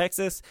of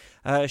Texas,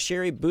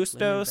 Sherry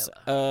Bustos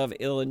of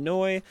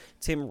Illinois,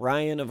 Tim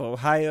Ryan of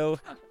Ohio,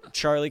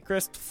 Charlie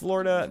Crist,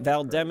 Florida,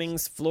 Val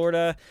Demings,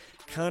 Florida,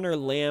 Connor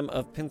Lamb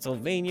of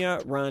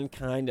Pennsylvania, Ron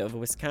Kind of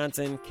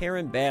Wisconsin,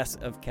 Karen Bass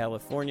of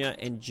California,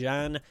 and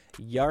John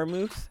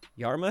Yarmouth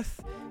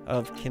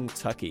of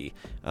Kentucky.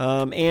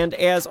 And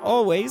as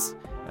always,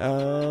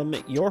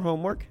 your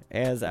homework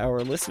as our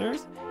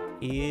listeners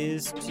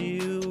is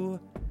to,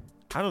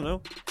 I don't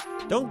know,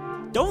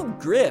 don't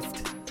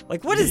grift.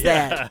 Like, what is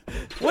that?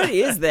 What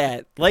is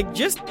that? Like,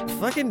 just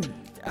fucking,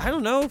 I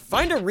don't know,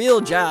 find a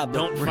real job.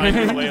 Don't find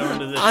your way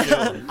onto this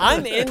show.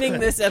 I'm ending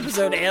this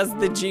episode as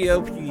the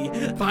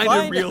GOP. Find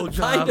a real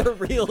job. Find a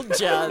real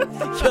job,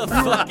 you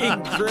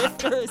fucking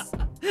grifters.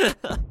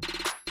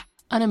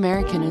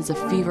 Un-American is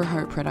a Fever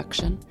Heart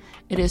production.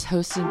 It is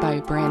hosted by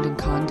Brandon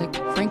Condick,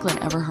 Franklin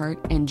Everhart,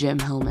 and Jim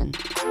Hillman.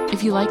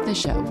 If you like the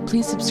show,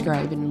 please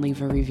subscribe and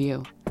leave a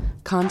review.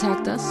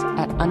 Contact us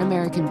at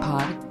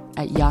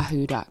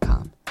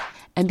unamericanpod@yahoo.com.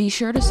 And be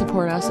sure to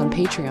support us on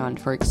Patreon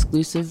for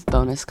exclusive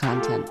bonus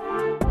content.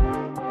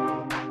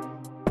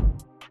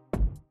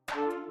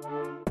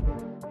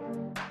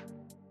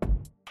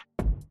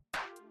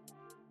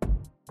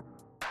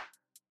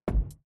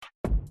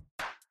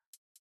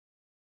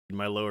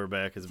 My lower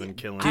back has been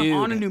killing Dude, me. I'm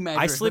on a new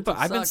mattress. I've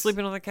been sucks.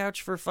 sleeping on the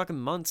couch for fucking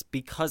months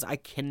because I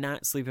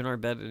cannot sleep in our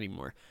bed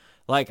anymore.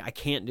 Like, I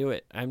can't do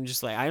it. I'm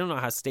just like, I don't know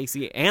how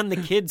Stacy and the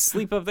kids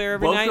sleep up there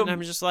every night, and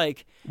I'm just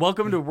like...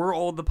 Welcome to We're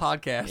Old, the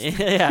podcast.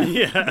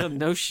 Yeah.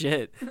 No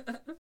shit.